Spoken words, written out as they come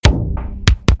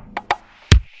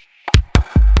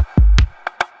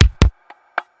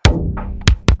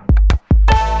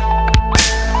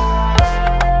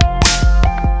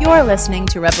You're listening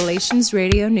to Revelations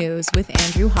Radio News with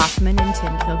Andrew Hoffman and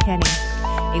Tim Kilkenny,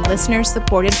 a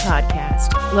listener-supported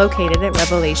podcast located at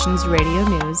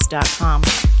revelationsradionews.com.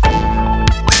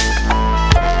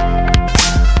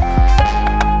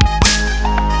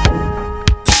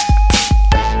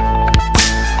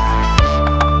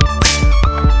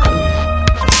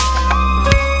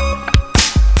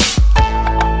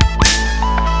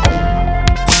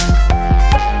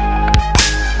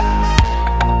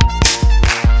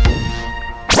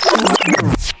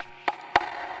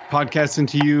 Podcasting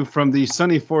to you from the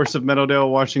sunny forests of Meadowdale,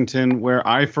 Washington, where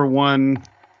I, for one,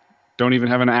 don't even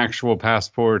have an actual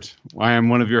passport. I am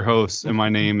one of your hosts, and my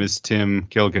name is Tim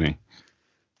Kilkenny.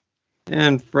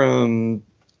 And from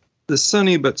the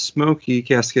sunny but smoky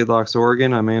Cascade Locks,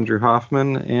 Oregon, I'm Andrew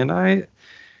Hoffman, and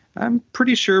I'm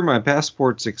pretty sure my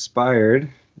passport's expired,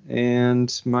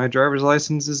 and my driver's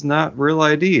license is not real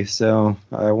ID, so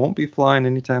I won't be flying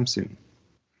anytime soon.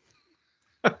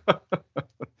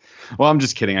 Well, I'm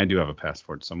just kidding. I do have a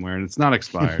passport somewhere, and it's not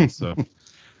expired. So,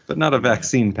 but not a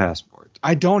vaccine passport.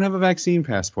 I don't have a vaccine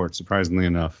passport, surprisingly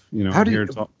enough. You know, How do I you? hear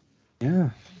it's all,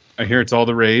 Yeah. I hear it's all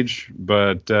the rage,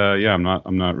 but yeah,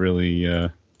 I'm not really. I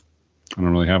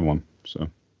don't really have one, so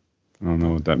I don't know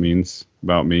what that means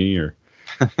about me, or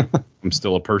I'm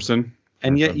still a person.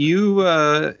 And yet you've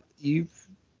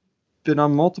been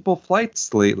on multiple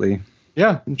flights lately.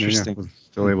 Yeah, Interesting. Yeah,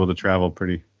 still able to travel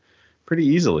pretty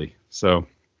easily. So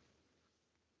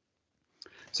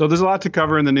there's a lot to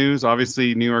cover in the news.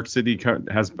 Obviously, New York City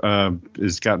has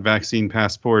got vaccine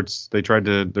passports. They're trying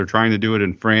to do it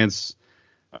in France.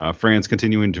 France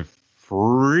continuing to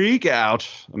freak out.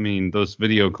 I mean, those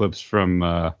video clips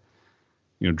from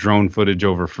drone footage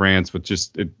over France with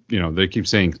they keep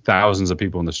saying thousands of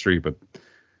people in the street, but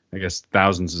I guess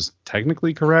thousands is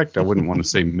technically correct. I wouldn't want to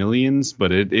say millions,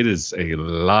 but it is a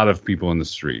lot of people in the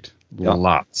street. Yeah.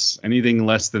 Lots. Anything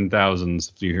less than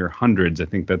thousands, if you hear hundreds, I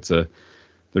think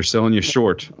they're selling you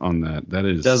short on that. That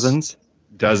is dozens.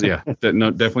 Yeah.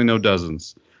 No, definitely no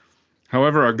dozens.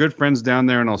 However, our good friends down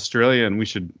there in Australia, and we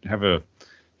should have a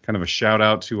kind of a shout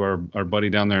out to our buddy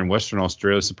down there in Western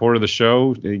Australia, supporter of the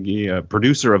show,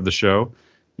 producer of the show,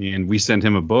 and we sent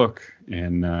him a book.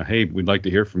 And hey, we'd like to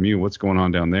hear from you. What's going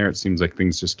on down there? It seems like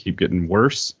things just keep getting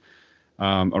worse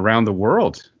around the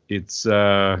world. It's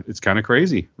kind of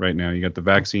crazy right now. You got the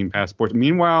vaccine passports.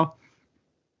 Meanwhile,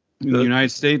 in the United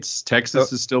States,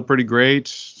 Texas is still pretty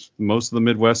great. Most of the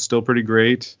Midwest still pretty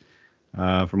great.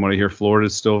 From what I hear,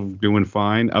 Florida's still doing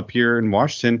fine. Up here in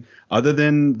Washington, other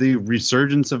than the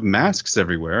resurgence of masks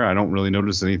everywhere, I don't really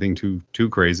notice anything too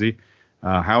crazy.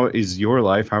 How is your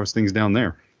life? How's things down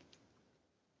there?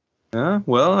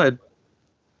 Well, I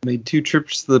made 2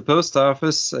 trips to the post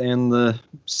office and the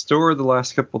store the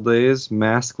last couple of days,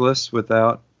 maskless,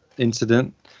 without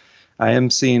incident. I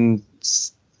am seeing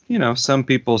some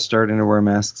people starting to wear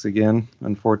masks again,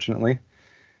 unfortunately.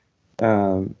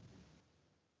 Not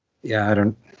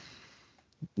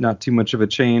too much of a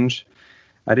change.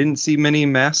 I didn't see many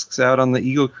masks out on the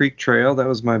Eagle Creek Trail. That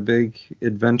was my big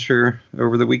adventure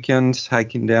over the weekend,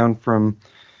 hiking down from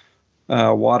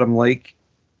Wadham Lake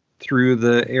through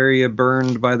the area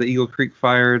burned by the Eagle Creek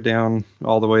fire down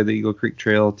all the way the Eagle Creek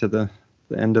Trail to the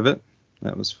end of it.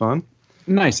 That was fun.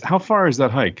 Nice. How far is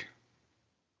that hike?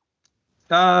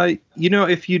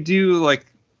 If you do like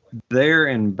there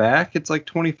and back, it's like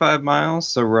 25 miles,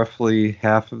 so roughly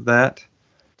half of that.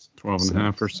 It's 12 and a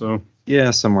half or so.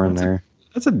 Yeah, somewhere in there.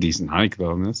 That's a decent hike,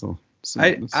 though. I mean,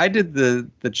 I did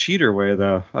the cheater way,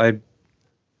 though. I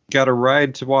got a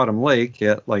ride to Wadham Lake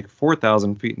at like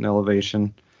 4,000 feet in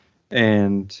elevation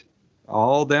and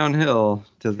all downhill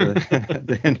to the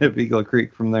the end of Eagle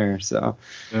Creek from there. So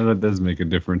yeah, that does make a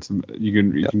difference. You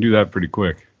can do that pretty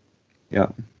quick. Yeah.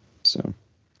 So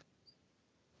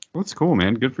well, that's cool,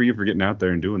 man. Good for you for getting out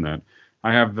there and doing that.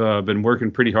 I have been working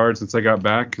pretty hard since I got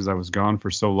back because I was gone for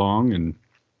so long, and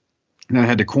I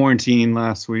had to quarantine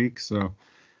last week. So,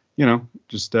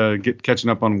 just catching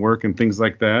up on work and things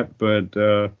like that. But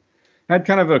I had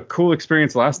kind of a cool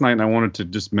experience last night, and I wanted to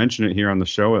just mention it here on the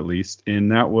show at least.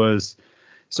 And that was,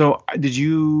 so did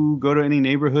you go to any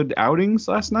neighborhood outings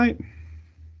last night?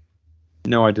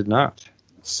 No, I did not.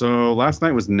 So last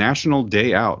night was National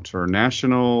Day Out, or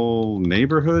National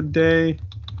Neighborhood Day.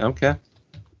 Okay.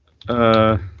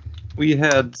 We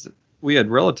had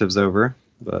relatives over,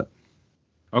 but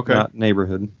not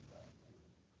neighborhood.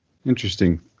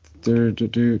 Interesting.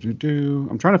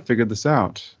 I'm trying to figure this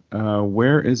out.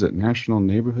 Where is it? National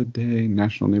Neighborhood Day,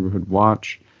 National Neighborhood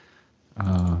Watch,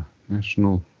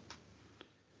 National.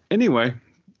 Anyway,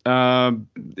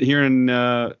 here in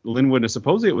Linwood,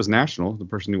 supposedly it was national. The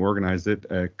person who organized it,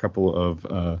 a couple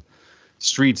of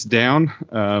streets down,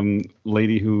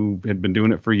 lady who had been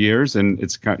doing it for years,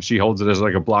 and she holds it as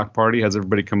like a block party, has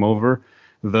everybody come over.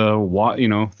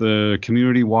 The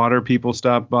community water people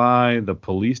stop by, the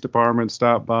police department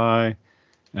stopped by,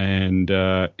 and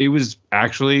it was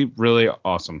actually really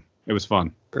awesome. It was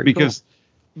fun. Very cool.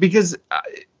 Because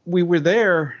we were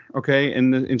there, okay,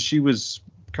 and she was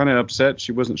kind of upset.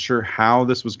 She wasn't sure how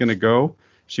this was going to go.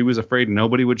 She was afraid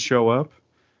nobody would show up.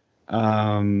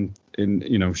 And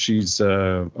she's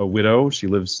a widow. She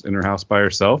lives in her house by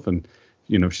herself, and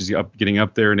she's getting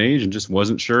up there in age, and just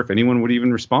wasn't sure if anyone would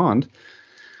even respond,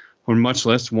 or much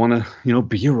less want to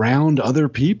be around other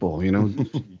people.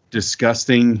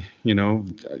 Disgusting,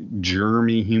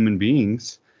 germy human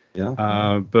beings.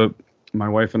 Yeah. But my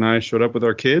wife and I showed up with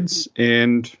our kids,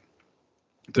 and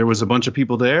there was a bunch of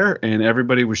people there, and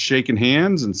everybody was shaking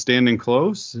hands and standing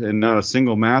close, and not a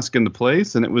single mask in the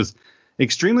place. And it was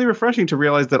extremely refreshing to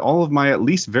realize that all of my at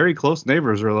least very close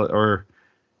neighbors are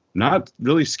not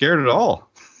really scared at all.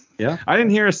 Yeah. I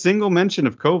didn't hear a single mention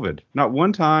of COVID. Not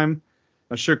one time.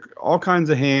 I shook all kinds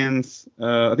of hands.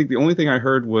 I think the only thing I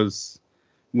heard was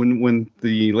when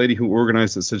the lady who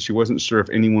organized it said she wasn't sure if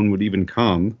anyone would even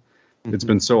come. Mm-hmm. It's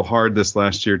been so hard this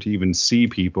last year to even see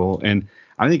people. And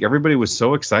I think everybody was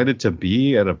so excited to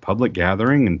be at a public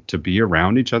gathering and to be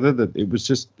around each other that it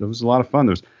was a lot of fun.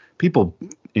 There's people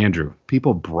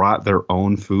brought their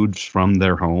own foods from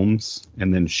their homes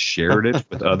and then shared it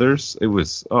with others. It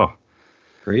was,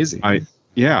 crazy.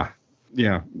 Yeah.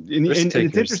 And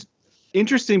it's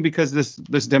interesting because this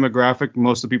demographic,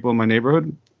 most of the people in my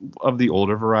neighborhood of the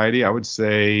older variety, I would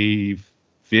say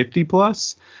 50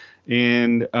 plus.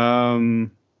 And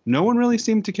no one really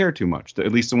seemed to care too much,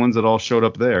 at least the ones that all showed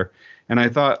up there. And I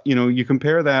thought, you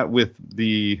compare that with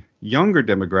the younger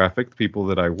demographic, the people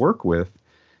that I work with.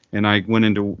 And I went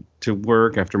into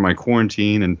work after my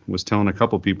quarantine and was telling a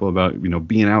couple people about,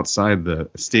 being outside the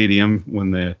stadium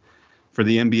for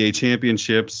the NBA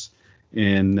championships.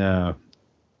 And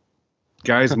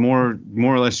guys more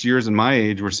or less years in my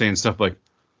age were saying stuff like,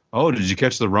 "Oh, did you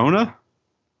catch the Rona?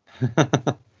 Did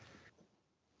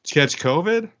you catch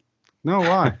COVID?" No,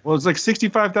 why? Well, it's like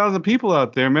 65,000 people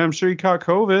out there, man. I'm sure you caught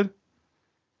COVID.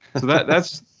 So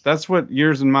that's what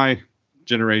years in my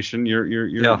generation,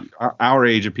 our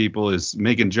age of people is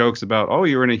making jokes about. Oh,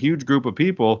 you're in a huge group of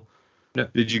people. Yeah.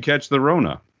 Did you catch the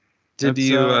Rona? Did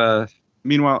you?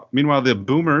 Meanwhile, the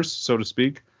boomers, so to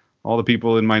speak, all the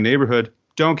people in my neighborhood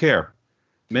don't care.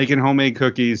 Making homemade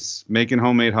cookies, making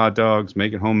homemade hot dogs,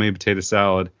 making homemade potato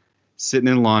salad, sitting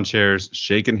in lawn chairs,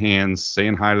 shaking hands,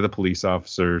 saying hi to the police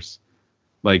officers.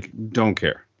 Like, don't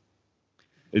care.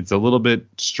 It's a little bit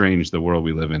strange, the world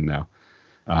we live in now.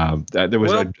 There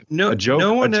was a joke.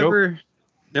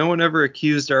 No one ever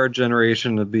accused our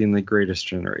generation of being the greatest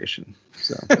generation.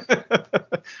 So.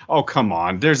 Oh, come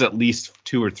on. There's at least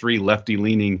 2 or 3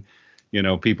 lefty-leaning,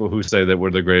 people who say that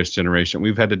we're the greatest generation.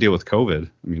 We've had to deal with COVID.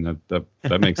 I mean,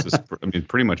 that makes us,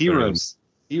 pretty much heroes.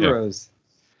 Heroes. Yeah.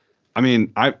 I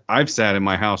mean, I've sat in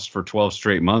my house for 12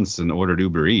 straight months and ordered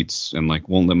Uber Eats and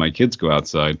won't let my kids go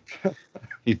outside.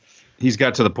 He's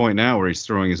got to the point now where he's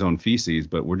throwing his own feces,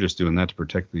 but we're just doing that to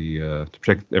protect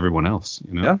everyone else.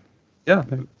 Yeah.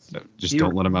 Just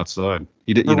don't let him outside.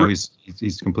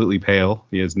 He's completely pale.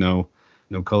 He has no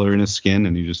color in his skin,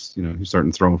 and he's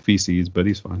starting to throw feces, but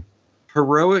he's fine.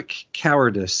 Heroic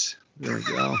cowardice. There we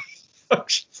go.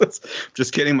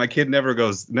 Just kidding. My kid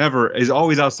is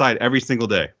always outside every single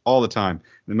day, all the time.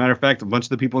 As a matter of fact, a bunch of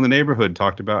the people in the neighborhood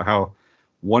talked about how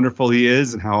wonderful he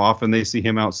is and how often they see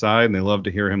him outside and they love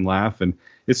to hear him laugh. And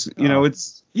it's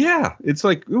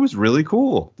like, it was really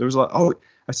cool. There was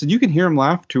I said, you can hear him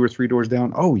laugh 2 or 3 doors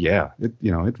down. Oh yeah. It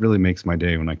really makes my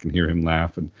day when I can hear him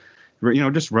laugh and,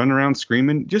 just run around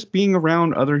screaming, just being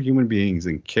around other human beings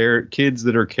and kids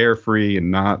that are carefree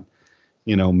and not,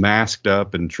 masked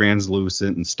up and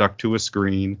translucent and stuck to a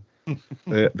screen.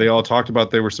 They all talked about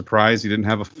they were surprised he didn't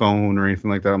have a phone or anything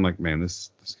like that. I'm like, man,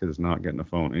 this kid is not getting a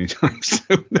phone anytime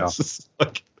soon. Yeah. This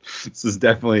is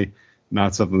definitely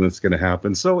not something that's going to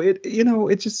happen. So it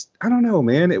just, I don't know,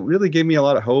 man. It really gave me a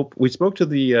lot of hope. We spoke to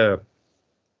the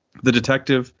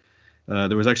detective.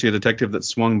 There was actually a detective that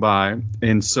swung by,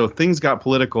 and so things got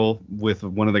political with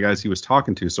one of the guys he was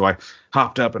talking to. So I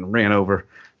hopped up and ran over.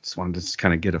 Just wanted to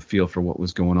kind of get a feel for what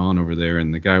was going on over there.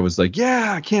 And the guy was like,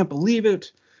 "Yeah, I can't believe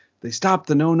it. They stopped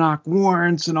the no-knock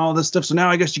warrants and all this stuff. So now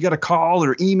I guess you got to call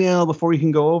or email before you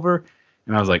can go over."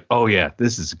 And I was like, "Oh yeah,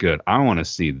 this is good. I want to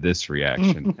see this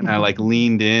reaction." And I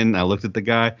leaned in. I looked at the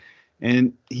guy,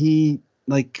 and he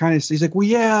he's like, "Well,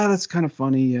 yeah, that's kind of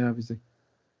funny." Yeah, he's like,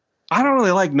 "I don't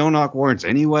really like no-knock warrants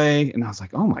anyway." And I was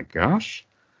like, "Oh my gosh,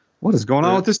 what is going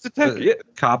on with this detective? The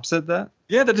cop said that?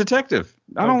 Yeah, the detective.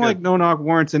 I don't like no-knock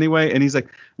warrants anyway. And he's like,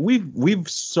 we've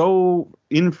so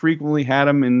infrequently had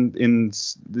them in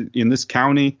this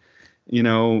county. You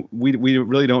know, we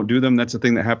really don't do them. That's a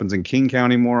thing that happens in King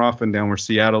County more often, down where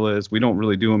Seattle is. We don't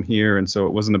really do them here, and so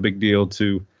it wasn't a big deal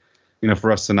to,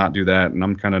 for us to not do that. And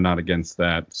I'm kind of not against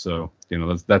that. So,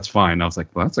 that's fine. I was like,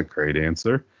 well, that's a great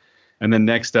answer. And then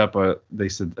next up, I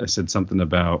said something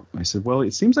about, well,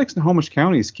 it seems like Snohomish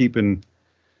County is keeping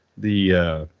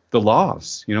the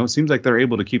laws. It seems like they're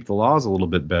able to keep the laws a little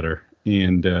bit better.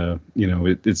 And,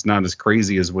 it's not as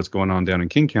crazy as what's going on down in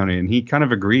King County. And he kind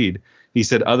of agreed. He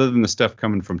said, other than the stuff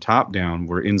coming from top down,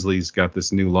 where Inslee's got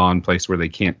this new law in place where they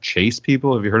can't chase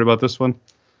people. Have you heard about this one?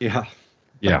 Yeah.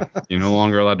 Yeah. You're no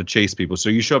longer allowed to chase people. So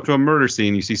you show up to a murder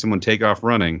scene, you see someone take off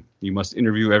running. You must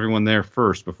interview everyone there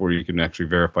first before you can actually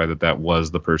verify that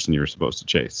was the person you were supposed to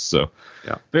chase. So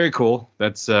yeah, very cool.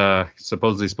 That's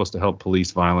supposedly supposed to help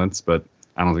police violence, but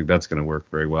I don't think that's going to work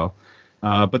very well.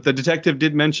 But the detective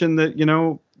did mention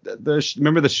that,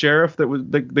 remember the sheriff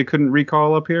that they couldn't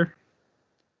recall up here?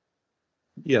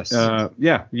 Yes.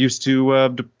 Used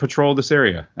to patrol this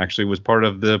area. Actually was part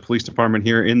of the police department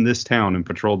here in this town and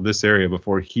patrolled this area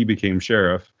before he became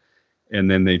sheriff. And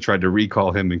then they tried to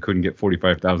recall him and couldn't get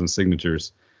 45,000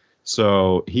 signatures.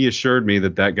 So he assured me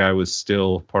that guy was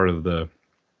still part of the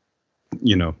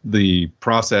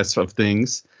process of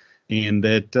things. And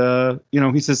that,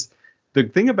 he says, the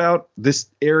thing about this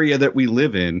area that we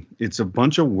live in, it's a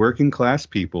bunch of working class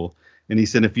people. And he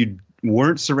said, if you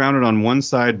weren't surrounded on one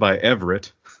side by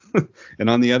Everett and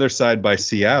on the other side by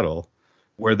Seattle,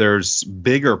 where there's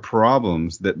bigger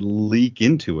problems that leak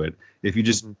into it, if you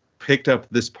just picked up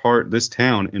this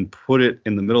town and put it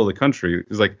in the middle of the country,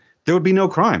 it's like there would be no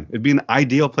crime. It'd be an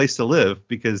ideal place to live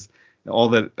because all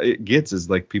that it gets is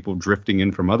like people drifting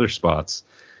in from other spots.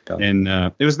 Yeah. And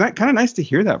it was kind of nice to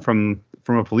hear that from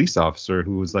a police officer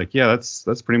who was like, yeah,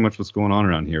 that's pretty much what's going on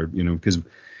around here, because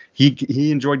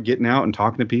he enjoyed getting out and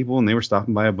talking to people, and they were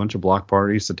stopping by a bunch of block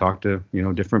parties to talk to,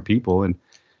 different people. And,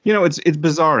 it's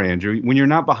bizarre, Andrew, when you're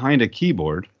not behind a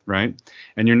keyboard, right?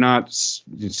 And you're not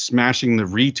smashing the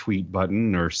retweet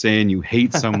button or saying you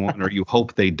hate someone or you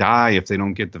hope they die if they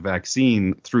don't get the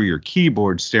vaccine through your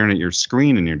keyboard, staring at your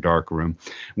screen in your dark room.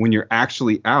 When you're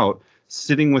actually out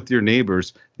sitting with your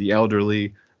neighbors, the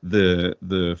elderly,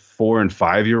 the 4 and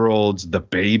 5 year olds, the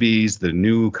babies, the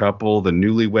new couple, the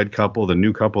newlywed couple, the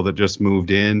new couple that just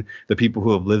moved in, the people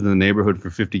who have lived in the neighborhood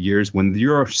for 50 years, when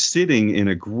you're sitting in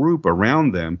a group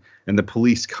around them and the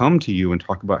police come to you and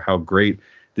talk about how great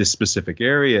this specific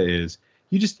area is,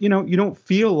 you just, you don't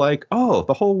feel like, oh,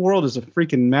 the whole world is a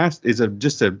freaking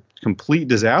just a complete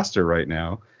disaster right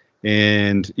now.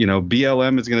 And,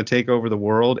 BLM is going to take over the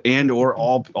world, and or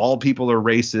all people are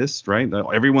racist, right?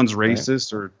 Everyone's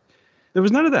racist. Right. Or there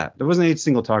was none of that. There wasn't any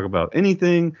single talk about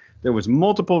anything. There was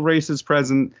multiple races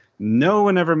present. No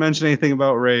one ever mentioned anything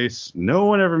about race. No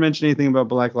one ever mentioned anything about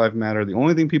Black Lives Matter. The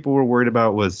only thing people were worried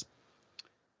about was,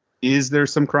 is there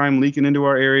some crime leaking into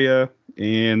our area?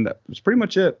 And that was pretty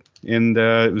much it. And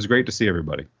it was great to see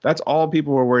everybody. That's all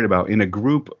people were worried about in a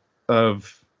group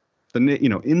of in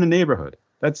the neighborhood.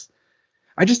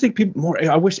 I just think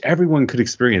I wish everyone could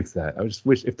experience that. I just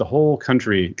wish if the whole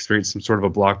country experienced some sort of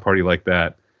a block party like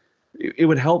that, it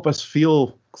would help us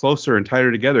feel closer and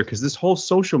tighter together, because this whole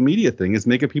social media thing is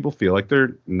making people feel like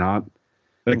they're not,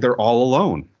 like they're all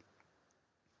alone.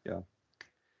 Yeah.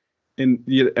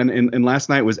 And last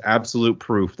night was absolute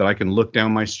proof that I can look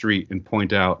down my street and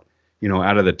point out,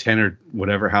 out of the 10 or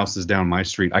whatever houses down my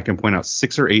street, I can point out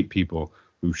 6 or 8 people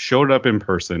who showed up in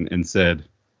person and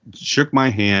shook my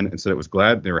hand and said it was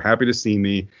glad, they were happy to see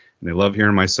me, and they love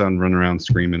hearing my son run around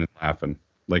screaming and laughing.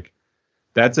 Like,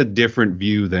 that's a different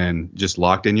view than just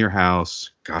locked in your house.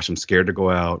 Gosh, I'm scared to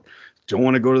go out. Don't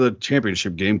want to go to the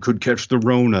championship game. Could catch the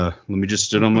Rona. Let me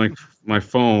just sit on my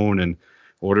phone and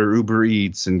order Uber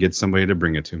Eats and get somebody to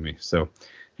bring it to me. So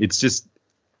it's just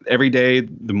every day,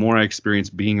 the more I experience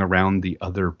being around the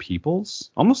other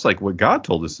peoples, almost like what God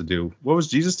told us to do. What was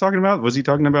Jesus talking about? Was he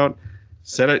talking about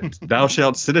thou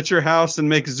shalt sit at your house and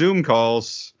make Zoom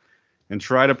calls and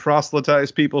try to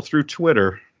proselytize people through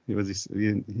Twitter? No, he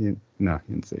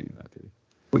didn't say that, did he?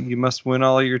 Well, you must win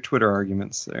all your Twitter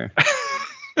arguments there.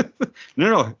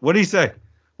 No. What did he say?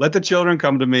 Let the children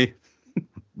come to me,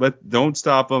 but don't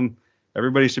stop them.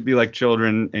 Everybody should be like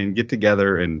children and get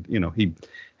together. And, he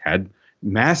had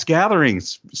mass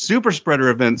gatherings, super spreader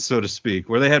events, so to speak,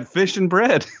 where they had fish and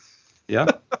bread.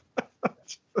 Yeah.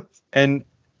 And,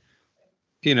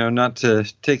 not to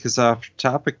take us off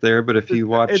topic there, but if you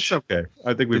watch... It's okay.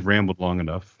 I think we've rambled long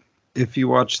enough. If you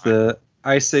watch the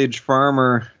Ice Age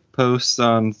Farmer posts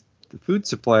on food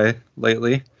supply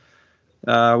lately,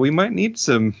 we might need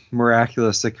some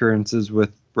miraculous occurrences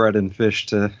with bread and fish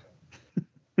to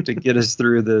get us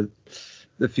through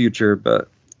the future. But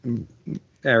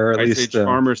or at Ice least Age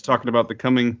Farmers talking about the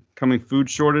coming food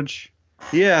shortage.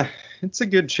 Yeah, it's a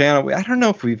good channel. I don't know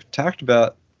if we've talked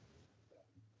about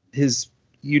his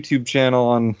YouTube channel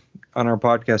on our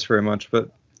podcast very much, but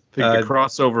I think the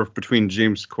crossover between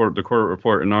the Corbett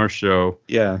Report and our show.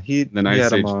 Yeah, then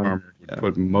Ice Age Farmer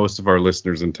put most of our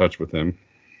listeners in touch with him.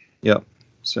 Yep.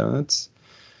 So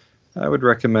I would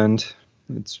recommend.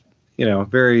 It's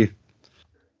very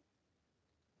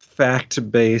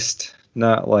fact-based,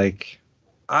 not like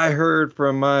I heard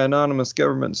from my anonymous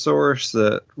government source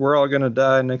that we're all going to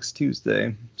die next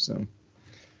Tuesday. So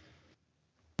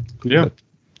yeah. But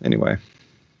anyway,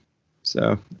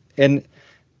 so and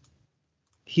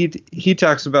he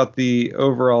talks about the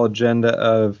overall agenda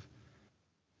of,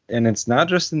 and it's not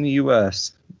just in the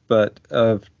U.S., but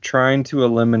of trying to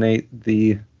eliminate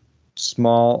the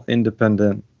small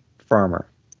independent farmer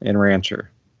and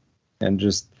rancher, and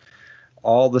just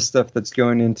all the stuff that's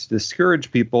going in to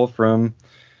discourage people from,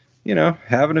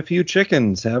 having a few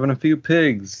chickens, having a few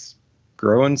pigs,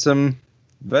 growing some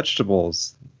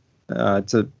vegetables.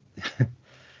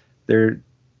 They're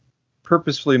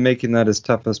purposefully making that as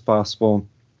tough as possible.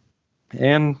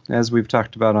 And as we've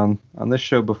talked about on this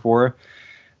show before,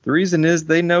 the reason is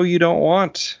they know you don't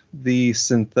want the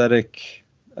synthetic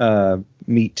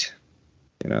meat.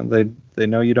 They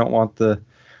know you don't want the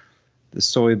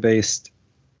soy-based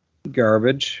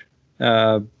garbage.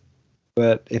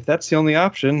 But if that's the only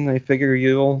option, they figure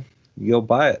you'll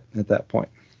buy it at that point.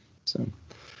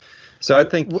 So I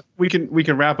think we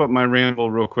can wrap up my ramble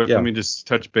real quick. Yeah. Let me just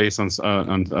touch base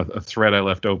on a thread I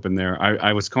left open there.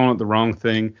 I was calling it the wrong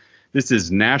thing. This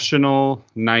is National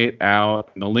Night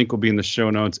Out. The link will be in the show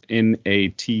notes,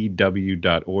 natw.org.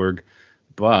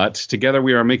 But together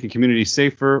we are making communities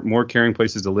safer, more caring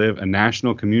places to live, a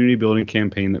national community building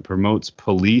campaign that promotes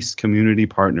police community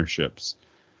partnerships.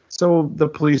 So the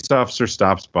police officer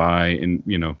stops by and,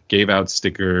 gave out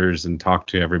stickers and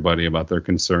talked to everybody about their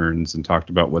concerns and talked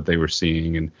about what they were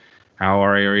seeing and how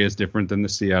our area is different than the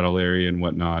Seattle area and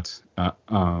whatnot.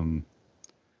 But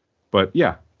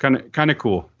yeah, kind of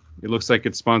cool. It looks like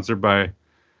it's sponsored by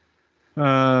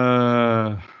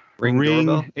Ring, Ring,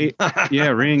 AT&T,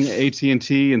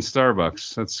 and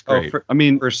Starbucks. That's great.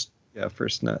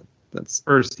 FirstNet. That's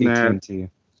FirstNet. AT&T.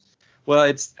 Well,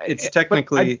 it's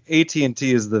technically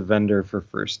AT&T is the vendor for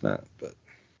FirstNet, but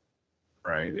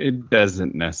right. It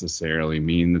doesn't necessarily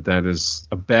mean that is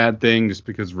a bad thing just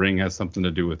because Ring has something to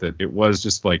do with it. It was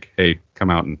just like, hey, come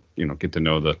out and get to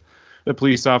know the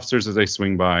police officers as they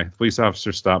swing by. Police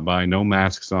officers stopped by, no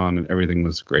masks on, and everything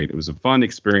was great. It was a fun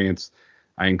experience.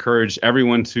 I encourage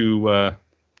everyone to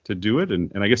do it,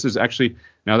 and I guess there's actually,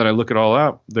 now that I look it all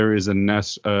up, there is a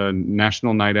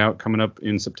national night out coming up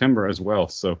in September as well.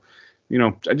 So,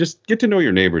 just get to know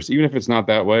your neighbors, even if it's not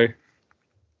that way.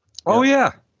 Oh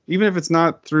yeah, even if it's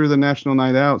not through the National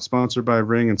Night Out sponsored by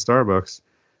Ring and Starbucks.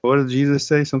 What did Jesus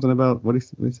say? Something about what did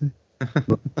he say?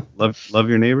 love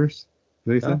your neighbors.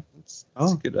 What did he say?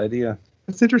 That's a good idea.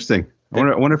 That's interesting.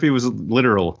 I wonder if he was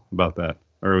literal about that,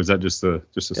 or was that just a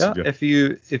suggestion? If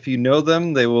you know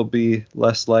them, they will be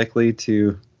less likely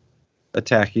to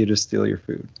attack you to steal your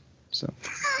food. So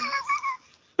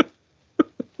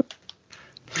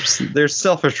there's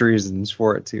selfish reasons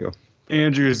for it too.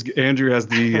 Andrew has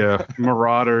the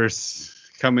marauders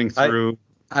coming through.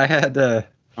 I had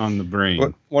on the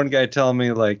brain. One guy telling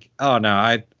me like, "Oh no,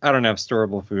 I don't have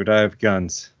storable food. I have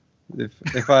guns.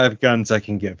 If I have guns, I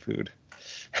can get food."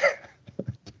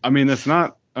 I mean, that's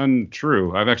not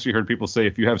untrue. I've actually heard people say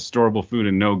if you have storable food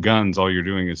and no guns, all you're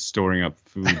doing is storing up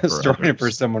food for storing it for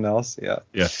someone else. Yeah.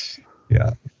 Yes.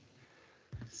 Yeah.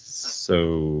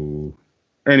 So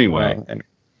anyway.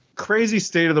 Crazy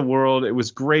state of the world. It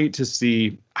was great to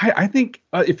see. I think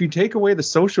if you take away the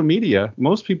social media,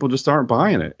 most people just aren't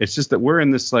buying it. It's just that we're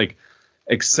in this like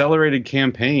accelerated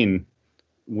campaign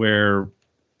where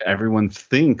everyone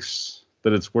thinks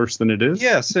that it's worse than it is.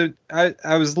 Yeah. So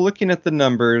I was looking at the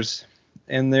numbers,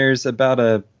 and there's about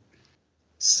a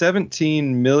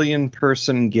 17 million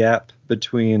person gap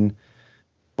between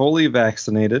fully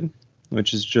vaccinated,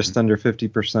 which is just under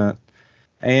 50%,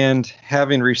 and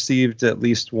having received at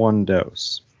least one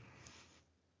dose.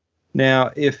 Now,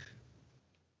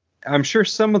 I'm sure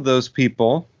some of those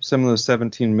people, some of those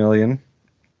 17 million,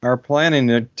 are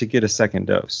planning to get a second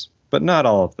dose, but not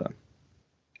all of them.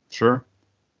 Sure.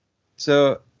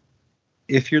 So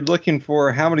if you're looking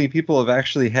for how many people have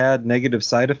actually had negative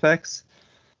side effects,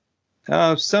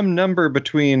 some number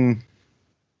between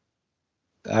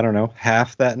I don't know,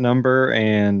 half that number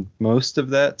and most of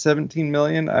that 17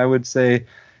 million, I would say,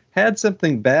 had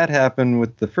something bad happen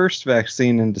with the first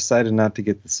vaccine and decided not to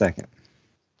get the second.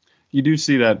 You do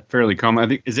see that fairly common. I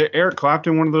think, is it Eric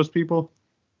Clapton one of those people?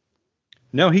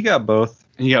 No, he got both.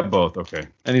 He got both. Okay.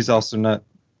 And he's also not.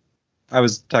 I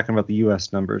was talking about the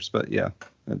U.S. numbers, but yeah,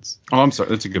 that's. Oh, I'm sorry.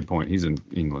 That's a good point. He's in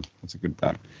England. That's a good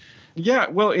point. Yeah.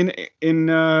 Well, in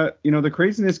the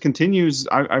craziness continues.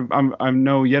 I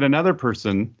know yet another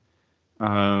person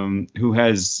who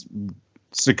has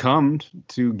succumbed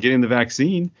to getting the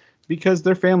vaccine because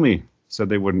their family said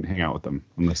they wouldn't hang out with them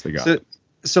unless they got it.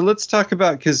 So let's talk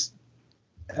about, because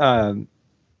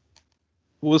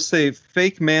we'll say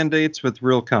fake mandates with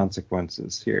real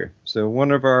consequences here. So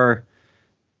one of our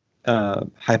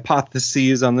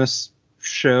hypotheses on this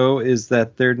show is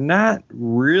that they're not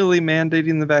really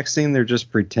mandating the vaccine. They're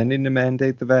just pretending to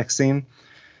mandate the vaccine.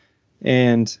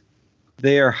 And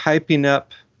they are hyping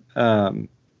up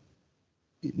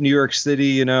New York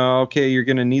City, okay, you're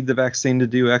going to need the vaccine to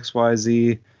do X, Y,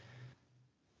 Z.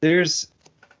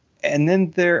 And then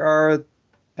there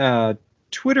are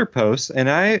Twitter posts, and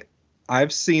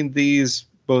I've seen these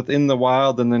both in the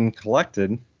wild and then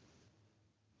collected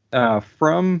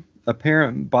from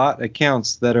apparent bot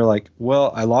accounts that are like,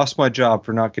 well, I lost my job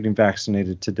for not getting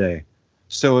vaccinated today,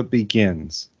 so it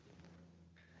begins.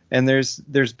 And there's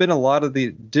been a lot of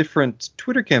the different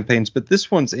Twitter campaigns, but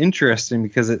this one's interesting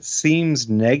because it seems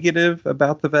negative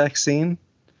about the vaccine,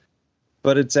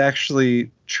 but it's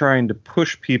actually trying to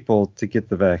push people to get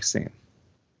the vaccine.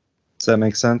 Does that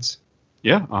make sense?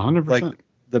 Yeah, 100%. Like,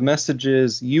 the message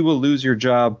is, you will lose your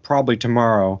job probably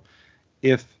tomorrow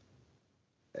if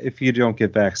you don't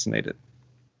get vaccinated.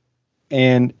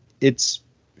 And it's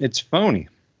phony.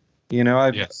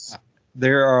 Yes.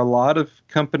 There are a lot of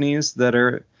companies that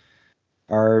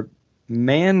are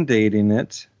mandating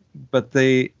it, but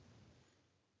they,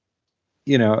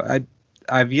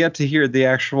 I've yet to hear the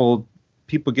actual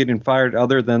people getting fired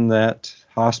other than that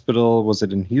hospital. Was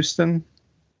it in Houston?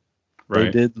 Right.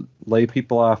 They did lay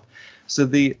people off. So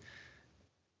the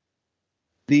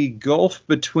gulf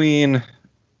between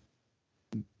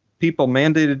people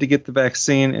mandated to get the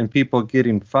vaccine and people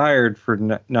getting fired for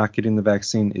not getting the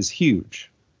vaccine is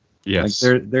huge. Yes.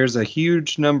 Like there's a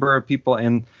huge number of people,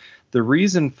 and the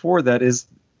reason for that is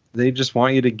they just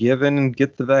want you to give in and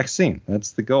get the vaccine.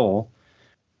 That's the goal.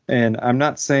 And I'm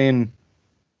not saying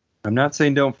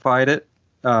don't fight it.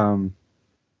 I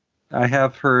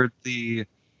have heard that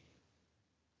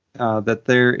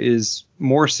there is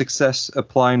more success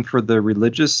applying for the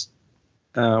religious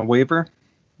waiver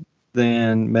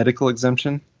than medical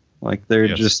exemption. Like they're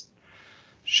just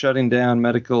shutting down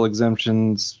medical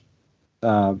exemptions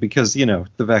because the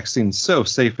vaccine's so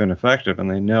safe and effective,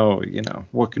 and they know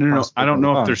what could. No, I don't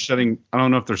know if they're shutting. I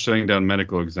don't know if they're shutting down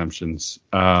medical exemptions.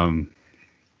 I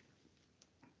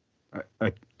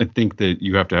think that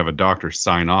you have to have a doctor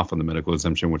sign off on the medical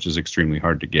exemption, which is extremely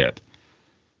hard to get.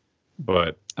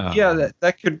 But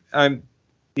that could. I'm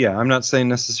not saying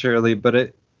necessarily,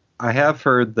 but I have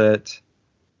heard that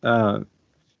the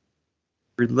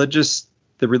religious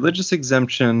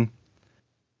exemption,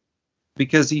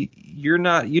 because you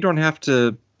don't have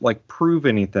to like prove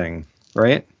anything,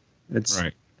 right? It's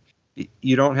right.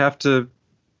 You don't have to.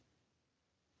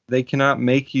 They cannot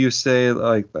make you say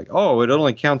like oh, it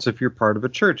only counts if you're part of a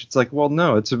church. It's like, well,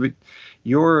 no, it's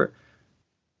your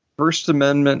First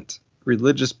Amendment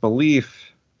religious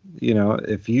belief.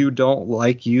 If you don't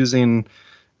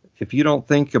if you don't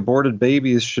think aborted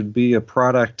babies should be a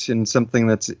product in something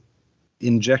that's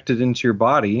injected into your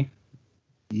body,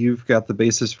 you've got the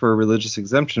basis for a religious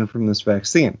exemption from this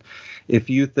vaccine. If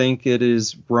you think it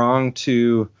is wrong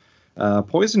to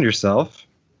poison yourself,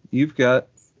 you've got,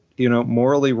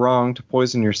 morally wrong to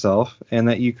poison yourself, and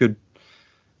that you could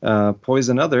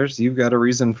poison others, you've got a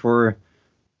reason for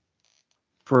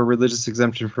a religious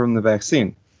exemption from the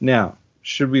vaccine. Now,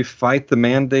 should we fight the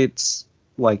mandates,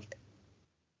 like,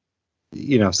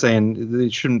 saying they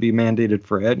shouldn't be mandated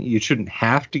for it? You shouldn't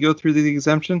have to go through the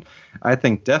exemption? I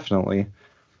think definitely.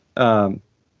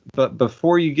 But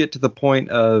before you get to the point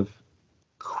of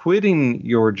quitting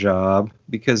your job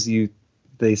because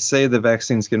they say the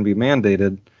vaccine's going to be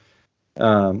mandated,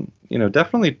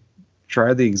 definitely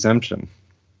try the exemption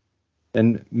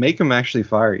and make them actually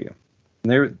fire you.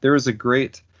 And there was a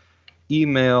great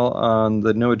email on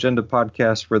the No Agenda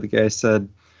podcast where the guy said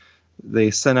they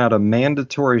sent out a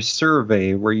mandatory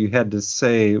survey where you had to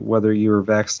say whether you were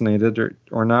vaccinated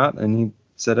or not. And he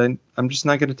said, I'm just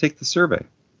not going to take the survey.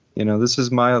 This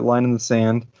is my line in the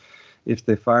sand. If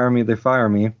they fire me, they fire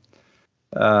me.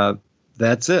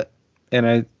 That's it.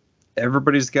 And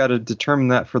everybody's got to determine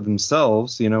that for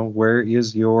themselves. Where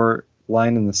is your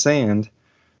line in the sand?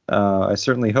 I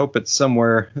certainly hope it's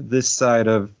somewhere this side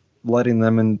of letting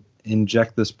them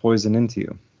inject this poison into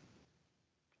you.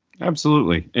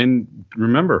 Absolutely. And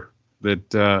remember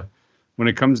that when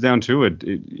it comes down to it,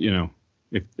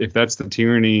 if that's the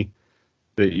tyranny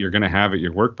that you're going to have at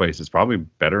your workplace, it's probably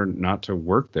better not to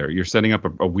work there. You're setting up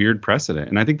a weird precedent.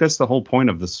 And I think that's the whole point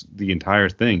of the entire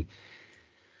thing.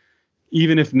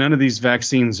 Even if none of these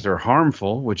vaccines are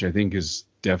harmful, which I think is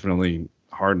definitely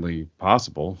hardly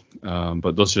possible,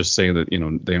 but let's just say that,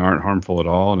 they aren't harmful at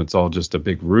all and it's all just a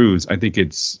big ruse. I think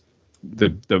it's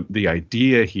the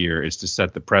idea here is to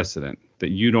set the precedent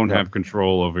that you don't have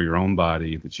control over your own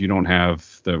body, that you don't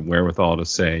have the wherewithal to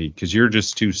say, because you're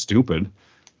just too stupid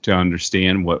to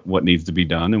understand what needs to be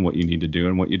done and what you need to do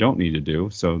and what you don't need to do.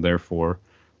 So therefore,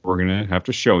 we're going to have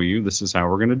to show you this is how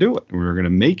we're going to do it. And we're going to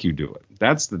make you do it.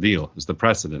 That's the deal, is the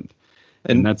precedent.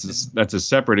 And that's a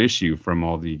separate issue from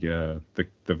all the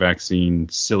vaccine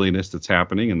silliness that's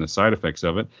happening and the side effects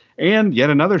of it. And yet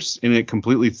another, in a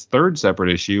completely third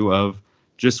separate issue of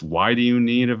just why do you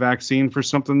need a vaccine for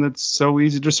something that's so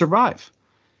easy to survive?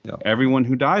 Yeah. Everyone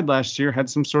who died last year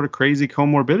had some sort of crazy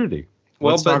comorbidity.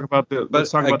 Let's talk about the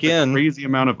crazy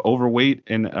amount of overweight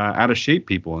and out of shape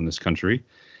people in this country,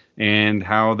 and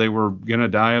how they were going to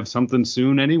die of something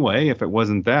soon anyway if it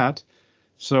wasn't that.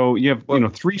 So you have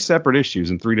three separate issues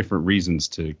and three different reasons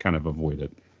to kind of avoid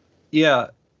it. Yeah,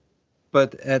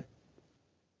 but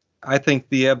I think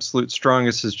the absolute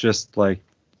strongest is just like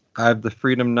I have the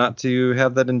freedom not to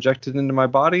have that injected into my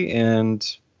body, and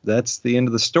that's the end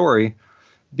of the story,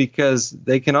 because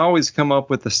they can always come up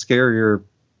with a scarier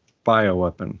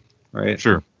bioweapon, right?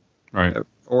 Sure. Right.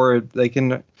 Or they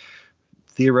can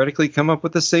theoretically come up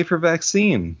with a safer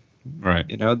vaccine. Right.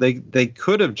 They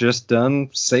could have just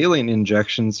done saline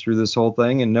injections through this whole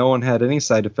thing and no one had any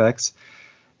side effects.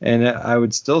 And I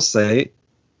would still say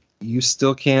you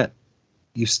still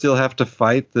have to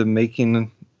fight the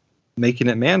making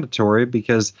it mandatory,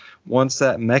 because once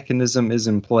that mechanism is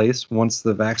in place, once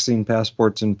the vaccine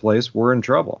passport's in place, we're in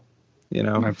trouble.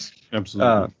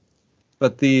 Absolutely.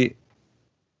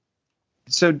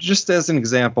 So just as an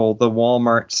example, the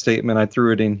Walmart statement, I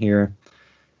threw it in here.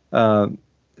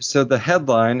 So the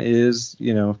headline is,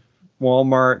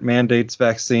 Walmart mandates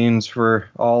vaccines for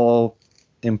all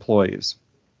employees.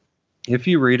 If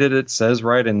you read it, it says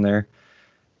right in there,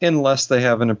 unless they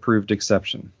have an approved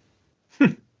exception.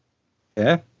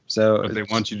 Yeah. So but they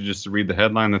want you to just read the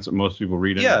headline. That's what most people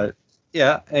read.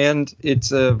 Yeah. And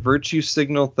it's a virtue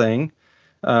signal thing.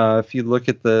 If you look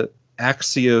at the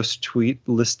Axios tweet,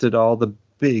 listed all the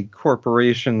big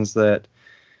corporations that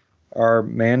are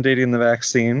mandating the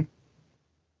vaccine.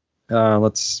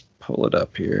 Let's pull it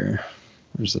up here.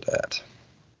 Where's it at?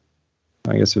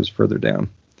 I guess it was further down.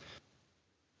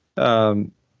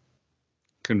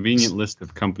 Convenient list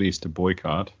of companies to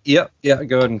boycott. Yep. Yeah.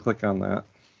 Go ahead and click on that.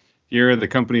 Here are the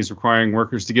companies requiring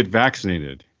workers to get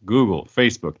vaccinated: Google,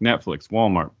 Facebook, Netflix,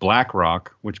 Walmart,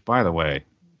 BlackRock, which, by the way,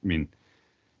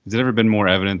 has it ever been more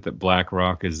evident that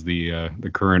BlackRock is the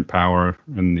current power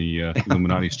in the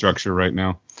Illuminati structure right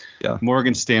now? Yeah.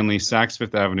 Morgan Stanley, Saks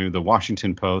Fifth Avenue, The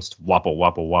Washington Post,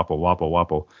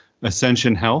 Wapple,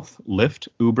 Ascension Health, Lyft,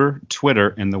 Uber,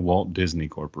 Twitter, and the Walt Disney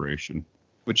Corporation.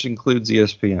 Which includes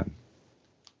ESPN.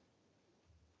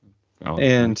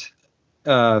 And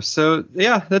so,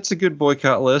 yeah, that's a good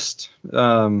boycott list.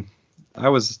 I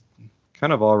was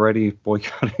kind of already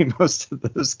boycotting most of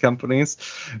those companies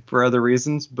for other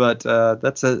reasons, but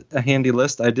that's a handy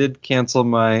list. I did cancel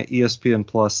my ESPN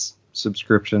Plus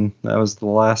subscription. That was the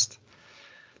last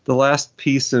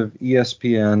piece of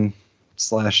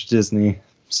ESPN/Disney.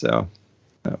 So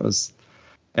that was,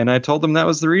 and I told them that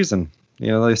was the reason.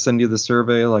 They send you the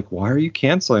survey like, why are you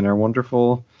canceling our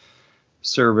wonderful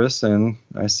service? And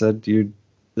I said, dude,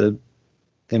 the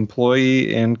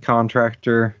employee and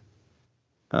contractor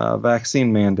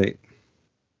vaccine mandate.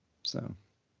 So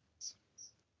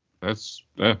that's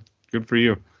good for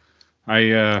you.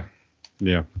 That's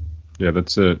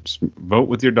it. Vote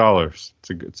with your dollars.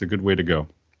 It's a good way to go.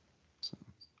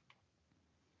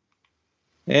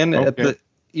 And okay.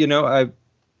 I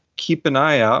keep an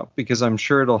eye out, because I'm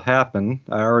sure it'll happen.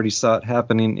 I already saw it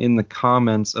happening in the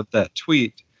comments of that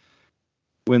tweet,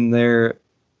 because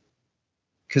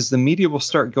the media will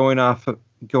start going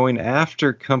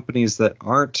after companies that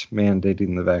aren't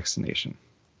mandating the vaccination,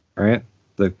 right?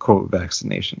 The quote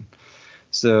vaccination.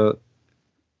 So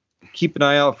keep an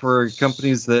eye out for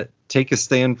companies that take a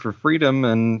stand for freedom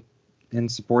and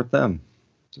support them.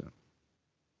 So.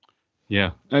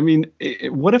 Yeah. I mean,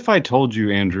 what if I told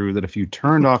you, Andrew, that if you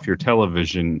turned off your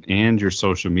television and your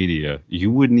social media, you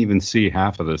wouldn't even see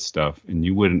half of this stuff and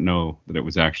you wouldn't know that it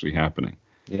was actually happening?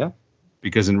 Yeah.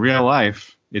 Because in real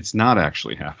life, it's not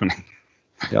actually happening.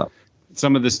 Yeah.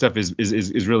 Some of this stuff is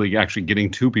really actually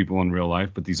getting to people in real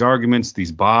life, but these arguments,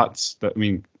 these bots, I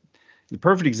mean, the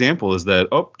perfect example is that,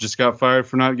 just got fired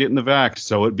for not getting the vax,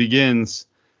 so it begins.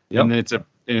 Yep.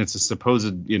 And it's a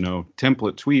supposed,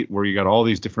 template tweet where you got all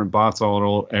these different bots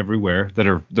all everywhere that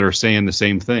are saying the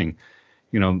same thing.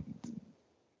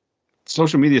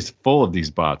 Social media is full of these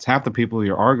bots. Half the people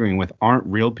you're arguing with aren't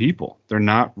real people. They're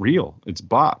not real. It's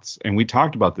bots. And we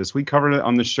talked about this. We covered it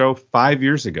on the show 5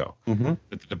 years ago. Mm-hmm.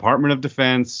 That the Department of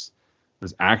Defense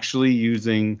was actually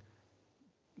using,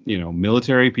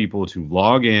 military people to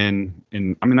log in.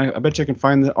 And I mean, I bet you I can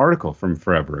find the article from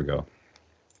forever ago.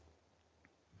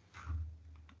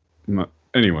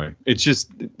 Anyway, it's just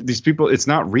these people. It's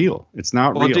not real. It's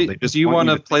not real. Do you want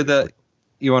to play that?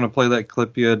 You want to play that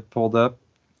clip you had pulled up?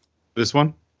 This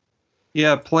one?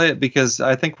 Yeah, play it because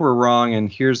I think we're wrong, and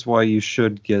here's why you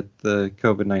should get the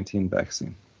COVID-19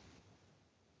 vaccine.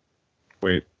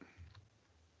 Wait.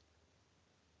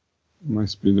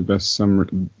 Must be the best summer.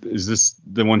 Is this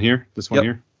the one here? This one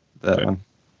here? That one.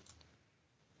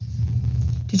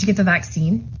 Did you get the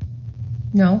vaccine?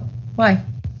 No. Why?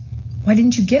 Why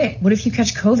didn't you get it? What if you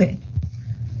catch COVID?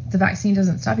 The vaccine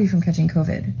doesn't stop you from catching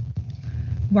COVID.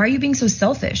 Why are you being so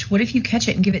selfish? What if you catch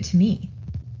it and give it to me?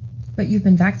 But you've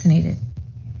been vaccinated.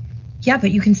 Yeah, but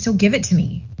you can still give it to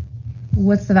me.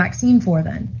 What's the vaccine for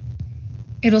then?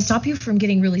 It'll stop you from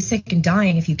getting really sick and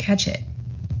dying if you catch it.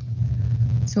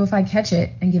 So if I catch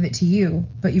it and give it to you,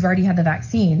 but you've already had the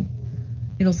vaccine,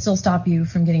 it'll still stop you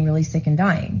from getting really sick and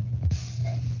dying.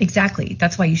 Exactly.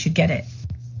 That's why you should get it.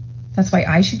 That's why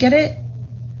I should get it,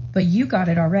 but you got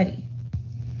it already.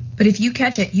 But if you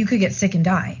catch it, you could get sick and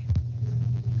die.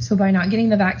 So by not getting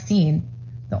the vaccine,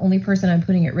 the only person I'm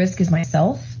putting at risk is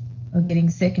myself of getting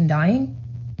sick and dying?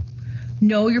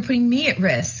 No, you're putting me at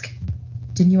risk.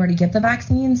 Didn't you already get the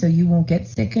vaccine so you won't get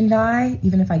sick and die,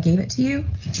 even if I gave it to you?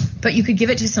 But you could give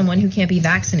it to someone who can't be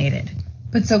vaccinated.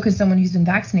 But so could someone who's been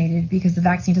vaccinated because the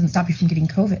vaccine doesn't stop you from getting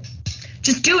COVID.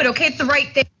 Just do it, okay? It's the right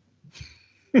thing.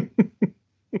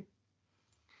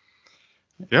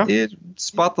 Yeah.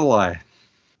 Spot the lie.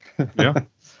 Yeah.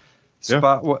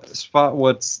 Spot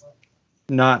what's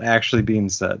not actually being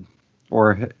said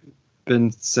or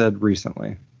been said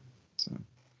recently. So.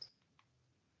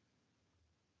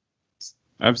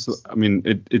 Absolutely. I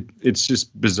mean, it's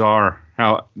just bizarre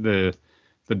how the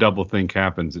double think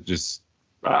happens. It just,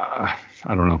 I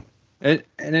don't know.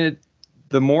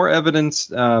 The more evidence,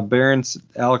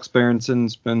 Alex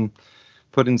Berenson's been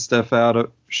putting stuff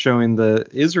out showing the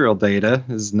Israel data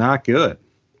is not good.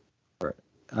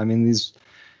 I mean,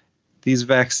 these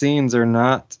vaccines are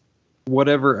not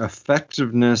whatever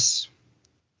effectiveness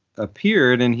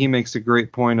appeared, and he makes a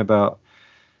great point about,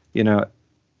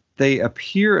 they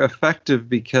appear effective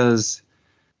because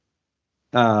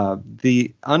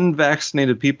the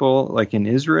unvaccinated people, like in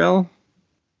Israel,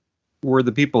 were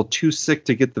the people too sick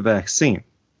to get the vaccine.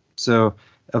 So,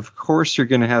 of course, you're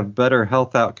going to have better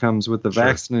health outcomes with the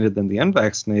vaccinated than the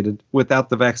unvaccinated without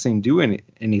the vaccine doing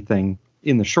anything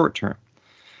in the short term.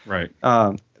 Right.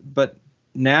 But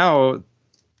now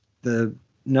the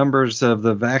numbers of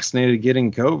the vaccinated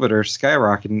getting COVID are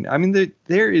skyrocketing. I mean,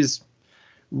 there is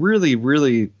really,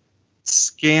 really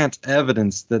scant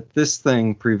evidence that this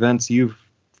thing prevents you,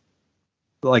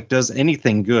 does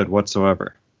anything good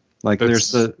whatsoever.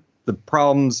 There's the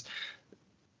problems.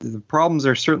 The problems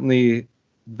are certainly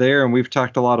there, and we've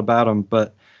talked a lot about them,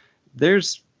 but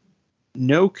there's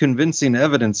no convincing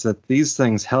evidence that these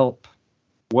things help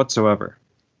whatsoever.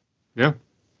 Yeah.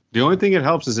 The only thing it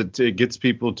helps is it gets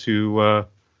people to.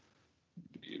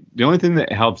 The only thing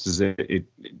that helps is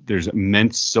there's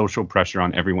immense social pressure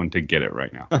on everyone to get it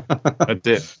right now. That's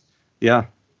it. Yeah.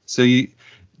 So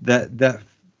that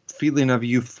feeling of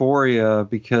euphoria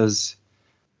because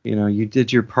you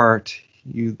did your part.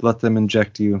 You let them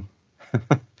inject you.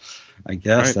 I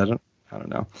guess. Right. I don't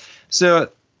know. So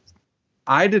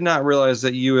I did not realize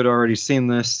that you had already seen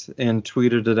this and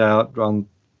tweeted it out on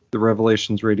the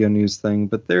Revelations Radio News thing,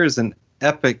 but there is an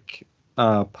epic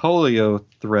polio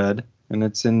thread, and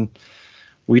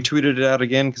we tweeted it out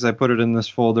again because I put it in this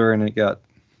folder and it got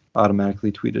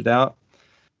automatically tweeted out.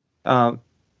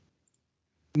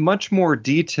 Much more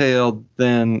detailed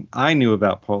than I knew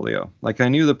about polio. I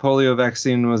knew the polio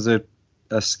vaccine was a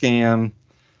scam,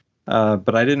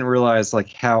 but I didn't realize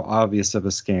how obvious of a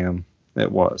scam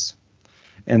it was.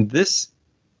 And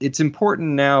it's important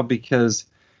now because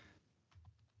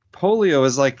polio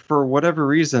is like, for whatever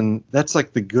reason, that's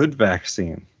like the good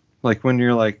vaccine. Like when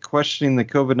you're like questioning the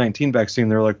COVID-19 vaccine,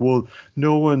 they're like, well,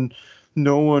 no one's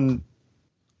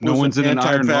in an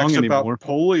iron lung about anymore.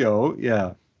 Polio.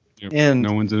 Yeah. Yep. And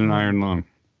No one's in an iron lung.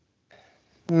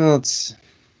 well,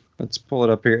 let's pull it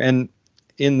up here. And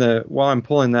while I'm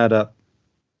pulling that up,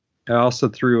 I also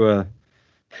threw a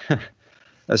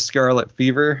a scarlet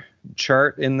fever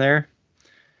chart in there,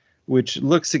 which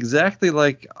looks exactly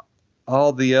like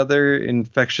all the other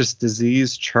infectious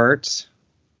disease charts,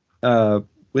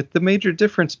 with the major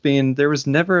difference being there was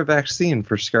never a vaccine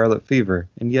for scarlet fever,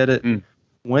 and yet it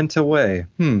went away.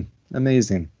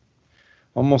 Amazing.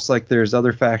 Almost like there's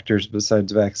other factors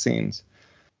besides vaccines.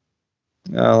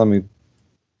 Let me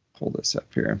pull this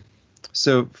up here.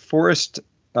 So Forrest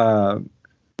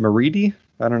Meridi,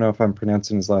 I don't know if I'm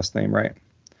pronouncing his last name right,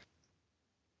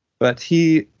 but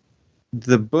the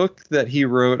book that he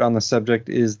wrote on the subject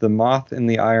is The Moth in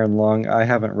the Iron Lung. I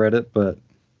haven't read it, but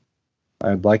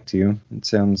I'd like to. It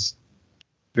sounds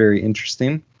very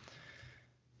interesting.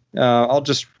 I'll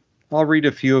read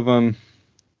a few of them.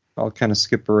 I'll kind of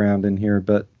skip around in here,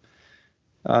 but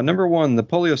number one, the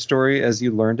polio story as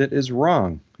you learned it is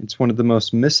wrong. It's one of the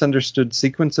most misunderstood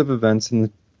sequence of events in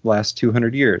the last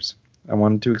 200 years. I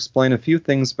wanted to explain a few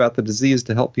things about the disease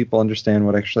to help people understand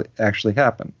what actually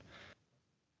happened.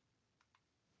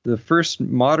 The first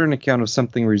modern account of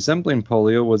something resembling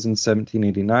polio was in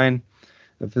 1789.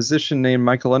 A physician named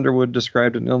Michael Underwood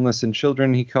described an illness in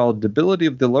children he called debility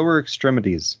of the lower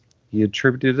extremities. He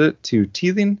attributed it to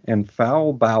teething and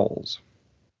foul bowels.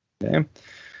 Okay,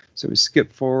 so we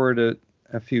skip forward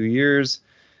a few years.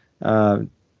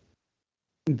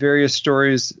 Various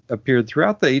stories appeared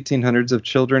throughout the 1800s of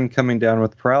children coming down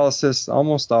with paralysis,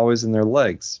 almost always in their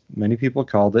legs. Many people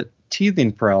called it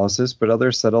teething paralysis, but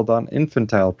others settled on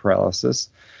infantile paralysis.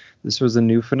 This was a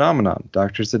new phenomenon.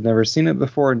 Doctors had never seen it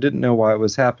before and didn't know why it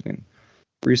was happening.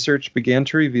 Research began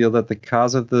to reveal that the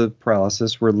cause of the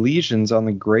paralysis were lesions on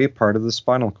the gray part of the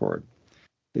spinal cord.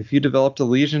 If you developed a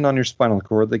lesion on your spinal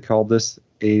cord, they called this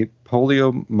a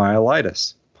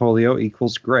poliomyelitis. Polio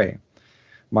equals gray.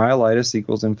 Myelitis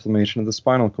equals inflammation of the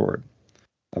spinal cord.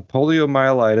 A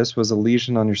poliomyelitis was a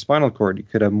lesion on your spinal cord. You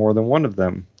could have more than one of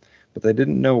them, but they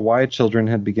didn't know why children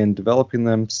had begun developing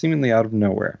them seemingly out of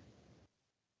nowhere.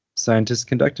 Scientists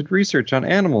conducted research on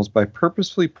animals by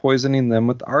purposefully poisoning them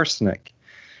with arsenic,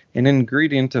 an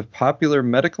ingredient of popular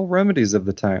medical remedies of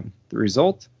the time. The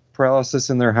result? Paralysis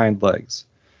in their hind legs.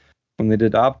 When they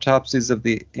did autopsies of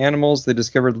the animals, they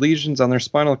discovered lesions on their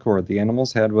spinal cord. The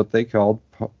animals had what they called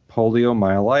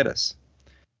poliomyelitis.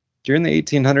 During the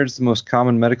 1800s, the most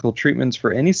common medical treatments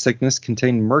for any sickness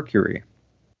contained mercury.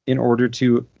 In order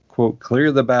to, quote,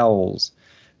 clear the bowels,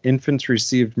 infants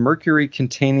received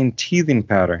mercury-containing teething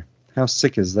powder. How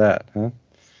sick is that,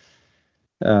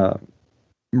 huh?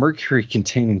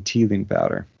 Mercury-containing teething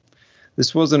powder.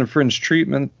 This wasn't a fringe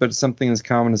treatment, but something as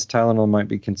common as Tylenol might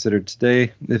be considered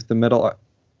today. If the metal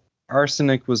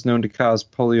arsenic was known to cause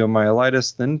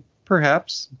poliomyelitis, then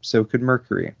perhaps so could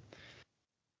mercury.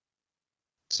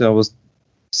 So we'll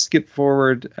skip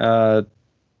forward. In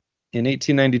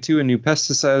 1892, a new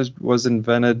pesticide was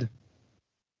invented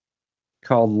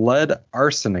called lead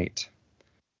arsenate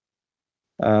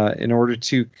in order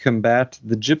to combat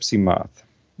the gypsy moth.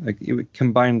 It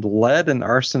combined lead and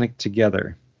arsenic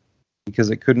together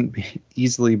because it couldn't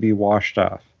easily be washed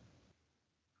off.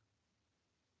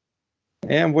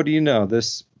 And what do you know?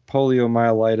 This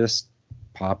poliomyelitis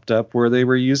popped up where they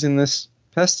were using this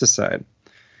pesticide.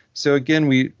 So again,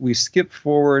 we skip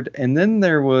forward, and then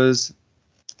there was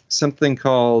something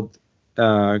called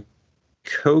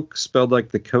Koch, spelled like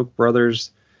the Koch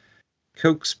brothers,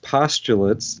 Koch's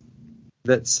postulates,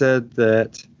 that said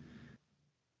that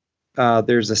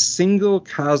there's a single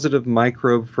causative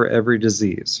microbe for every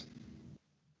disease.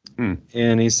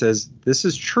 And he says this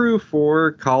is true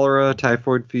for cholera,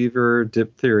 typhoid fever,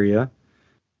 diphtheria,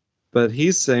 but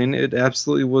he's saying it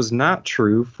absolutely was not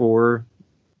true for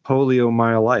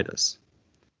poliomyelitis.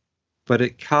 But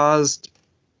it caused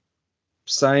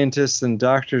scientists and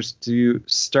doctors to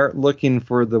start looking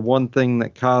for the one thing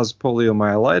that caused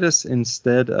poliomyelitis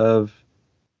instead of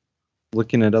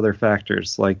looking at other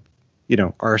factors like,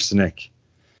 arsenic,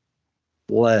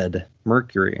 lead,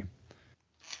 mercury.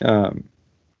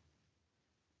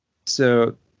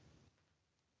 So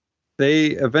they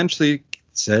eventually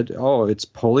said, oh, it's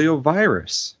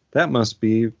poliovirus. It must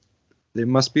be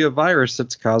a virus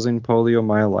that's causing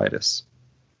poliomyelitis.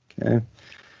 Okay.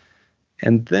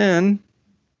 And then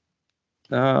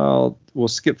we'll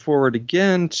skip forward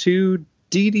again to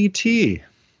DDT.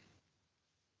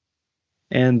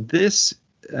 And this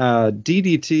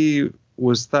DDT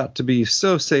was thought to be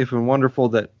so safe and wonderful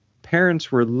that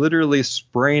parents were literally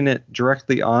spraying it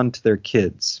directly onto their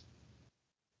kids.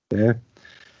 Okay.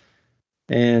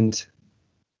 And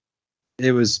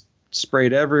it was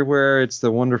sprayed everywhere. It's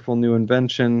the wonderful new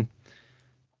invention.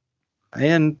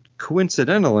 And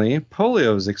coincidentally,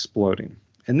 polio is exploding.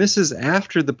 And this is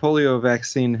after the polio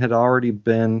vaccine had already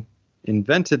been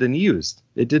invented and used.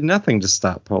 It did nothing to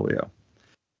stop polio.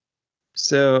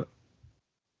 So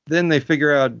then they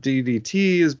figure out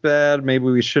DDT is bad. Maybe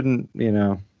we shouldn't,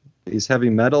 these heavy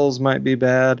metals might be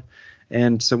bad.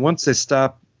 And so once they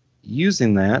stop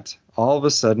using that, all of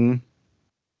a sudden,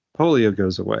 polio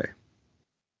goes away.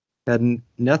 Had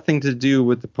nothing to do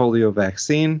with the polio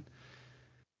vaccine.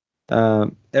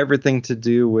 Everything to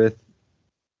do with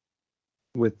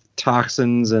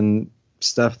toxins and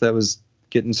stuff that was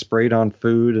getting sprayed on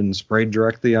food and sprayed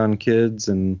directly on kids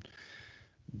and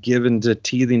given to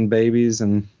teething babies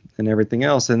and everything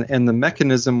else. And the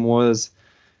mechanism was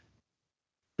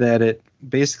that it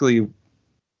basically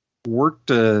worked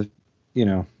through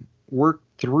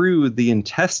the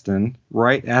intestine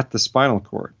right at the spinal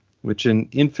cord, which in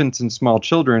infants and small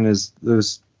children is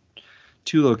those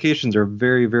two locations are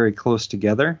very, very close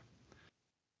together.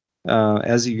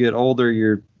 As you get older,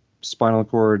 your spinal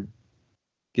cord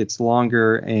gets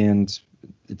longer and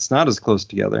it's not as close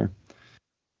together.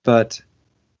 But,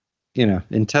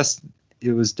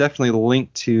 it was definitely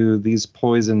linked to these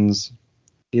poisons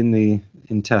in the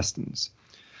intestines.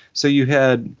 So you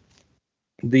had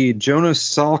the Jonas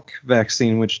Salk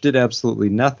vaccine, which did absolutely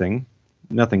nothing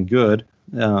good,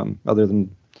 other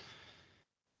than,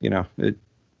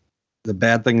 the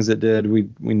bad things it did.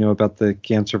 We know about the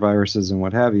cancer viruses and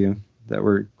what have you that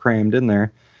were crammed in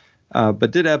there,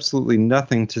 but did absolutely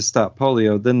nothing to stop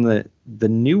polio. Then the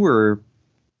newer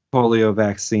polio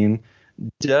vaccine,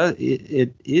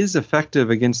 it is effective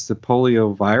against the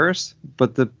polio virus,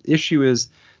 but the issue is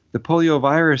the polio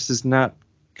virus is not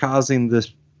causing the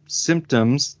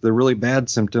symptoms, the really bad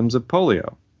symptoms of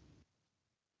polio.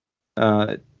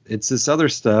 It's this other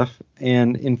stuff,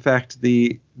 and in fact,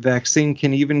 the vaccine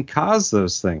can even cause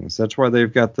those things. That's why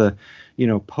they've got the,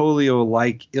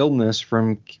 polio-like illness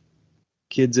from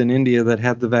kids in India that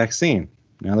had the vaccine.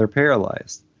 Now they're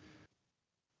paralyzed.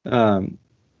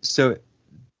 So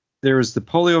there was the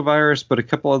polio virus, but a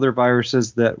couple other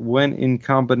viruses that went in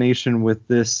combination with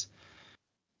this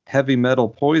heavy metal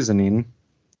poisoning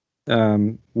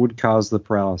would cause the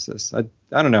paralysis. I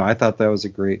don't know. I thought that was a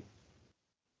great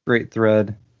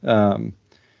thread.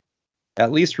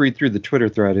 At least read through the Twitter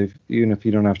thread, even if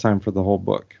you don't have time for the whole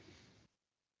book.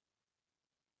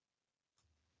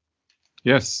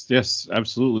 Yes,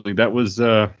 absolutely. That was.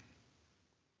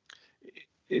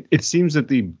 It seems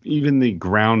that even the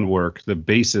groundwork, the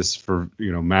basis for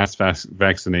mass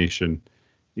vaccination,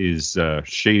 is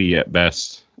shady at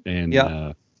best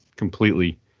and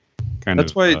completely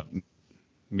That's why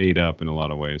made up in a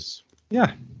lot of ways.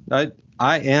 Yeah, I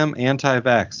am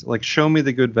anti-vax. Like, show me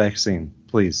the good vaccine,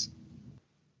 please.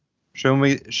 Show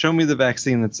me the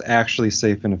vaccine that's actually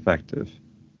safe and effective.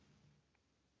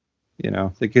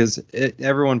 Because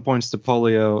everyone points to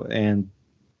polio, and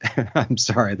I'm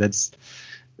sorry,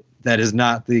 that is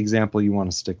not the example you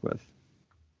want to stick with.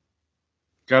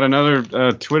 Got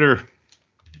another Twitter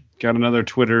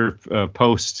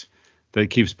post that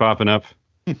keeps popping up.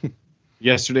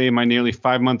 Yesterday, my nearly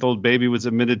 5-month-old baby was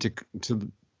admitted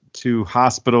to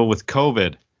hospital with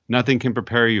COVID. Nothing can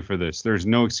prepare you for this. There's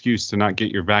no excuse to not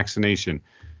get your vaccination.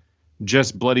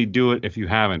 Just bloody do it if you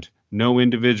haven't. No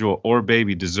individual or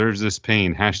baby deserves this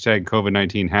pain.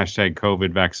 #COVID-19,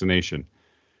 #COVID vaccination.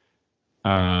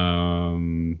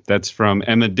 That's from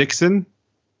Emma Dixon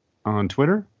on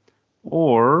Twitter.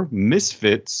 Or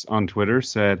Misfits on Twitter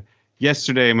said,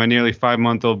 yesterday, my nearly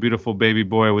 5-month-old beautiful baby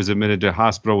boy was admitted to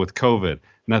hospital with COVID.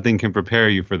 Nothing can prepare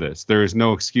you for this. There is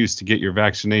no excuse to get your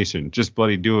vaccination. Just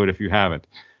bloody do it if you haven't.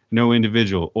 No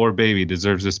individual or baby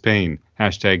deserves this pain.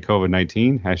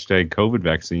 #COVID-19, #COVID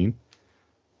vaccine.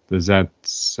 Does that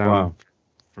sound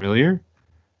familiar?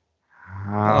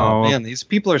 Oh, man, these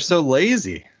people are so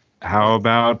lazy. How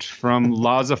about from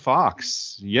Laza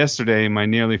Fox? Yesterday, my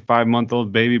nearly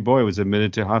 5-month-old baby boy was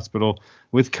admitted to hospital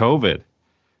with COVID.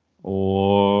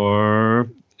 Or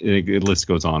it list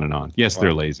goes on and on. Yes,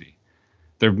 They're lazy.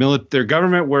 They're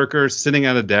government workers sitting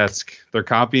at a desk. They're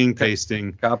copying,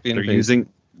 pasting.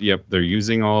 They're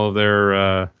using all of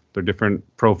their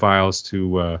different profiles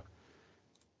to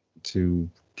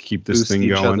keep this thing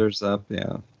going. Boost each other's up,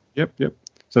 yeah. Yep.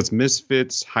 So that's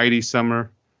Misfits, Heidi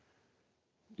Summer,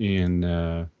 and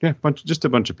just a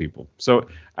bunch of people. So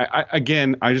I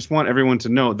just want everyone to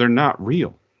know they're not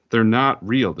real. They're not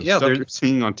real. The Yeah, stuff you're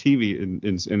seeing on TV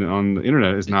and on the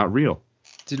internet is not real.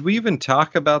 Did we even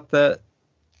talk about that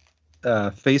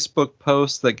Facebook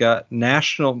post that got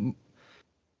national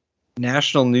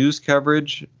news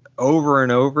coverage over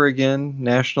and over again?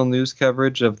 National news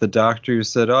coverage of the doctor who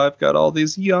said, "Oh, I've got all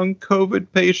these young COVID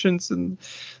patients, and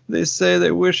they say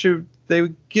they wish they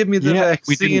would give me the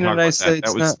vaccine," and I say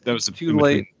it's too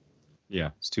late. Yeah,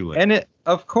 it's too late. And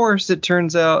of course, it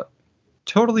turns out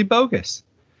totally bogus.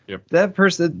 Yep. That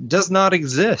person does not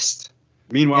exist.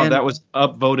 Meanwhile, that was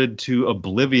upvoted to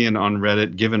oblivion on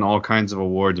Reddit, given all kinds of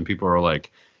awards, and people are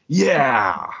like,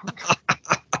 "Yeah."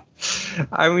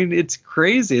 I mean, it's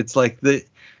crazy. It's like the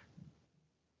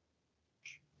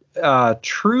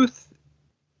truth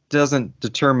doesn't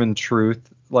determine truth.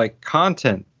 Like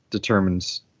content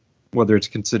determines whether it's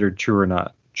considered true or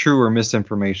not, true or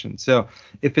misinformation. So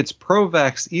if it's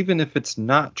pro-vax, even if it's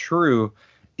not true,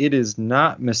 it is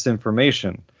not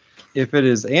misinformation. If it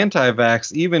is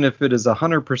anti-vax, even if it is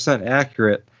 100%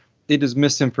 accurate, it is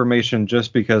misinformation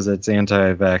just because it's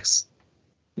anti-vax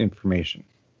information.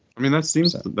 I mean, that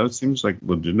seems like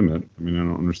legitimate. I mean, I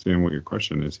don't understand what your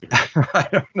question is here. I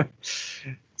don't know.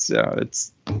 So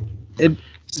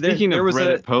Speaking of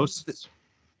Reddit posts,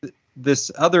 this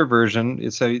other version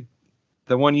is the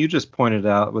one you just pointed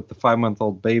out with the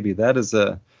 5-month-old baby. That's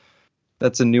a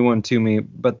new one to me.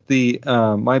 But the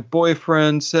my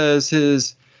boyfriend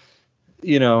says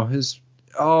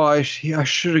I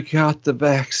should have got the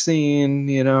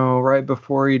vaccine, right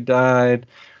before he died.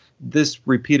 This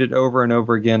repeated over and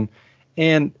over again.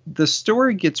 And the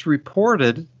story gets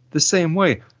reported the same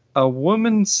way. A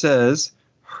woman says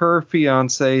her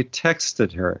fiance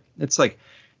texted her. It's like,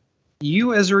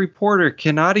 you as a reporter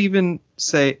cannot even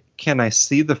say, "Can I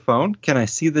see the phone? Can I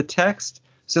see the text?"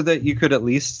 So that you could at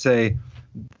least say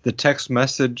the text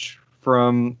message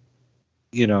from,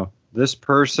 this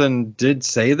person did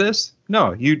say this.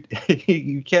 No, you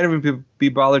can't even be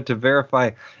bothered to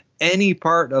verify any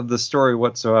part of the story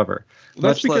whatsoever.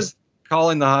 Much less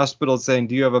calling the hospital saying,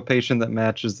 "Do you have a patient that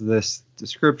matches this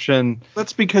description?"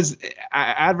 That's because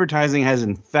advertising has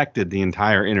infected the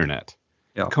entire internet.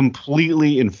 Yeah.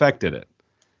 Completely infected it.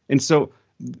 And so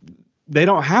they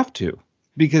don't have to,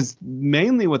 because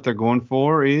mainly what they're going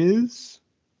for is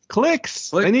clicks.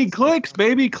 They need clicks,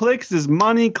 baby. Clicks is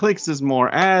money. Clicks is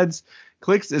more ads.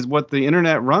 Clicks is what the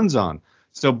internet runs on.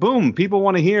 So boom, people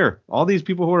want to hear. All these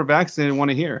people who are vaccinated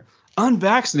want to hear.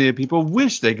 Unvaccinated people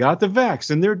wish they got the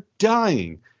vax and they're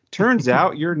dying. Turns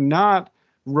out you're not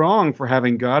wrong for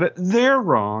having got it. They're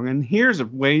wrong. And here's a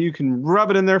way you can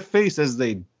rub it in their face as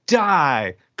they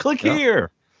die. Click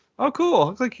here. Oh,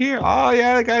 cool. Click here. Oh,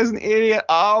 yeah, the guy's an idiot.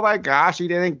 Oh, my gosh, he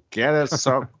didn't get it.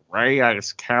 So great. I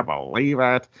just can't believe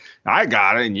it. I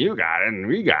got it, and you got it, and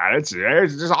we got it. So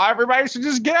it's just everybody should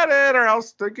just get it, or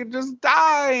else they could just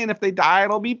die. And if they die,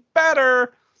 it'll be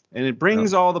better. And it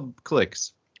brings all the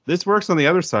clicks. This works on the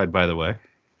other side, by the way.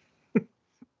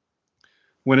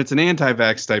 When it's an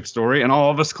anti-vax type story and all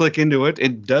of us click into it,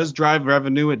 it does drive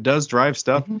revenue. It does drive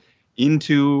stuff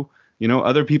into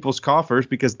other people's coffers,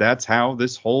 because that's how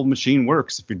this whole machine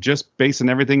works. If you're just basing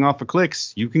everything off of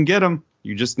clicks, you can get them.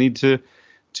 You just need to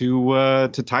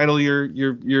title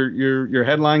your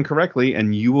headline correctly,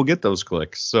 and you will get those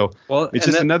clicks. So it's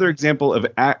just another example of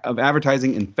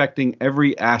advertising infecting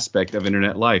every aspect of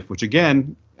internet life, which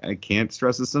again, I can't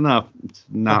stress this enough. It's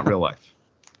not real life.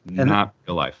 Not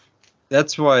real life.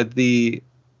 That's why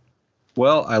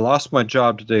I lost my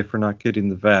job today for not getting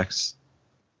the vax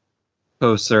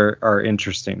posts are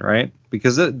interesting, right?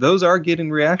 Because those are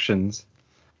getting reactions.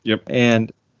 Yep.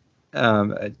 And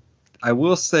I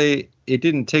will say it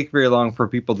didn't take very long for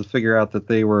people to figure out that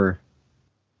they were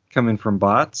coming from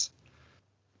bots.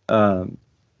 But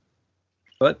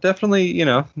definitely,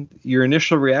 your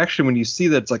initial reaction when you see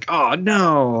that, it's like, "Oh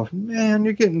no, man,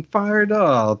 you're getting fired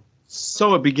up."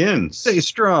 So it begins. Stay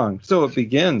strong. So it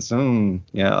begins.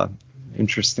 Yeah,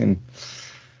 interesting.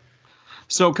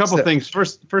 So a couple things.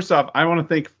 First off, I want to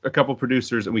thank a couple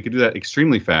producers, and we could do that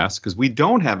extremely fast because we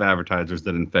don't have advertisers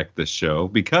that infect this show,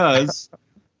 because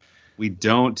we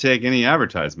don't take any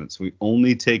advertisements. We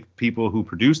only take people who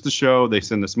produce the show. They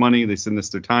send us money. They send us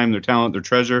their time, their talent, their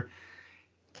treasure,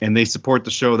 and they support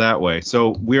the show that way.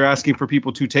 So we're asking for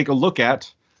people to take a look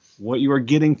at what you are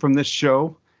getting from this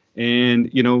show. And,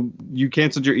 you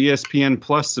canceled your ESPN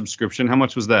Plus subscription. How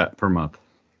much was that per month?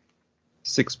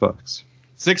 $6.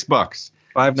 $6.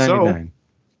 $5.99.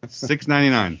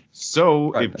 $6.99.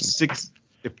 So if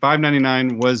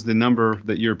 $5.99 was the number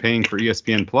that you're paying for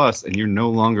ESPN Plus, and you're no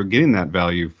longer getting that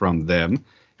value from them,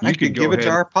 you could give it to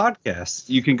our podcast.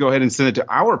 You can go ahead and send it to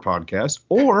our podcast,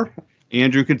 or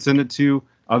Andrew could send it to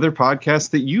other podcasts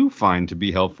that you find to be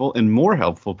helpful and more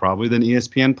helpful probably than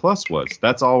ESPN Plus was.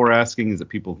 That's all we're asking, is that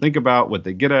people think about what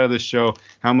they get out of this show,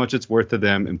 how much it's worth to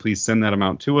them, and please send that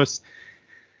amount to us.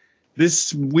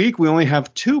 This week, we only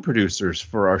have 2 producers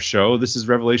for our show. This is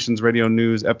Revelations Radio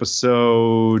News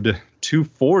episode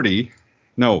 240.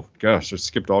 No, gosh, I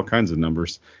skipped all kinds of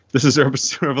numbers. This is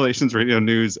Revelations Radio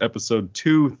News episode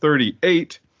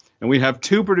 238. And we have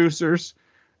 2 producers.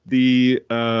 The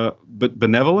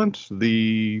benevolent,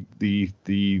 the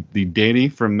Danny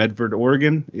from Medford,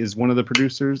 Oregon, is one of the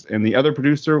producers, and the other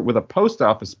producer with a post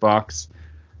office box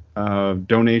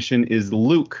donation is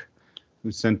Luke,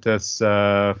 who sent us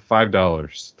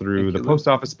 $5 through post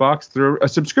office box through a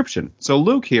subscription. So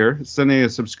Luke here is sending a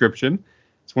subscription.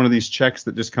 It's one of these checks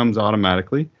that just comes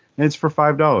automatically, and it's for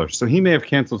 $5. So he may have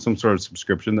canceled some sort of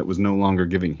subscription that was no longer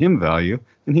giving him value,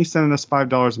 and he's sending us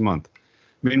 $5 a month.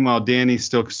 Meanwhile, Danny's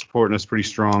still supporting us pretty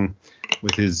strong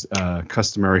with his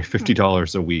customary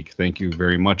 $50 a week. Thank you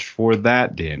very much for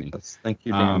that, Danny. Yes, thank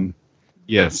you, Dan.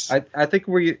 Yes. I think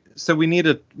we need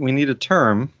a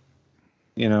term.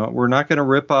 You know, we're not going to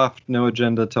rip off No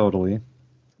Agenda totally.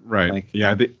 Right. Like,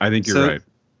 yeah, I think you're right.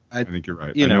 I think you're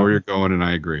right. I know where you're going, and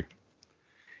I agree.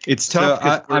 It's tough.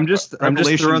 So I'm just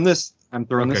throwing this. I'm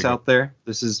throwing this out there.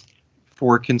 This is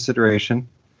for consideration.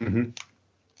 Mm-hmm.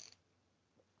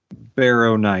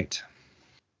 Barrow Night.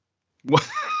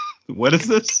 What is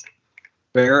this?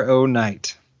 Barrow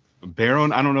Night. Barrow?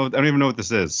 I don't know. I don't even know what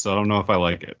this is, so I don't know if I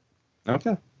like it.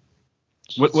 Okay.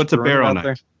 What's a Barrow Night?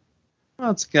 There.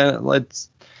 Well, it's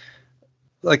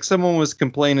like someone was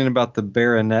complaining about the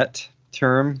baronet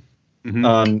term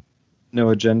on No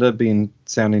Agenda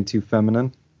sounding too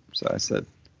feminine. So I said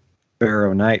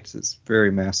Barrow Night is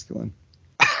very masculine.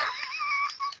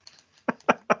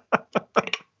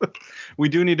 We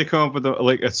do need to come up with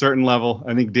a certain level.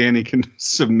 I think Danny can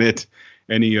submit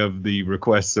any of the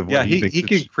requests of what he thinks. He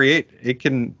can create. It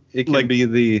can be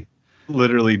the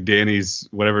literally Danny's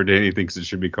whatever Danny thinks it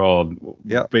should be called.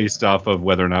 Yeah. Based off of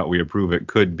whether or not we approve it,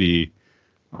 could be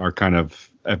our kind of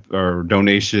our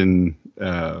donation.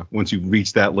 Once you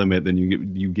reach that limit, then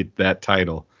you get that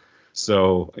title.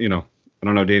 So I don't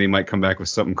know. Danny might come back with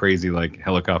something crazy like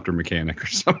helicopter mechanic or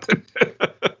something.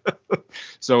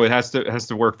 So it has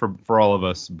to work for all of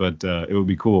us, but it would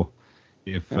be cool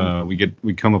if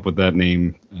we come up with that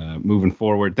name moving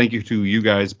forward. Thank you to you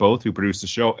guys both who produced the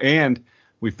show, and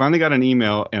we finally got an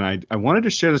email, and I wanted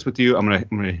to share this with you. I'm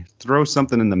gonna throw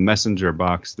something in the messenger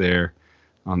box there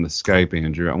on the Skype,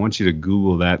 Andrew. I want you to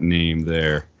Google that name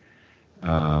there,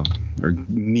 or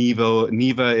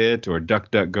Neva it, or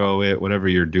DuckDuckGo it, whatever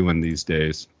you're doing these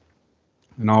days,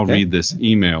 and I'll read this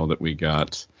email that we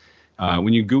got. However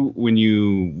you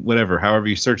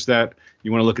search that,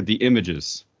 you want to look at the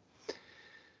images.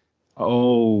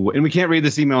 Oh, and we can't read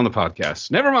this email on the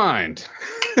podcast. Never mind.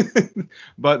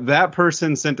 But that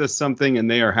person sent us something,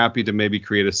 and they are happy to maybe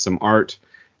create us some art.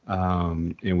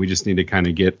 And we just need to kind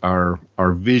of get our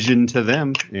vision to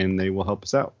them, and they will help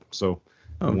us out. So,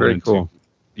 very cool.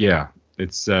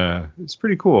 It's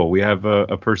pretty cool. We have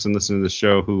a person listening to the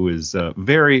show who is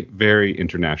very, very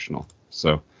international.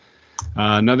 So.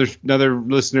 Another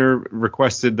listener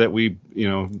requested that we,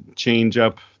 change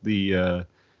up the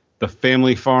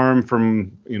family farm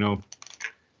from,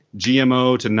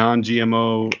 GMO to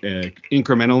non-GMO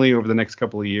incrementally over the next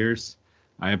couple of years.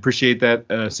 I appreciate that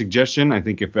suggestion. I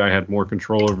think if I had more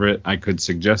control over it, I could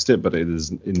suggest it, but it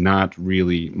is not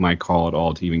really my call at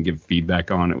all to even give feedback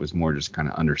on. It was more just kind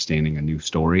of understanding a new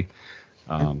story.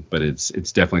 But it's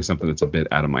definitely something that's a bit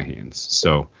out of my hands.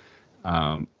 So.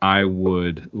 I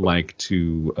would like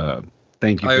to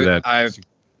thank you for that. I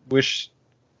wish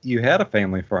you had a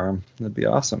family farm. That'd be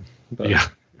awesome. But. Yeah,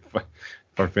 if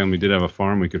our family did have a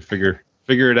farm, we could figure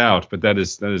it out. But that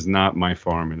is not my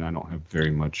farm, and I don't have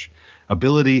very much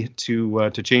ability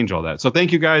to change all that. So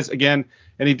thank you guys again.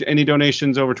 Any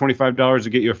donations over $25 will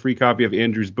get you a free copy of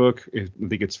Andrew's book. I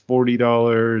think it's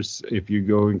 $40 if you're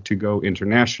going to go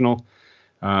international.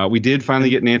 We did finally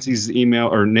get Nancy's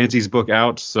email or Nancy's book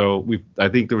out. So I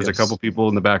think there was a couple people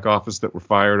in the back office that were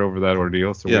fired over that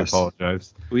ordeal. So we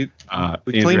apologize. We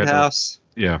cleaned house.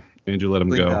 Andrew let them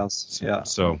go. House. Yeah.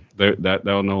 So that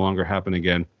will no longer happen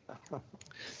again.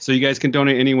 So you guys can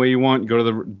donate any way you want. Go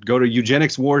to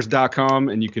eugenicswars.com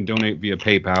and you can donate via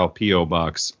PayPal, PO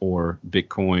Box, or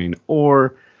Bitcoin,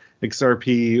 or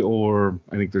XRP, or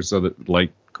I think there's other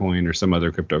Litecoin or some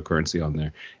other cryptocurrency on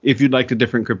there. If you'd like a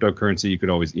different cryptocurrency, you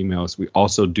could always email us. We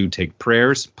also do take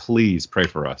prayers. Please pray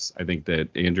for us. I think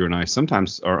that Andrew and I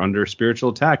sometimes are under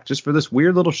spiritual attack just for this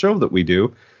weird little show that we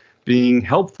do. Being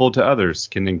helpful to others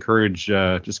can encourage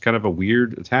just kind of a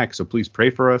weird attack. So please pray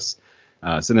for us.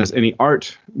 Send us any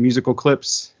art, musical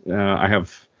clips. I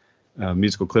have a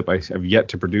musical clip I have yet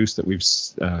to produce that we've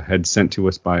had sent to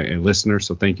us by a listener.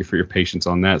 So thank you for your patience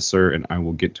on that, sir. And I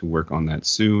will get to work on that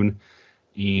soon.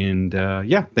 And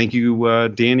thank you,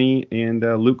 Danny and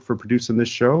Luke, for producing this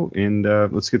show. And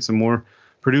let's get some more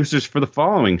producers for the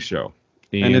following show.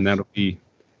 And that'll be,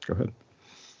 go ahead.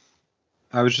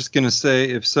 I was just going to say,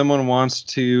 if someone wants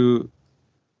to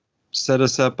set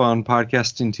us up on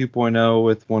Podcasting 2.0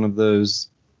 with one of those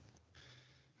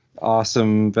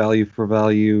awesome value for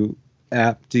value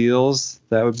app deals,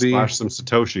 that would be splash some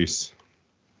Satoshis.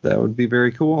 That would be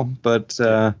very cool. But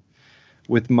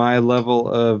with my level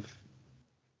of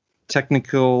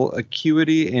technical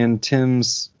acuity and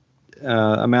Tim's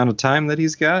amount of time that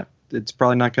he's got, it's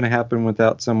probably not going to happen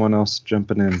without someone else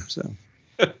jumping in. So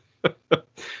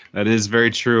that is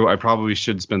very true. I probably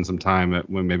should spend some time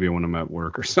when I'm at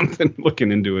work or something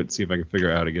looking into it, see if I can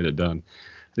figure out how to get it done.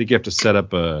 I think you have to set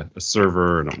up a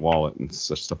server and a wallet and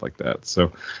such stuff like that.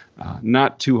 So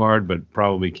not too hard, but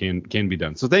probably can be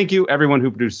done. So thank you, everyone who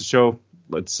produced the show.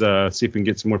 Let's see if we can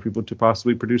get some more people to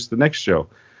possibly produce the next show.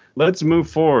 Let's move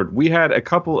forward. We had a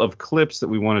couple of clips that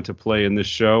we wanted to play in this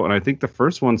show, and I think the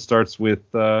first one starts with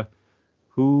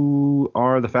who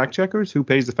are the fact checkers? Who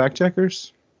pays the fact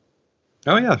checkers?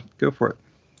 Oh, yeah. Go for it.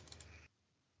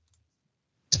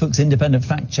 Facebook's independent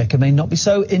fact checker may not be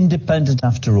so independent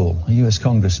after all. A US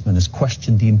congressman has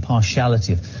questioned the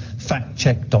impartiality of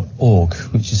factcheck.org,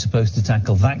 which is supposed to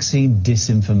tackle vaccine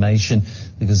disinformation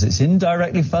because it's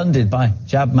indirectly funded by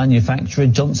jab manufacturer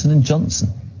Johnson & Johnson.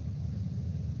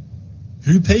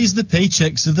 Who pays the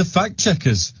paychecks of the fact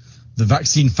checkers? The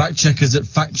vaccine fact checkers at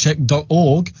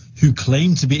factcheck.org, who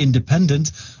claim to be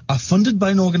independent, are funded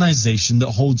by an organization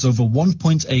that holds over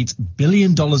 $1.8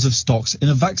 billion of stocks in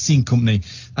a vaccine company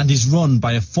and is run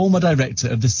by a former director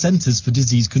of the Centers for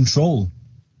Disease Control.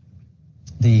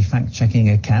 The fact-checking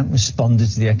account responded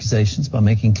to the accusations by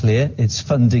making clear its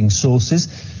funding sources.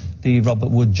 The Robert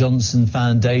Wood Johnson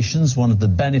Foundation's one of the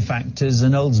benefactors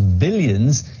and holds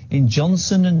billions in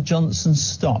Johnson & Johnson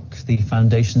stock. The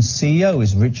foundation's CEO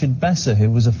is Richard Besser,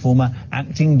 who was a former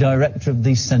acting director of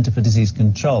the Center for Disease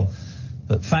Control.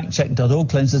 But factcheck.org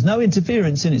claims there's no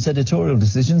interference in its editorial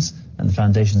decisions, and the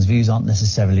foundation's views aren't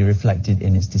necessarily reflected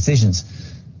in its decisions.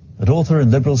 But author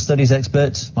and liberal studies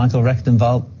expert Michael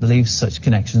Rechtenwald believes such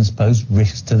connections pose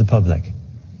risks to the public.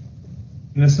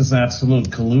 This is absolute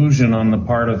collusion on the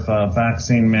part of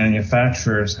vaccine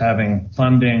manufacturers having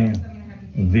funding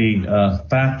the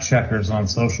fact checkers on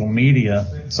social media.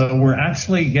 So we're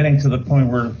actually getting to the point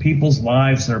where people's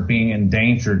lives are being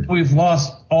endangered. We've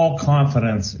lost all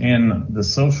confidence in the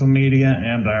social media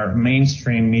and our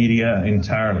mainstream media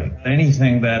entirely.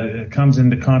 Anything that comes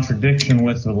into contradiction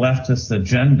with the leftist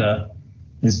agenda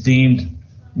is deemed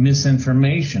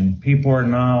misinformation. People are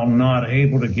now not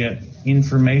able to get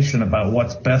information about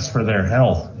what's best for their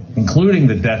health, including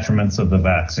the detriments of the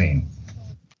vaccine.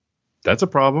 That's a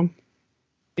problem.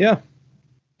 Yeah.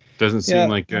 Doesn't seem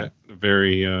like a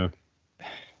very...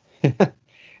 And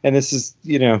this is,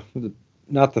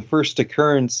 not the first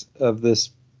occurrence of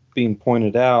this being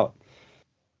pointed out.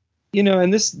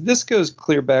 And this goes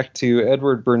clear back to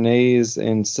Edward Bernays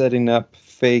and setting up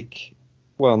fake,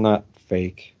 well, not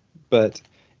fake, but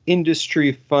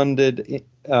industry-funded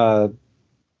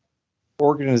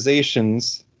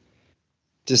organizations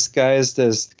disguised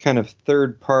as kind of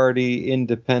third-party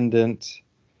independent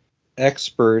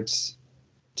experts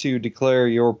to declare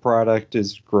your product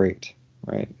is great,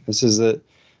 right? This is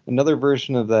another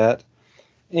version of that,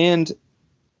 and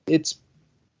this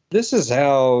is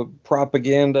how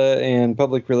propaganda and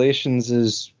public relations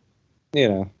is.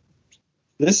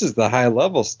 This is the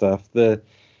high-level stuff. The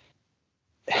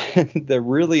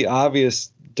really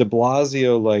obvious de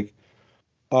Blasio, like,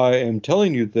 I am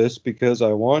telling you this because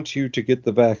I want you to get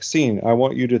the vaccine. I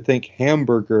want you to think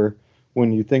hamburger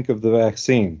when you think of the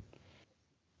vaccine.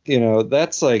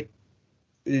 That's like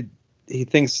he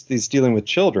thinks he's dealing with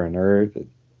children, or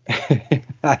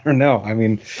I don't know. I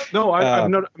mean, no, I've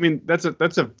noticed. I mean, that's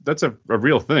a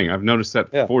real thing. I've noticed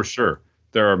that for sure.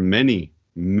 There are many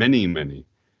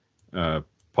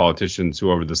politicians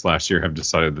who over this last year have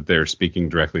decided that they are speaking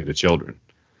directly to children.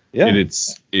 Yeah, and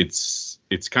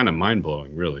it's kind of mind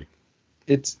blowing, really.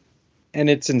 It's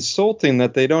insulting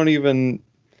that they don't even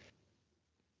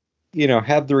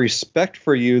have the respect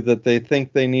for you that they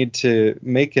think they need to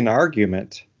make an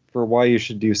argument for why you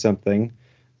should do something,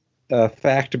 a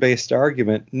fact-based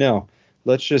argument. No,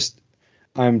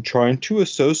 I'm trying to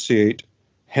associate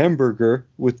hamburger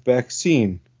with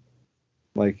vaccine.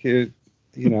 Like, you're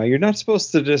not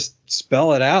supposed to just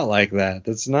spell it out like that.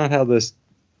 That's not how this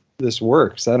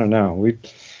works. I don't know.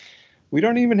 We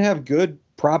don't even have good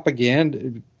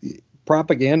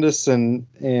propagandists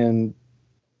and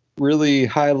really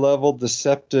high-level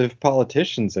deceptive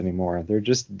politicians anymore. They're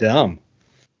just dumb.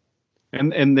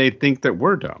 And they think that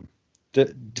we're dumb.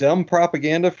 Dumb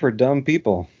propaganda for dumb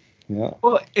people. Yeah.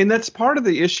 Well, and that's part of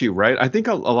the issue, right? I think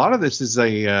a lot of this is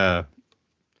a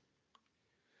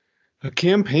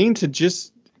campaign to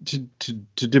just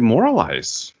to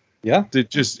demoralize. Yeah.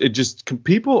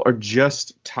 People are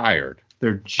just tired.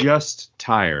 They're just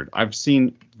tired. I've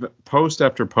seen post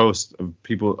after post of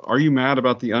people, are you mad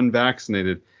about the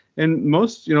unvaccinated? And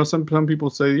most, some people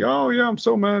say, oh, yeah, I'm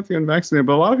so mad at the unvaccinated.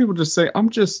 But a lot of people just say, I'm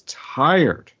just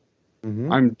tired.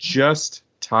 Mm-hmm. I'm just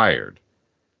tired.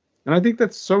 And I think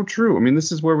that's so true. I mean,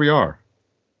 this is where we are.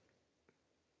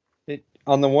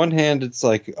 On the one hand, it's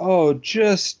like, oh,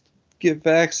 just get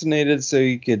vaccinated so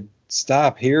you could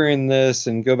stop hearing this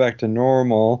and go back to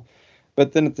normal.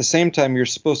 But then at the same time, you're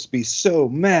supposed to be so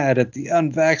mad at the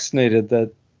unvaccinated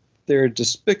that they're a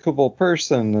despicable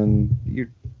person and you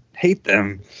hate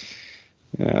them.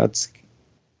 It's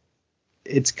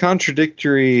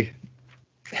contradictory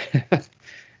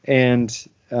and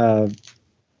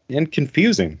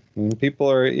confusing. I mean, people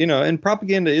are, and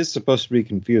propaganda is supposed to be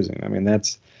confusing. I mean,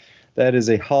 that is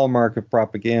a hallmark of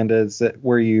propaganda. Is that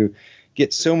where you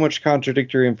get so much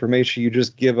contradictory information, you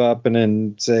just give up and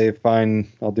then say,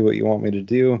 fine, I'll do what you want me to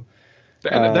do.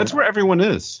 That's where everyone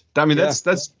is. I mean,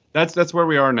 that's where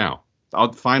we are now. I'll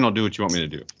do what you want me to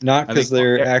do. Not because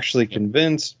they're actually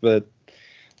convinced, but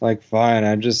like, fine,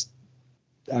 I'm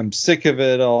sick of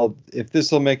it. If this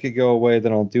will make it go away,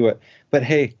 then I'll do it. But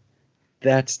hey,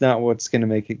 that's not what's going to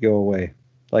make it go away.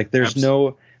 Like, there's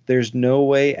no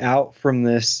way out from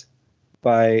this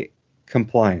by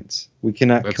compliance. We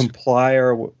cannot comply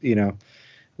our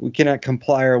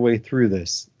way through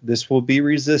this. This will be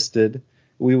resisted.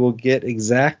 We will get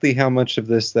exactly how much of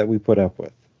this that we put up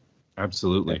with.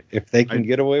 Absolutely. If they can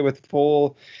get away with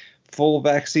full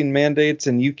vaccine mandates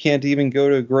and you can't even go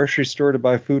to a grocery store to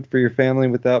buy food for your family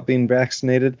without being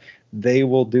vaccinated, they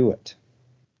will do it.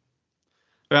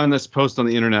 Found this post on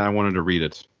the internet. I wanted to read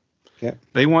it. Yeah.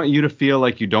 They want you to feel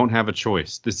like you don't have a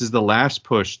choice. This is the last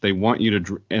push. They want you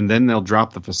to, and then they'll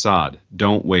drop the facade.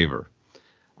 Don't waver.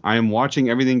 I am watching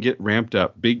everything get ramped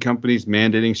up. Big companies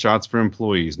mandating shots for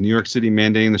employees. New York City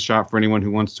mandating the shot for anyone who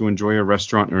wants to enjoy a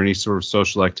restaurant or any sort of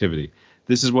social activity.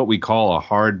 This is what we call a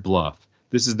hard bluff.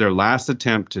 This is their last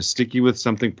attempt to stick you with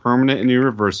something permanent and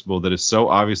irreversible that is so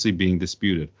obviously being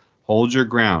disputed. Hold your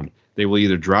ground. They will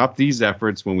either drop these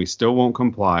efforts when we still won't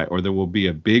comply, or there will be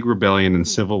a big rebellion and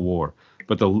civil war.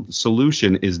 But the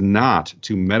solution is not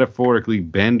to metaphorically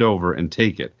bend over and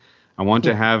take it. I want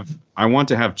to have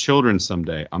children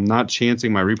someday. I'm not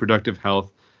chancing my reproductive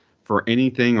health for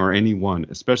anything or anyone,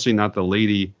 especially not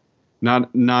the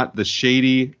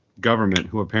shady government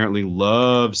who apparently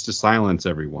loves to silence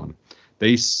everyone.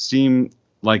 They seem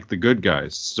like the good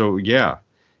guys. So yeah,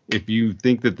 if you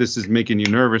think that this is making you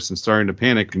nervous and starting to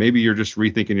panic, maybe you're just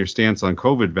rethinking your stance on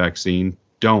COVID vaccine.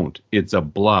 Don't. It's a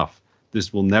bluff.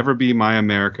 This will never be my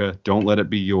America. Don't let it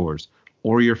be yours,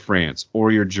 or your France,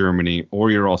 or your Germany, or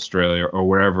your Australia, or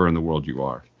wherever in the world you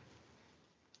are.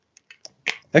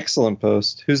 Excellent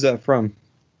post. Who's that from?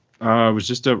 It was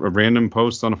just a random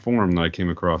post on a forum that I came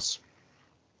across.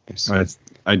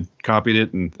 I copied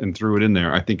it and threw it in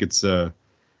there. I think it's a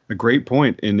great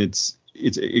point, and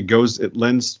it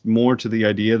lends more to the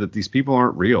idea that these people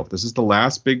aren't real. This is the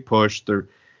last big push.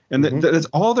 That's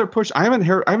all their push. I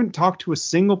haven't talked to a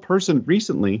single person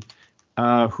recently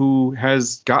who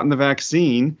has gotten the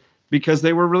vaccine because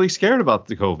they were really scared about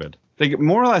the COVID. They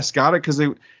more or less got it because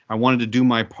I wanted to do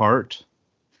my part.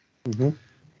 Mm-hmm.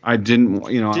 I didn't,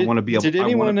 I want to be able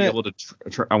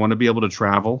to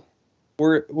travel.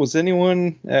 Was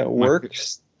anyone at work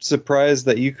surprised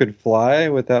that you could fly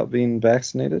without being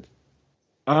vaccinated?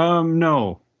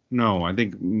 No. I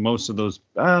think most of those.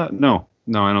 No,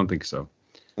 I don't think so.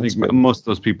 I think most of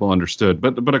those people understood,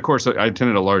 but of course I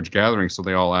attended a large gathering, so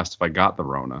they all asked if I got the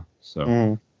Rona.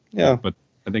 So yeah, but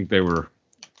I think they were,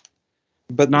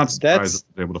 not surprised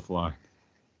that they were able to fly.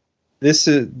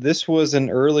 This was an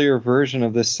earlier version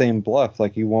of this same bluff.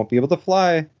 Like, you won't be able to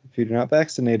fly if you're not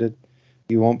vaccinated.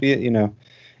 You won't be, and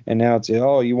now it's,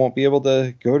 you won't be able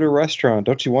to go to a restaurant.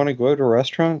 Don't you want to go to a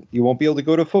restaurant? You won't be able to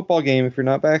go to a football game if you're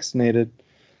not vaccinated.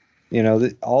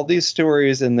 All these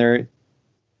stories, and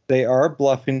they are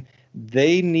bluffing.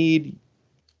 They need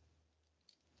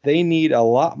a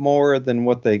lot more than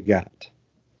what they got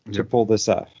to pull this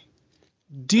off.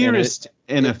 Dearest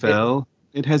NFL,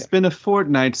 it has been a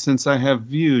fortnight since I have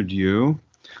viewed you.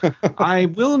 I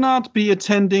will not be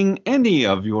attending any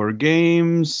of your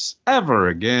games ever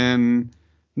again.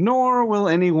 nor will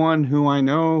anyone who I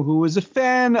know who is a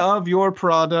fan of your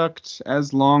product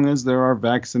as long as there are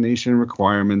vaccination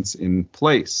requirements in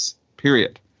place.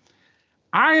 Period.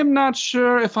 I am not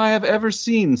sure if I have ever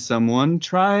seen someone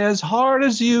try as hard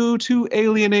as you to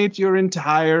alienate your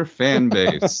entire fan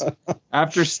base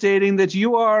after stating that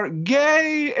you are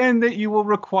gay and that you will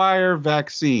require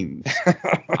vaccines.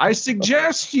 I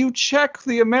suggest you check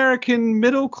the American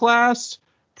middle class,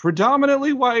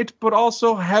 predominantly white, but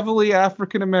also heavily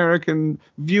African American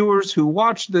viewers who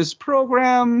watch this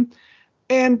program,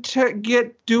 and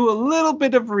to do a little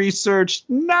bit of research,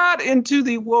 not into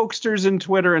the wokesters in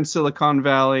Twitter and Silicon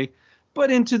Valley, but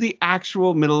into the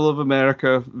actual middle of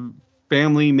America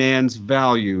family man's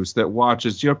values that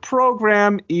watches your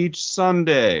program each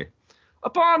Sunday.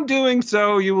 Upon doing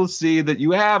so, you will see that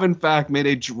you have, in fact, made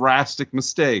a drastic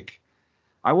mistake.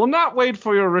 I will not wait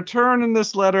for your return in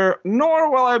this letter, nor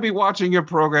will I be watching your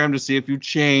program to see if you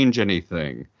change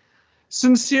anything.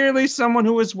 Sincerely, someone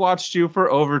who has watched you for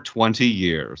over 20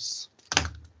 years.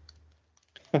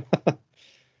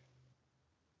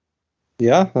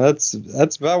 Yeah, that's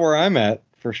about where I'm at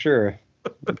for sure.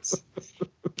 Is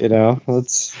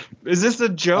this a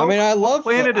joke? I mean, I love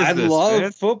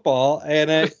man? football,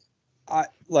 and I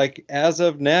like as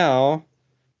of now,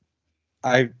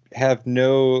 I have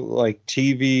no like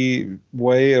TV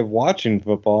way of watching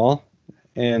football,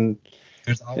 and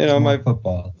there's always more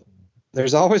football.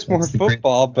 There's always more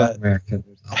football, but America,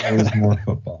 there's always more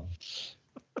football.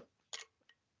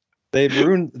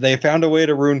 They found a way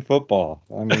to ruin football.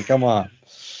 I mean, come on.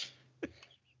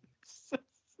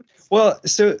 Well,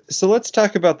 so let's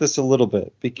talk about this a little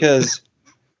bit, because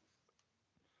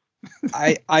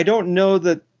I don't know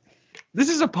that this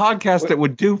is a podcast that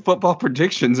would do football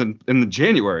predictions in the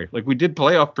January, like we did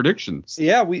playoff predictions.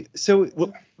 Yeah,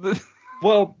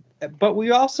 but we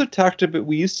also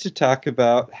we used to talk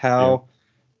about how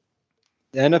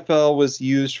the NFL was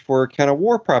used for kind of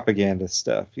war propaganda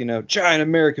stuff. You know, giant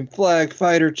American flag,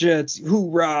 fighter jets,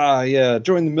 hoorah, yeah,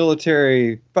 join the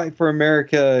military, fight for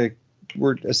America.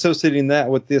 We're associating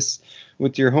that with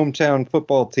your hometown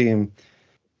football team.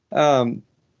 And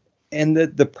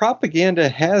the propaganda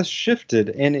has shifted.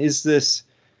 And is this,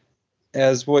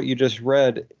 as what you just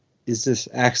read, is this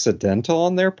accidental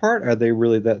on their part? Are they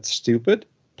really that stupid?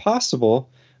 Possible,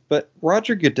 but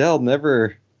Roger Goodell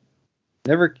never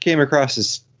came across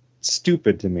as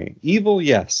stupid to me. Evil,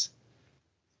 yes.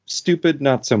 Stupid,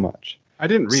 not so much. I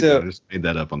didn't read that. I just made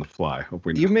that up on the fly.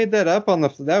 You made that up on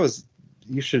the.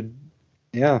 You should.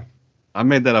 Yeah. I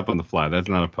made that up on the fly. That's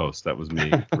not a post. That was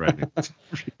me writing. That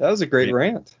was a great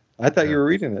rant. I thought you were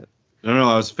reading it. No,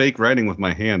 I was fake writing with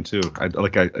my hand too.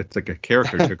 It's like a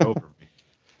character took over me.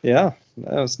 Yeah,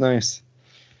 that was nice.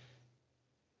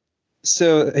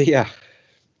 So, yeah.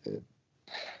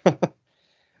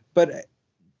 But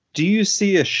do you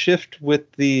see a shift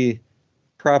with the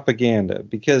propaganda?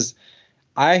 Because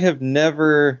I've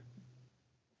never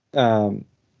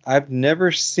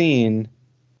seen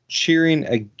cheering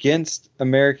against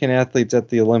American athletes at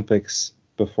the Olympics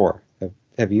before.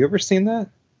 Have you ever seen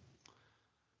that?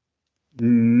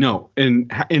 No. In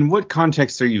what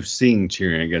context are you seeing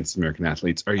cheering against American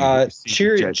athletes? Are you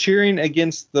cheering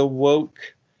against the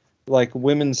woke, like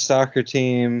women's soccer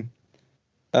team?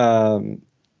 I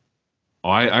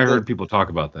heard people talk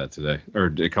about that today,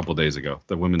 or a couple days ago.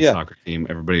 The women's soccer team,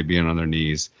 everybody being on their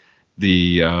knees.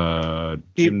 The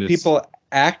people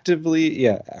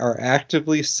are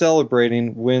actively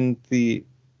celebrating when the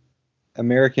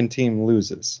American team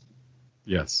loses.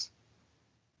 Yes.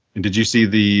 And did you see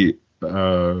the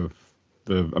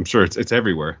I'm sure it's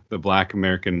everywhere, the black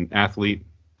American athlete,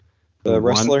 the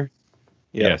wrestler?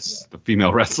 Yes, the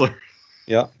female wrestler.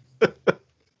 Yeah.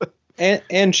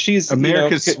 And she's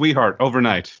America's sweetheart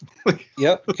overnight.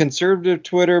 Yep, conservative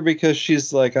Twitter, because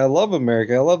she's like, I love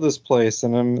America, I love this place,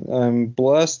 and I'm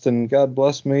blessed, and God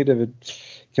blessed me to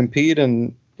compete,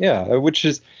 and which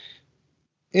is,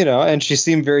 and she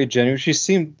seemed very genuine.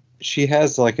 She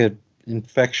has like a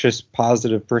infectious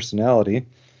positive personality.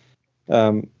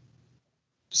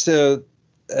 So,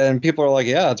 and people are like,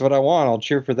 yeah, that's what I want. I'll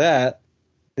cheer for that.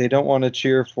 They don't want to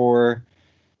cheer for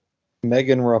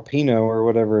Megan Rapinoe or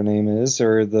whatever her name is,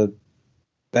 or the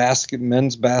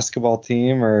men's basketball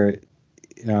team, or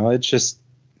it's just.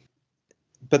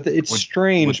 But it's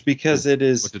strange because it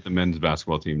is. What did the men's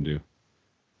basketball team do?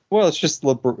 Well, it's just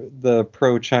the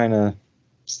pro-China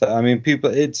stuff. I mean,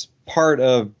 it's part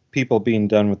of people being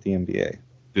done with the NBA.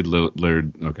 Did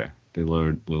Lillard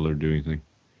do anything?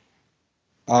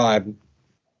 I have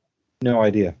no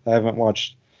idea. I haven't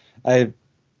watched. I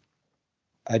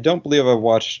don't believe I've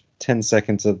watched 10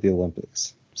 seconds of the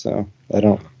Olympics, so I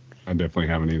don't. I definitely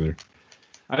haven't either.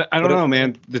 I don't know,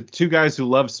 man. The two guys who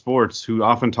love sports, who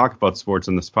often talk about sports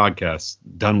in this podcast,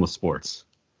 done with sports.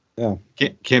 Yeah.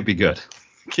 Can't be good.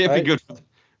 Can't be good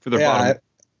for their bottom.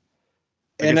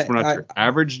 I guess we're not your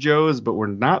average Joes, but we're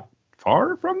not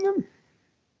far from them.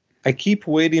 I keep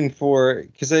waiting for,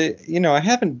 because I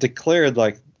haven't declared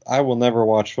like I will never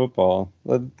watch football.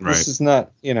 This is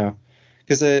not,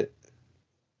 because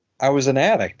I was an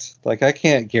addict. Like I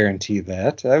can't guarantee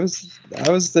that. I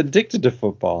was addicted to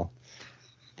football.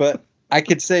 But I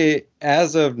could say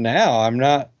as of now, I'm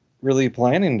not really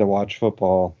planning to watch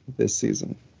football this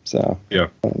season. So yeah,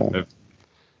 I don't know.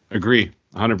 Agree,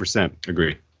 100%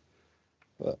 agree.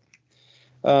 But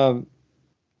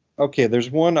okay, there's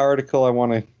one article I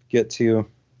want to get to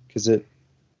because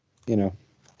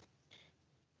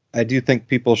I do think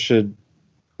people should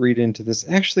read into this.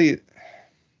 Actually,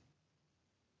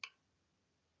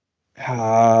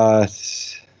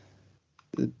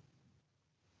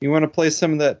 you want to play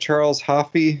some of that Charles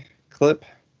Hoffey clip?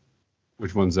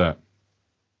 Which one's that?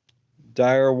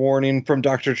 Dire warning from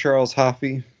Dr. Charles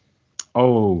Hoffey.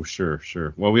 Oh, sure.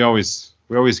 Well, we always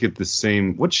get the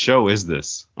same. What show is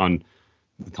this on?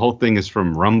 The whole thing is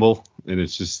from Rumble, and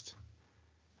it's just,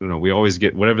 I don't know. We always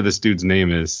get whatever this dude's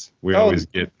name is. We always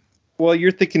get. Well,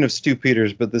 you're thinking of Stu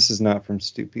Peters, but this is not from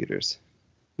Stu Peters.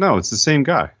 No, it's the same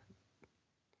guy.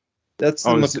 That's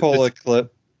the McCullough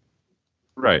clip.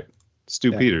 Right.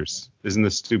 Stu Peters. Isn't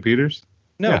this Stu Peters?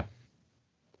 No. Yeah.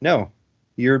 No.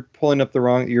 You're pulling up the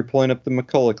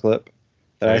McCullough clip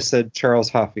that I said Charles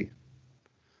Hoffey.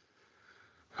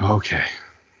 Okay.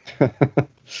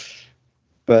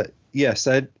 But yes,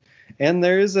 and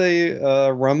there is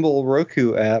a Rumble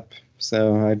Roku app,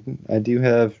 so I do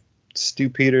have Stu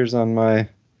Peters on my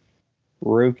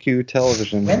Roku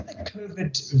television. When the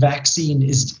COVID vaccine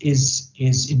is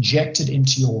injected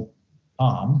into your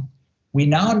arm, we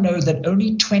now know that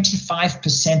only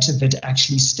 25% of it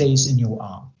actually stays in your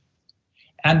arm.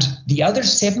 And the other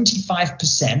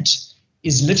 75%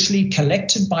 is literally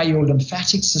collected by your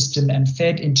lymphatic system and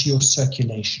fed into your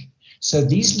circulation. So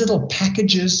these little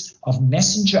packages of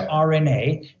messenger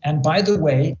RNA, and by the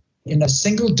way, in a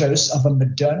single dose of a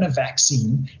Moderna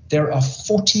vaccine, there are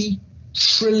 40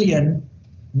 trillion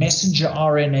messenger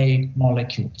RNA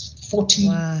molecules, 40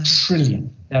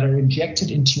 trillion that are injected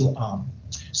into your arm.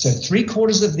 So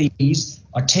 3/4 of these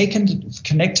are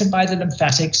connected by the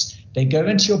lymphatics. They go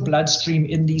into your bloodstream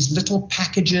in these little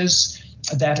packages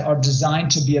that are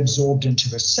designed to be absorbed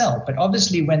into a cell. But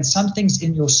obviously, when something's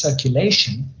in your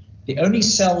circulation, the only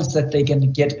cells that they're going to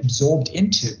get absorbed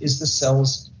into is the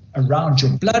cells around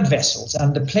your blood vessels.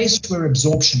 And the place where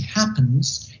absorption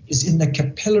happens is in the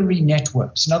capillary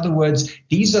networks. In other words,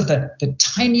 these are the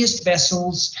tiniest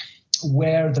vessels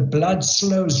where the blood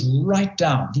slows right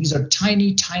down. These are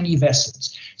tiny, tiny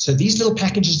vessels. So these little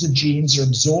packages of genes are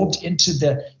absorbed into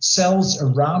the cells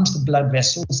around the blood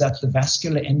vessels, that's the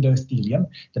vascular endothelium.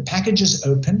 The packages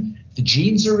open, the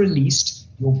genes are released.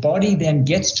 Your body then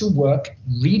gets to work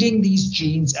reading these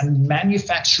genes and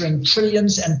manufacturing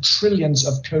trillions and trillions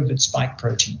of COVID spike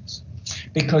proteins.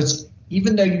 Because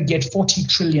even though you get 40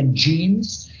 trillion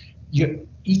genes,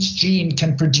 each gene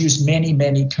can produce many,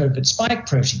 many COVID spike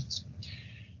proteins.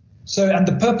 So, and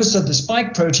the purpose of the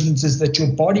spike proteins is that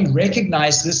your body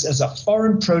recognizes this as a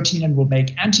foreign protein and will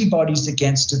make antibodies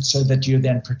against it so that you're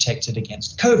then protected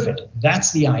against COVID.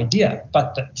 That's the idea.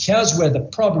 But here's where the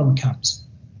problem comes.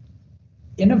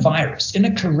 In a virus, in a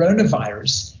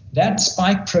coronavirus, that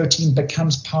spike protein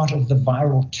becomes part of the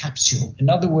viral capsule. In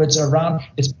other words,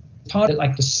 it's part of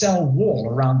like the cell wall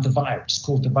around the virus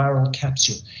called the viral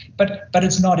capsule. But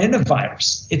it's not in a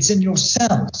virus, it's in your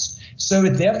cells. So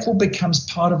it therefore becomes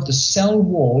part of the cell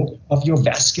wall of your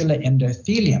vascular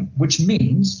endothelium, which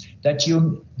means that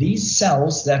these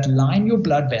cells that line your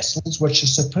blood vessels, which are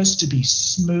supposed to be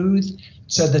smooth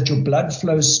so that your blood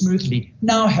flows smoothly,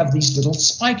 now have these little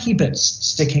spiky bits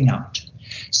sticking out.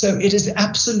 So it is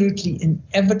absolutely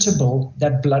inevitable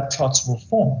that blood clots will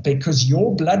form because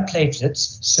your blood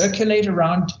platelets circulate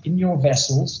around in your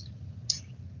vessels.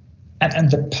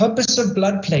 And the purpose of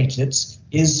blood platelets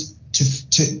is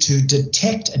to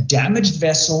detect a damaged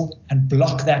vessel and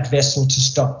block that vessel to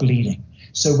stop bleeding.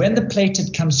 So when the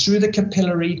platelet comes through the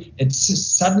capillary, it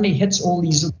suddenly hits all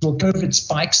these little COVID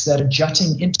spikes that are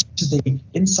jutting into the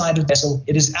inside of the vessel.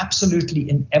 It is absolutely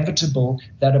inevitable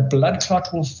that a blood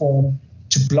clot will form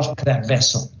to block that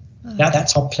vessel.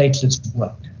 That's how platelets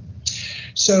work.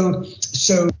 So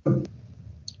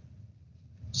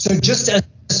just as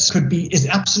is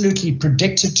absolutely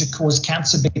predicted to cause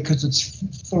cancer because it's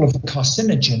full of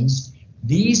carcinogens,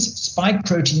 these spike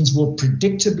proteins will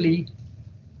predictably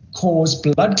cause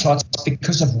blood clots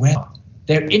because of where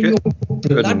they're in your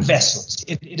blood vessels.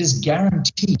 It is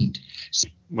guaranteed.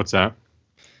 What's that?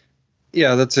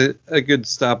 Yeah, that's a good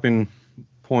stopping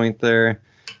point there.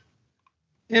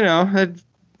 You know,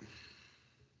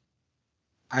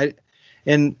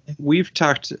 and we've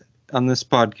talked on this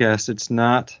podcast, it's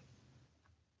not,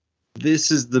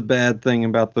 this is the bad thing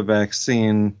about the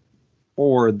vaccine,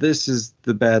 or this is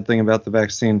the bad thing about the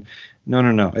vaccine.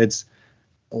 No. It's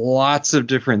lots of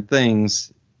different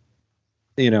things.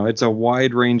 You know, it's a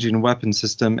wide-ranging weapon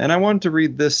system. And I wanted to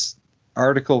read this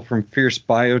article from Fierce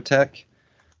Biotech,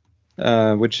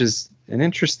 which is an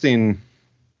interesting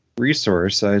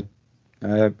resource. I'm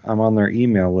on their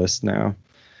email list now.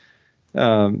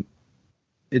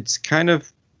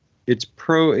 It's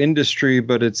pro-industry,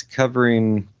 but it's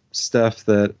covering stuff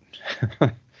that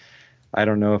I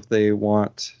don't know if they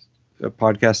want a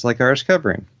podcast like ours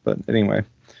covering. But anyway,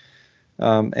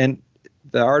 and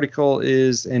the article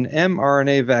is, an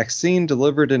mRNA vaccine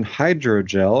delivered in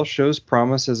hydrogel shows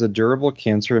promise as a durable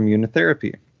cancer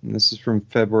immunotherapy. And this is from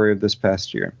February of this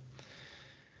past year.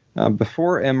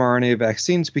 Before mRNA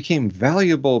vaccines became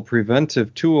valuable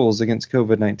preventive tools against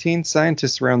COVID-19,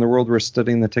 scientists around the world were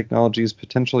studying the technology's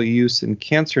potential use in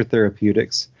cancer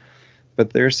therapeutics,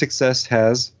 but their success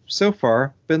has, so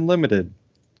far, been limited.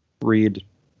 Read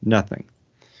nothing.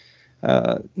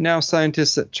 Now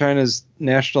scientists at China's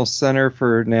National Center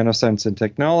for Nanoscience and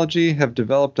Technology have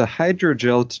developed a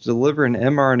hydrogel to deliver an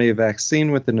mRNA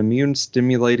vaccine with an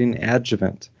immune-stimulating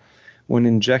adjuvant. When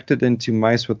injected into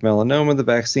mice with melanoma, the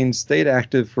vaccine stayed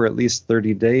active for at least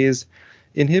 30 days,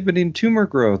 inhibiting tumor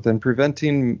growth and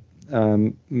preventing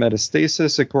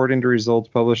metastasis, according to results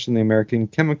published in the American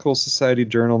Chemical Society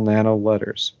journal Nano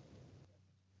Letters.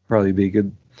 Probably be a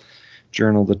good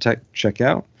journal to check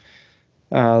out.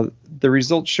 The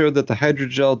results showed that the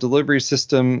hydrogel delivery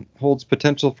system holds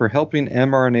potential for helping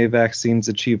mRNA vaccines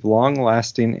achieve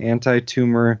long-lasting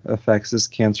anti-tumor effects as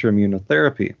cancer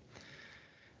immunotherapy.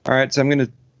 All right, so I'm going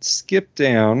to skip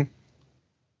down.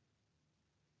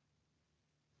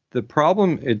 The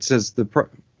problem, it says,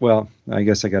 well, I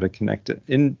guess I got to connect it.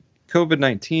 In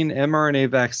COVID-19, mRNA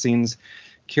vaccines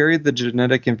carry the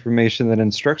genetic information that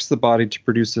instructs the body to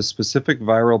produce a specific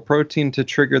viral protein to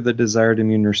trigger the desired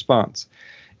immune response.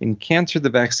 In cancer, the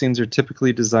vaccines are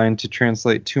typically designed to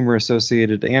translate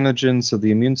tumor-associated antigens so the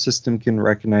immune system can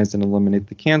recognize and eliminate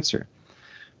the cancer.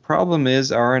 Problem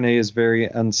is, RNA is very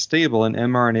unstable, and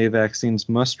mRNA vaccines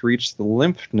must reach the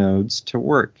lymph nodes to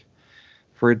work.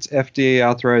 For its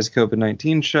FDA-authorized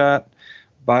COVID-19 shot,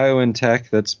 BioNTech,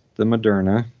 that's the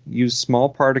Moderna, used small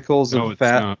particles of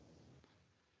fat.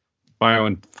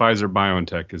 Pfizer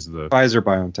BioNTech is the... Pfizer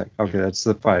BioNTech. Okay, that's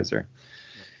the Pfizer.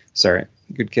 Sorry,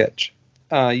 good catch.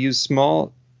 Used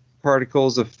small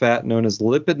particles of fat known as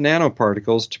lipid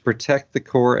nanoparticles to protect the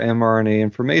core mRNA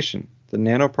information. The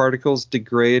nanoparticles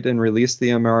degrade and release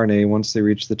the mRNA once they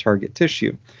reach the target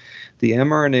tissue. The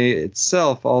mRNA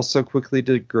itself also quickly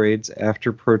degrades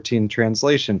after protein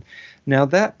translation. Now,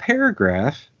 that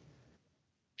paragraph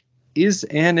is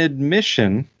an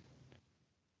admission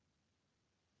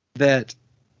that,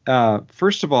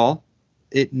 first of all,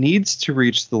 it needs to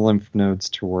reach the lymph nodes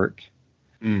to work.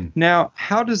 Now,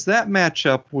 how does that match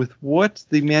up with what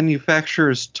the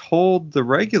manufacturers told the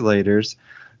regulators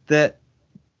that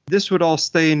this would all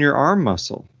stay in your arm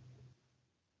muscle?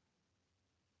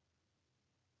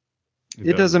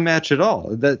 It doesn't match at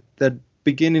all. That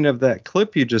beginning of that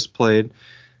clip you just played,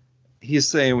 he's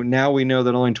saying now we know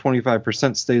that only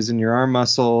 25% stays in your arm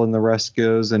muscle and the rest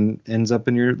goes and ends up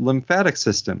in your lymphatic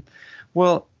system.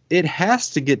 Well, it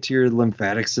has to get to your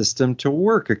lymphatic system to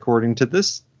work, according to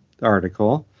this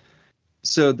article.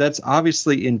 So that's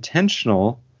obviously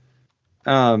intentional.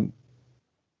 It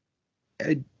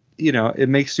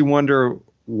makes you wonder,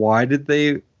 why did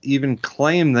they even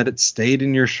claim that it stayed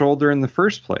in your shoulder in the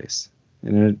first place?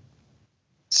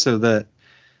 So that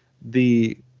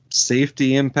the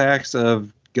safety impacts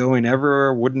of going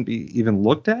everywhere wouldn't be even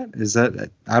looked at? Is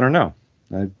that, I don't know.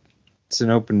 It's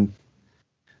an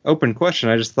open question.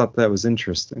 I just thought that was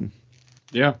interesting.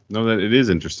 Yeah, no, that it is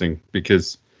interesting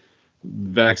because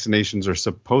vaccinations are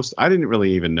supposed, I didn't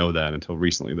really even know that until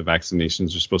recently. The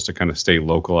vaccinations are supposed to kind of stay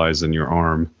localized in your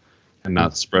arm and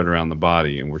not spread around the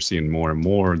body. And we're seeing more and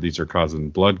more these are causing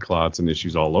blood clots and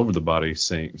issues all over the body,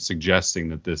 suggesting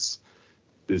that this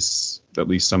at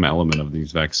least some element of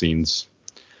these vaccines,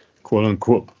 quote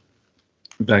unquote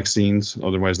vaccines,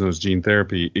 otherwise known as gene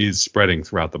therapy, is spreading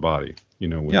throughout the body.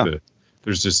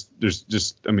 There's just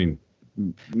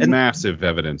massive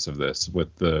evidence of this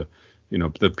with the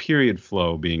period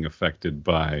flow being affected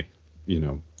by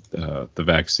the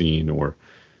vaccine, or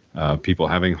people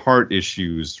having heart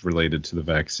issues related to the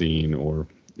vaccine, or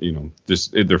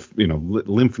just their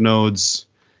lymph nodes.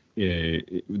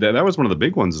 That was one of the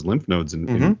big ones, is lymph nodes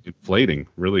in inflating,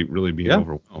 really being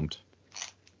overwhelmed.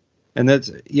 And that's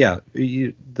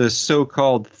the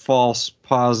so-called false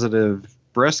positive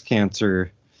breast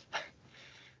cancer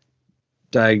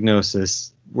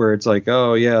diagnosis, where it's like,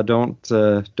 oh yeah, don't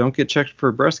get checked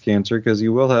for breast cancer because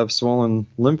you will have swollen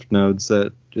lymph nodes.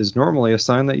 That is normally a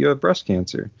sign that you have breast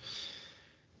cancer.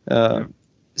 So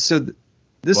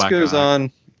this Black goes eye.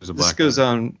 on. This goes eye.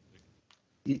 on.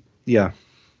 Yeah,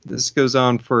 this goes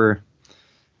on for.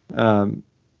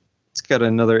 It's got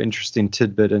another interesting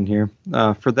tidbit in here.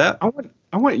 For that,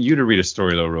 I want you to read a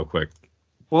story though, real quick.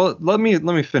 Well, let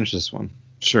me finish this one.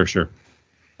 Sure.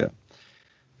 Yeah.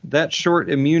 That short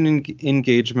immune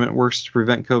engagement works to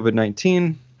prevent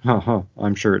COVID-19.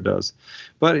 I'm sure it does.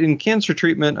 But in cancer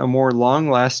treatment, a more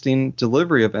long-lasting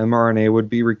delivery of mRNA would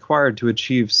be required to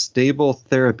achieve stable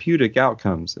therapeutic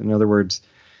outcomes. In other words,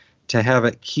 to have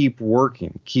it keep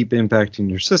working, keep impacting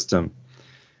your system.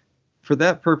 For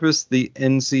that purpose, the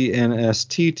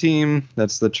NCNST team,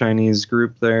 that's the Chinese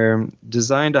group there,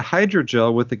 designed a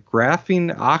hydrogel with a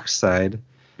graphene oxide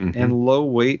and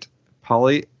low-weight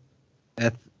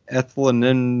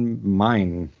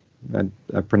polyethylenimine.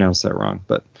 I pronounced that wrong,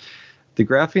 but the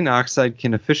graphene oxide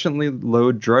can efficiently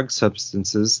load drug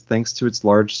substances thanks to its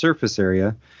large surface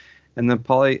area, and the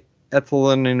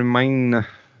polyethylenimine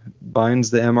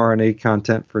binds the mRNA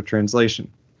content for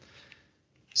translation.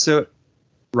 So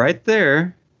right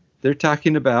there, they're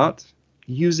talking about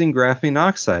using graphene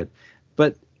oxide.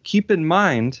 But keep in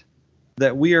mind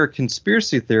that we are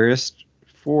conspiracy theorists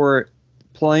for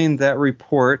playing that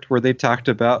report where they talked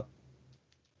about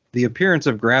the appearance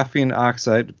of graphene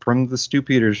oxide from the Stu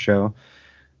Peters show,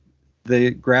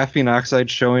 the graphene oxide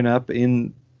showing up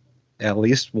in at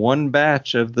least one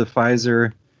batch of the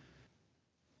Pfizer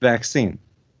vaccine.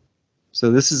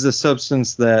 So this is a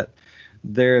substance that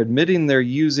they're admitting they're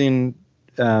using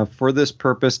for this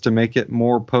purpose to make it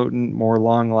more potent, more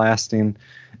long-lasting,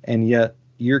 and yet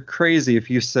you're crazy if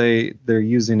you say they're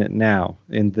using it now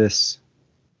in this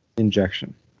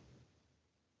injection.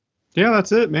 Yeah,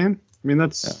 that's it, man. I mean,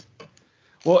 that's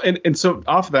well, and so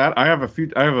off that, I have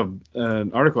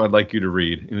an article I'd like you to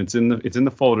read, and it's in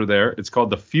the folder there. It's called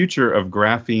 "The Future of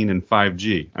Graphene and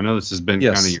 5G." I know this has been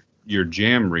kind of your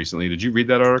jam recently. Did you read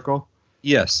that article?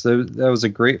 Yes, that was a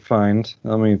great find.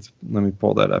 Let me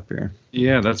pull that up here.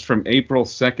 Yeah, that's from April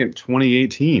 2nd,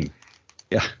 2018.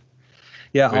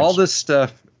 Yeah. All this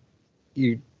stuff.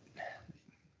 You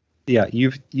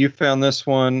found this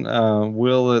one.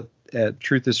 Will at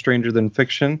Truth is Stranger Than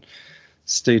Fiction.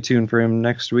 Stay tuned for him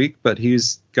next week. But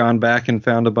he's gone back and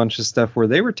found a bunch of stuff where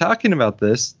they were talking about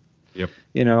this. Yep.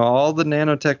 All the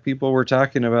nanotech people were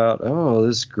talking about,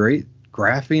 this great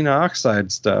graphene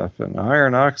oxide stuff and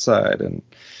iron oxide, and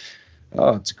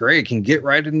it's great. It can get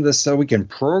right into the cell. We can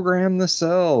program the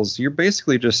cells. You're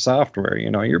basically just software.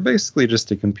 You're basically just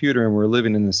a computer, and we're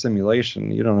living in a simulation.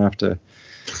 You don't have to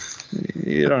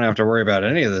worry about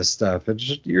any of this stuff.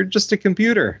 You're just a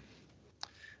computer.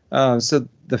 So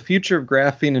the future of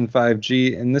graphene and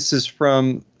 5G, and this is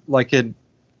from like a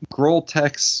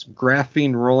Groltech's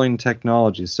graphene rolling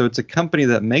technology. So it's a company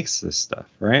that makes this stuff,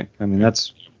 right? I mean,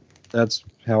 that's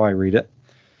how I read it.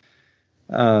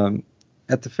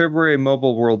 At the February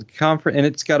Mobile World Conference, and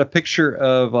it's got a picture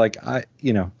of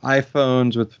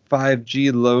iPhones with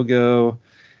 5G logo,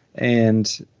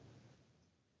 and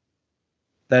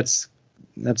that's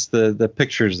the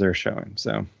pictures they're showing.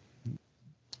 So,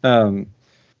 the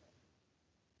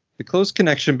close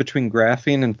connection between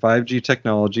graphene and 5G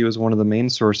technology was one of the main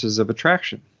sources of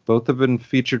attraction. Both have been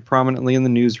featured prominently in the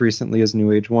news recently as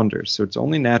New Age wonders, so it's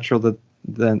only natural that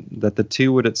the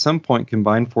two would at some point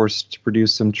combine forces to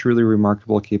produce some truly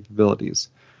remarkable capabilities.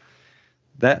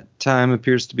 That time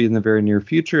appears to be in the very near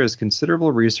future, as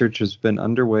considerable research has been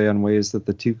underway on ways that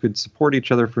the two could support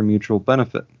each other for mutual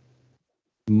benefit.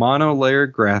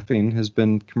 Monolayer graphene has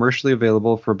been commercially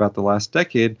available for about the last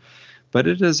decade, but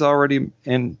it has only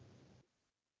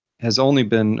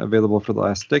been available for the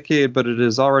last decade, but it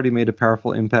has already made a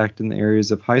powerful impact in the areas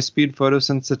of high-speed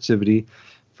photosensitivity,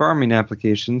 farming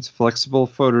applications, flexible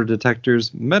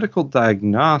photodetectors, medical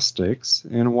diagnostics,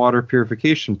 and water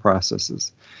purification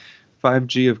processes.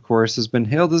 5G, of course, has been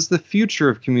hailed as the future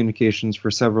of communications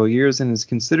for several years and is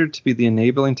considered to be the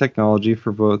enabling technology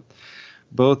for both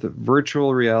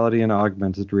virtual reality and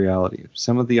augmented reality.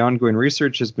 Some of the ongoing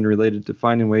research has been related to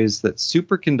finding ways that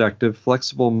superconductive,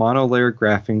 flexible monolayer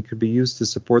graphene could be used to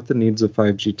support the needs of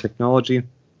 5G technology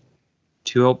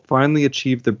to help finally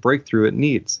achieve the breakthrough it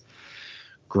needs.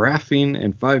 Graphene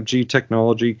and 5G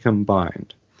technology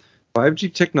combined.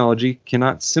 5G technology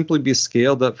cannot simply be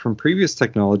scaled up from previous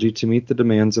technology to meet the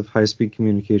demands of high-speed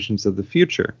communications of the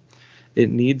future. It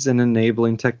needs an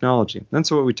enabling technology.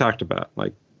 That's what we talked about.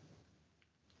 Like,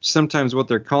 sometimes what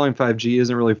they're calling 5G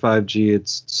isn't really 5G,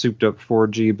 it's souped up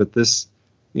 4G, but this,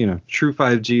 true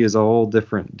 5G is a whole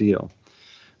different deal.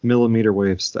 Millimeter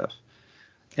wave stuff.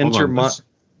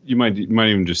 You might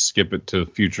even just skip it to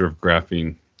future of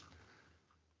graphene.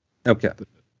 Okay.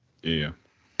 Yeah.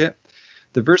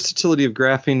 The versatility of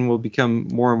graphene will become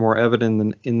more and more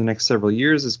evident in the next several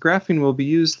years, as graphene will be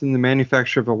used in the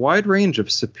manufacture of a wide range of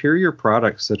superior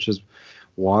products such as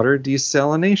water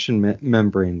desalination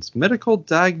membranes, medical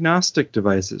diagnostic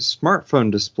devices,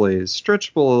 smartphone displays,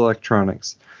 stretchable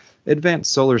electronics,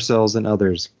 advanced solar cells, and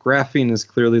others. Graphene is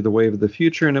clearly the wave of the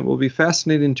future, and it will be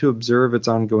fascinating to observe its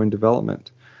ongoing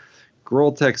development.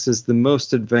 Groltex is the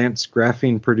most advanced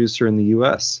graphene producer in the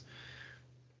U.S.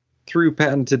 Through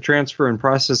patented transfer and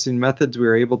processing methods, we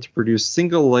are able to produce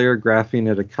single-layer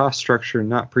graphene at a cost structure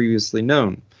not previously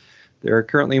known. There are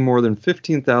currently more than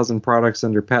 15,000 products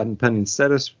under patent pending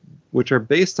status, which are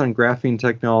based on graphene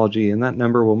technology, and that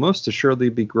number will most assuredly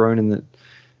be growing in the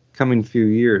coming few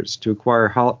years. To acquire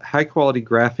high-quality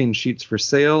graphene sheets for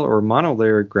sale or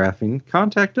monolayer graphene,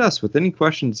 contact us with any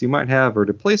questions you might have or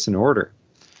to place an order.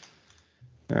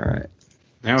 All right.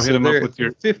 Now hit them up with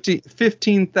your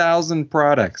 15,000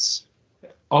 products.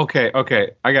 Okay.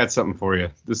 I got something for you.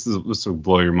 This will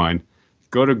blow your mind.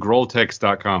 Go to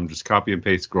groltex.com. Just copy and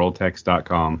paste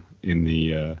groltex.com in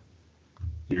the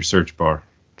your search bar.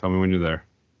 Tell me when you're there.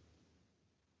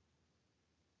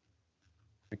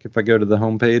 Like if I go to the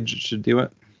homepage, it should do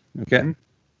it. Okay. Mm-hmm.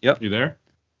 Yep. You there?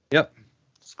 Yep.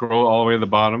 Scroll all the way to the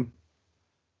bottom.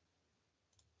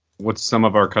 What's some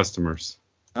of our customers?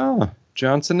 Oh,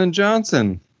 Johnson &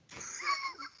 Johnson.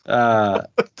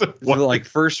 Like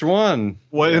first one.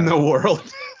 What in the world?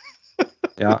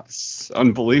 Yeah. It's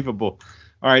unbelievable.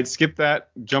 All right, skip that.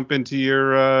 Jump into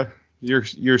your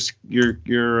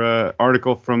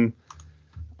article from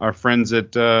our friends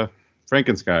at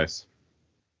Frankenskies.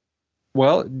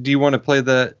 Well, do you want to play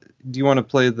the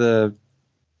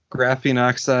graphene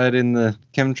oxide in the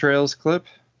chemtrails clip?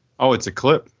 Oh, it's a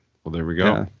clip. Well, there we go.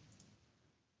 Yeah.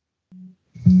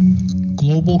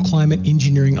 Global climate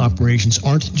engineering operations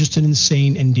aren't just an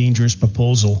insane and dangerous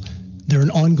proposal. They're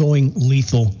an ongoing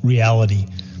lethal reality.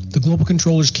 The global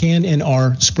controllers can and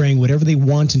are spraying whatever they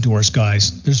want into our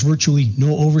skies. There's virtually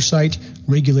no oversight,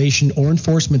 regulation, or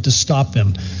enforcement to stop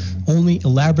them. Only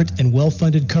elaborate and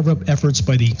well-funded cover-up efforts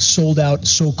by the sold-out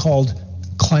so-called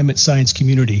climate science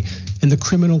community and the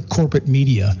criminal corporate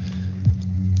media.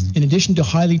 In addition to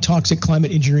highly toxic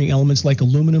climate engineering elements like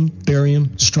aluminum,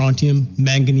 barium, strontium,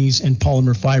 manganese, and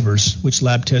polymer fibers, which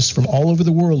lab tests from all over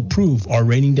the world prove are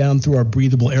raining down through our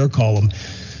breathable air column,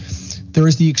 there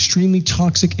is the extremely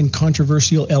toxic and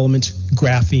controversial element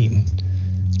graphene.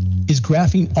 Is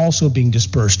graphene also being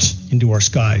dispersed into our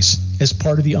skies as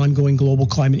part of the ongoing global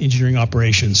climate engineering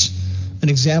operations? An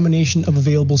examination of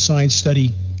available science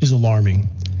study is alarming.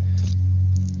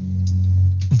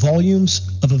 Volumes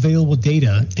of available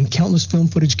data and countless film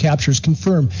footage captures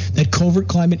confirm that covert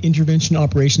climate intervention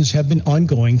operations have been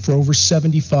ongoing for over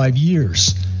 75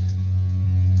 years.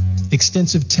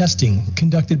 Extensive testing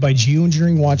conducted by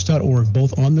geoengineeringwatch.org,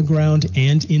 both on the ground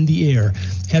and in the air,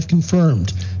 have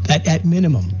confirmed that at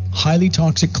minimum, highly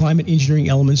toxic climate engineering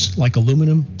elements like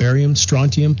aluminum, barium,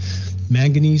 strontium,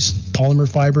 manganese, polymer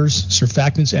fibers,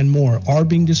 surfactants, and more are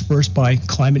being dispersed by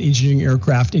climate engineering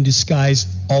aircraft into skies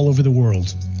all over the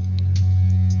world.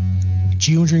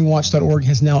 Geoengineeringwatch.org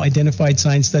has now identified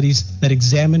science studies that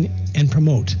examine and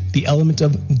promote the element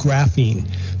of graphene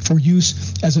for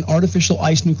use as an artificial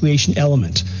ice nucleation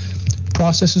element.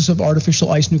 Processes of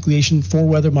artificial ice nucleation for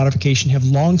weather modification have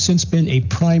long since been a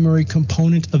primary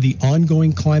component of the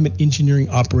ongoing climate engineering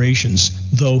operations,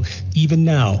 though even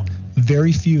now,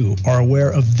 very few are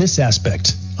aware of this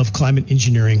aspect of climate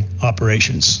engineering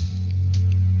operations.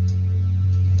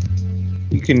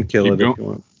 You can kill it if you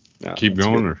want. No, keep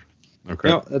going. Or, okay.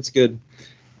 No, that's good.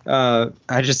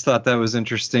 I just thought that was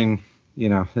interesting. We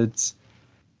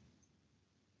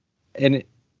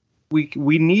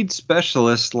need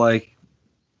specialists like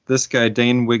this guy.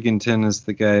 Dane Wigginton is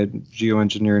the guy at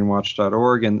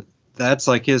geoengineeringwatch.org, and that's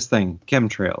like his thing,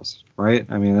 chemtrails, right?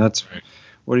 I mean, that's right.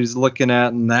 What he's looking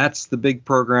at, and that's the big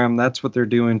program. That's what they're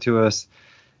doing to us.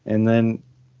 And then,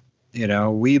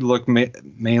 we look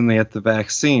mainly at the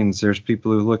vaccines. There's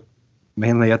people who look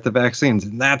mainly at the vaccines,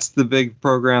 and that's the big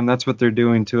program. That's what they're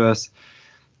doing to us.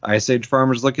 Ice Age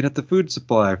farmers looking at the food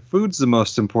supply. Food's the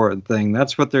most important thing.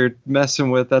 That's what they're messing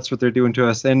with. That's what they're doing to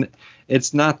us. And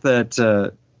it's not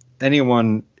that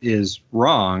anyone is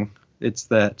wrong. It's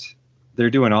that they're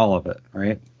doing all of it,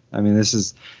 right? I mean, this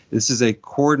is a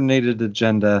coordinated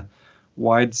agenda,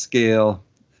 wide scale,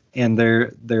 and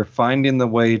they're finding the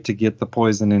way to get the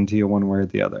poison into you one way or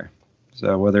the other.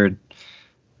 So whether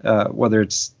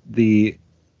it's the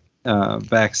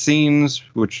vaccines,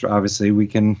 which obviously we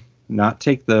can not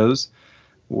take those,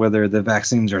 whether the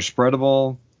vaccines are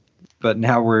spreadable, but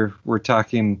now we're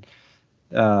talking,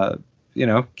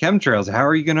 chemtrails. How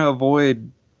are you going to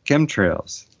avoid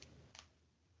chemtrails?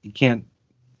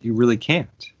 You really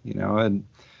can't, and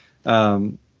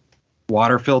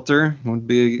water filter would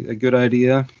be a good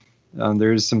idea.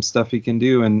 There's some stuff you can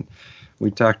do, and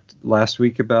we talked last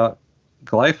week about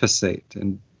glyphosate,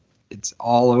 and it's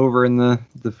all over in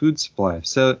the food supply.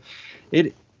 So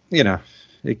it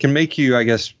can make you, I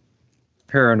guess,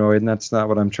 paranoid, and that's not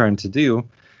what I'm trying to do.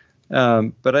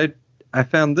 But I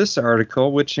found this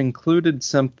article, which included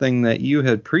something that you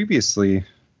had previously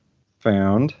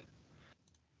found.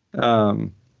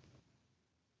 Astaxanthin.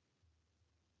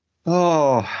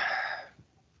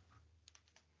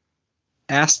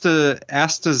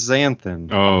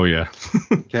 Oh yeah.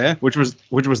 Okay. Which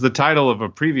was the title of a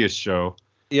previous show.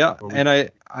 Yeah, and I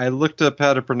looked up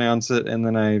how to pronounce it, and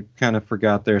then I kind of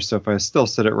forgot there. So if I still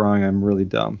said it wrong, I'm really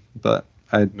dumb. But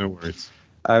no worries.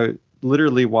 I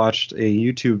literally watched a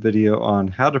YouTube video on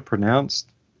how to pronounce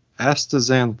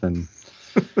astaxanthin.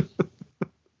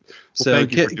 So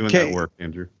thank you for doing that work,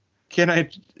 Andrew.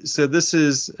 So this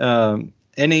is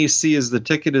NAC is the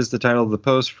ticket is the title of the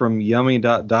post from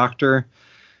yummy.doctor.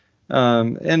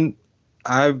 And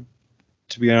I'm,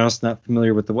 to be honest, not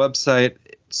familiar with the website.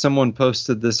 Someone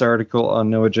posted this article on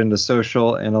No Agenda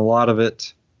Social, and a lot of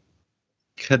it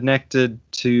connected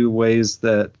to ways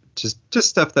that just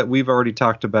stuff that we've already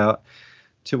talked about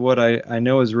to what I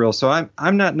know is real. So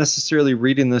I'm not necessarily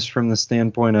reading this from the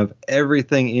standpoint of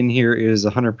everything in here is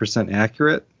 100%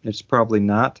 accurate. It's probably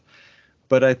not.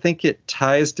 But I think it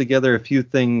ties together a few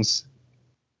things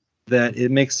that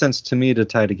it makes sense to me to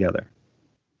tie together.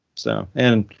 So,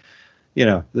 and,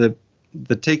 the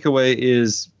takeaway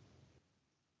is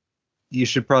you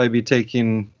should probably be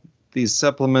taking these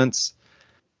supplements,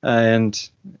 and,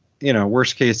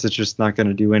 worst case, it's just not going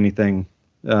to do anything.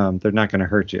 They're not going to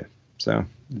hurt you. So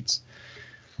it's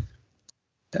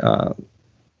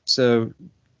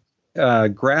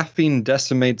graphene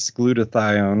decimates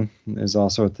glutathione is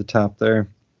also at the top there.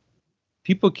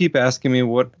 People keep asking me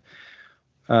what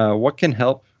can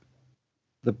help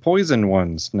the poison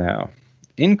ones now.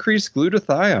 Increase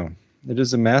glutathione. It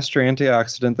is a master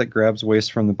antioxidant that grabs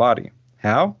waste from the body.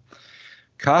 How?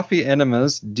 Coffee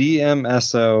enemas,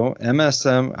 DMSO,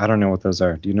 MSM. I don't know what those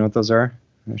are. Do you know what those are?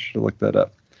 I should have looked that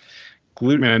up.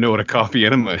 I know what a coffee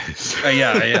enema is.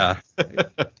 Yeah.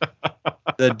 The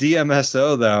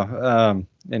DMSO, though.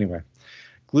 Anyway,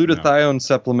 glutathione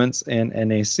supplements and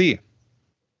NAC.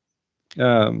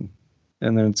 And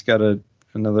then it's got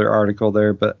another article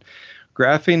there. But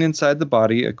graphene inside the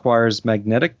body acquires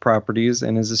magnetic properties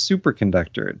and is a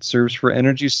superconductor. It serves for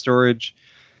energy storage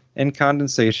and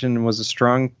condensation and was a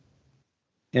strong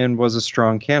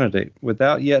candidate.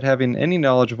 Without yet having any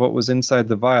knowledge of what was inside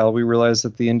the vial, we realized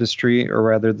that the industry, or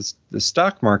rather the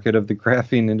stock market of the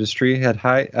graphene industry, had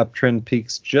high uptrend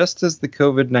peaks just as the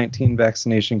COVID-19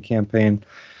 vaccination campaign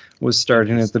was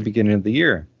starting at the beginning of the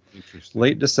year,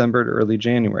 late December to early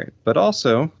January. But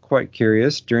also, quite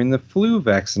curious, during the flu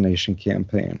vaccination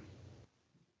campaign.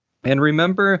 And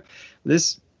remember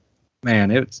this,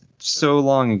 man, it's so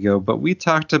long ago, but we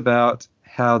talked about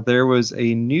how there was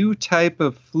a new type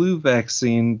of flu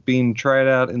vaccine being tried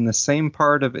out in the same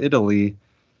part of Italy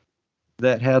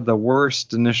that had the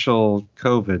worst initial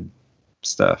COVID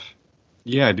stuff.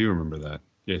 Yeah, I do remember that.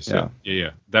 Yes,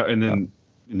 yeah. That, and then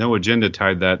No Agenda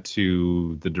tied that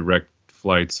to the direct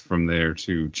flights from there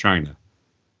to China.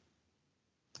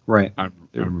 Right. I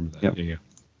remember that. Yeah.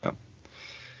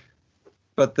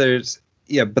 But they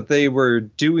were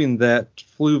doing that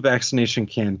flu vaccination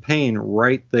campaign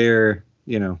right there,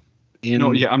 I'm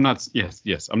not.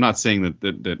 Yes. I'm not saying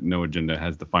that No Agenda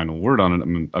has the final word on it. I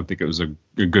mean, I think it was a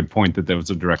good point that there was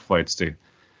a direct flight state,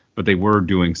 but they were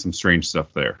doing some strange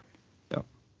stuff there.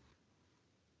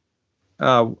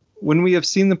 Yeah. When we have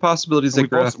seen the possibilities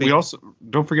that we also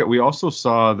don't forget, we also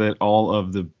saw that all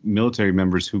of the military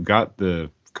members who got the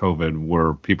COVID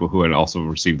were people who had also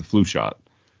received the flu shot.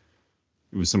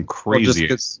 It was some crazy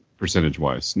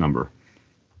percentage-wise number.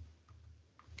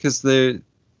 Because the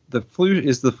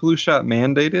flu shot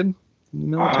mandated in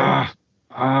the military?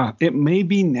 It may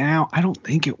be now. I don't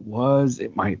think it was.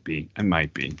 It might be.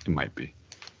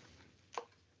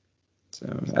 So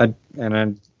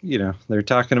they're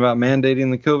talking about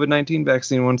mandating the COVID-19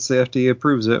 vaccine once the FDA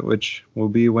approves it, which will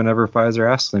be whenever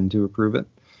Pfizer asks them to approve it.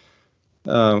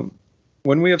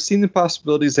 When we have seen the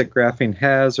possibilities that graphene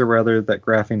has, or rather that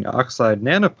graphene oxide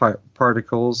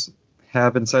nanoparticles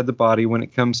have inside the body when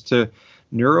it comes to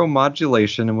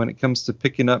neuromodulation and when it comes to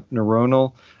picking up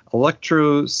neuronal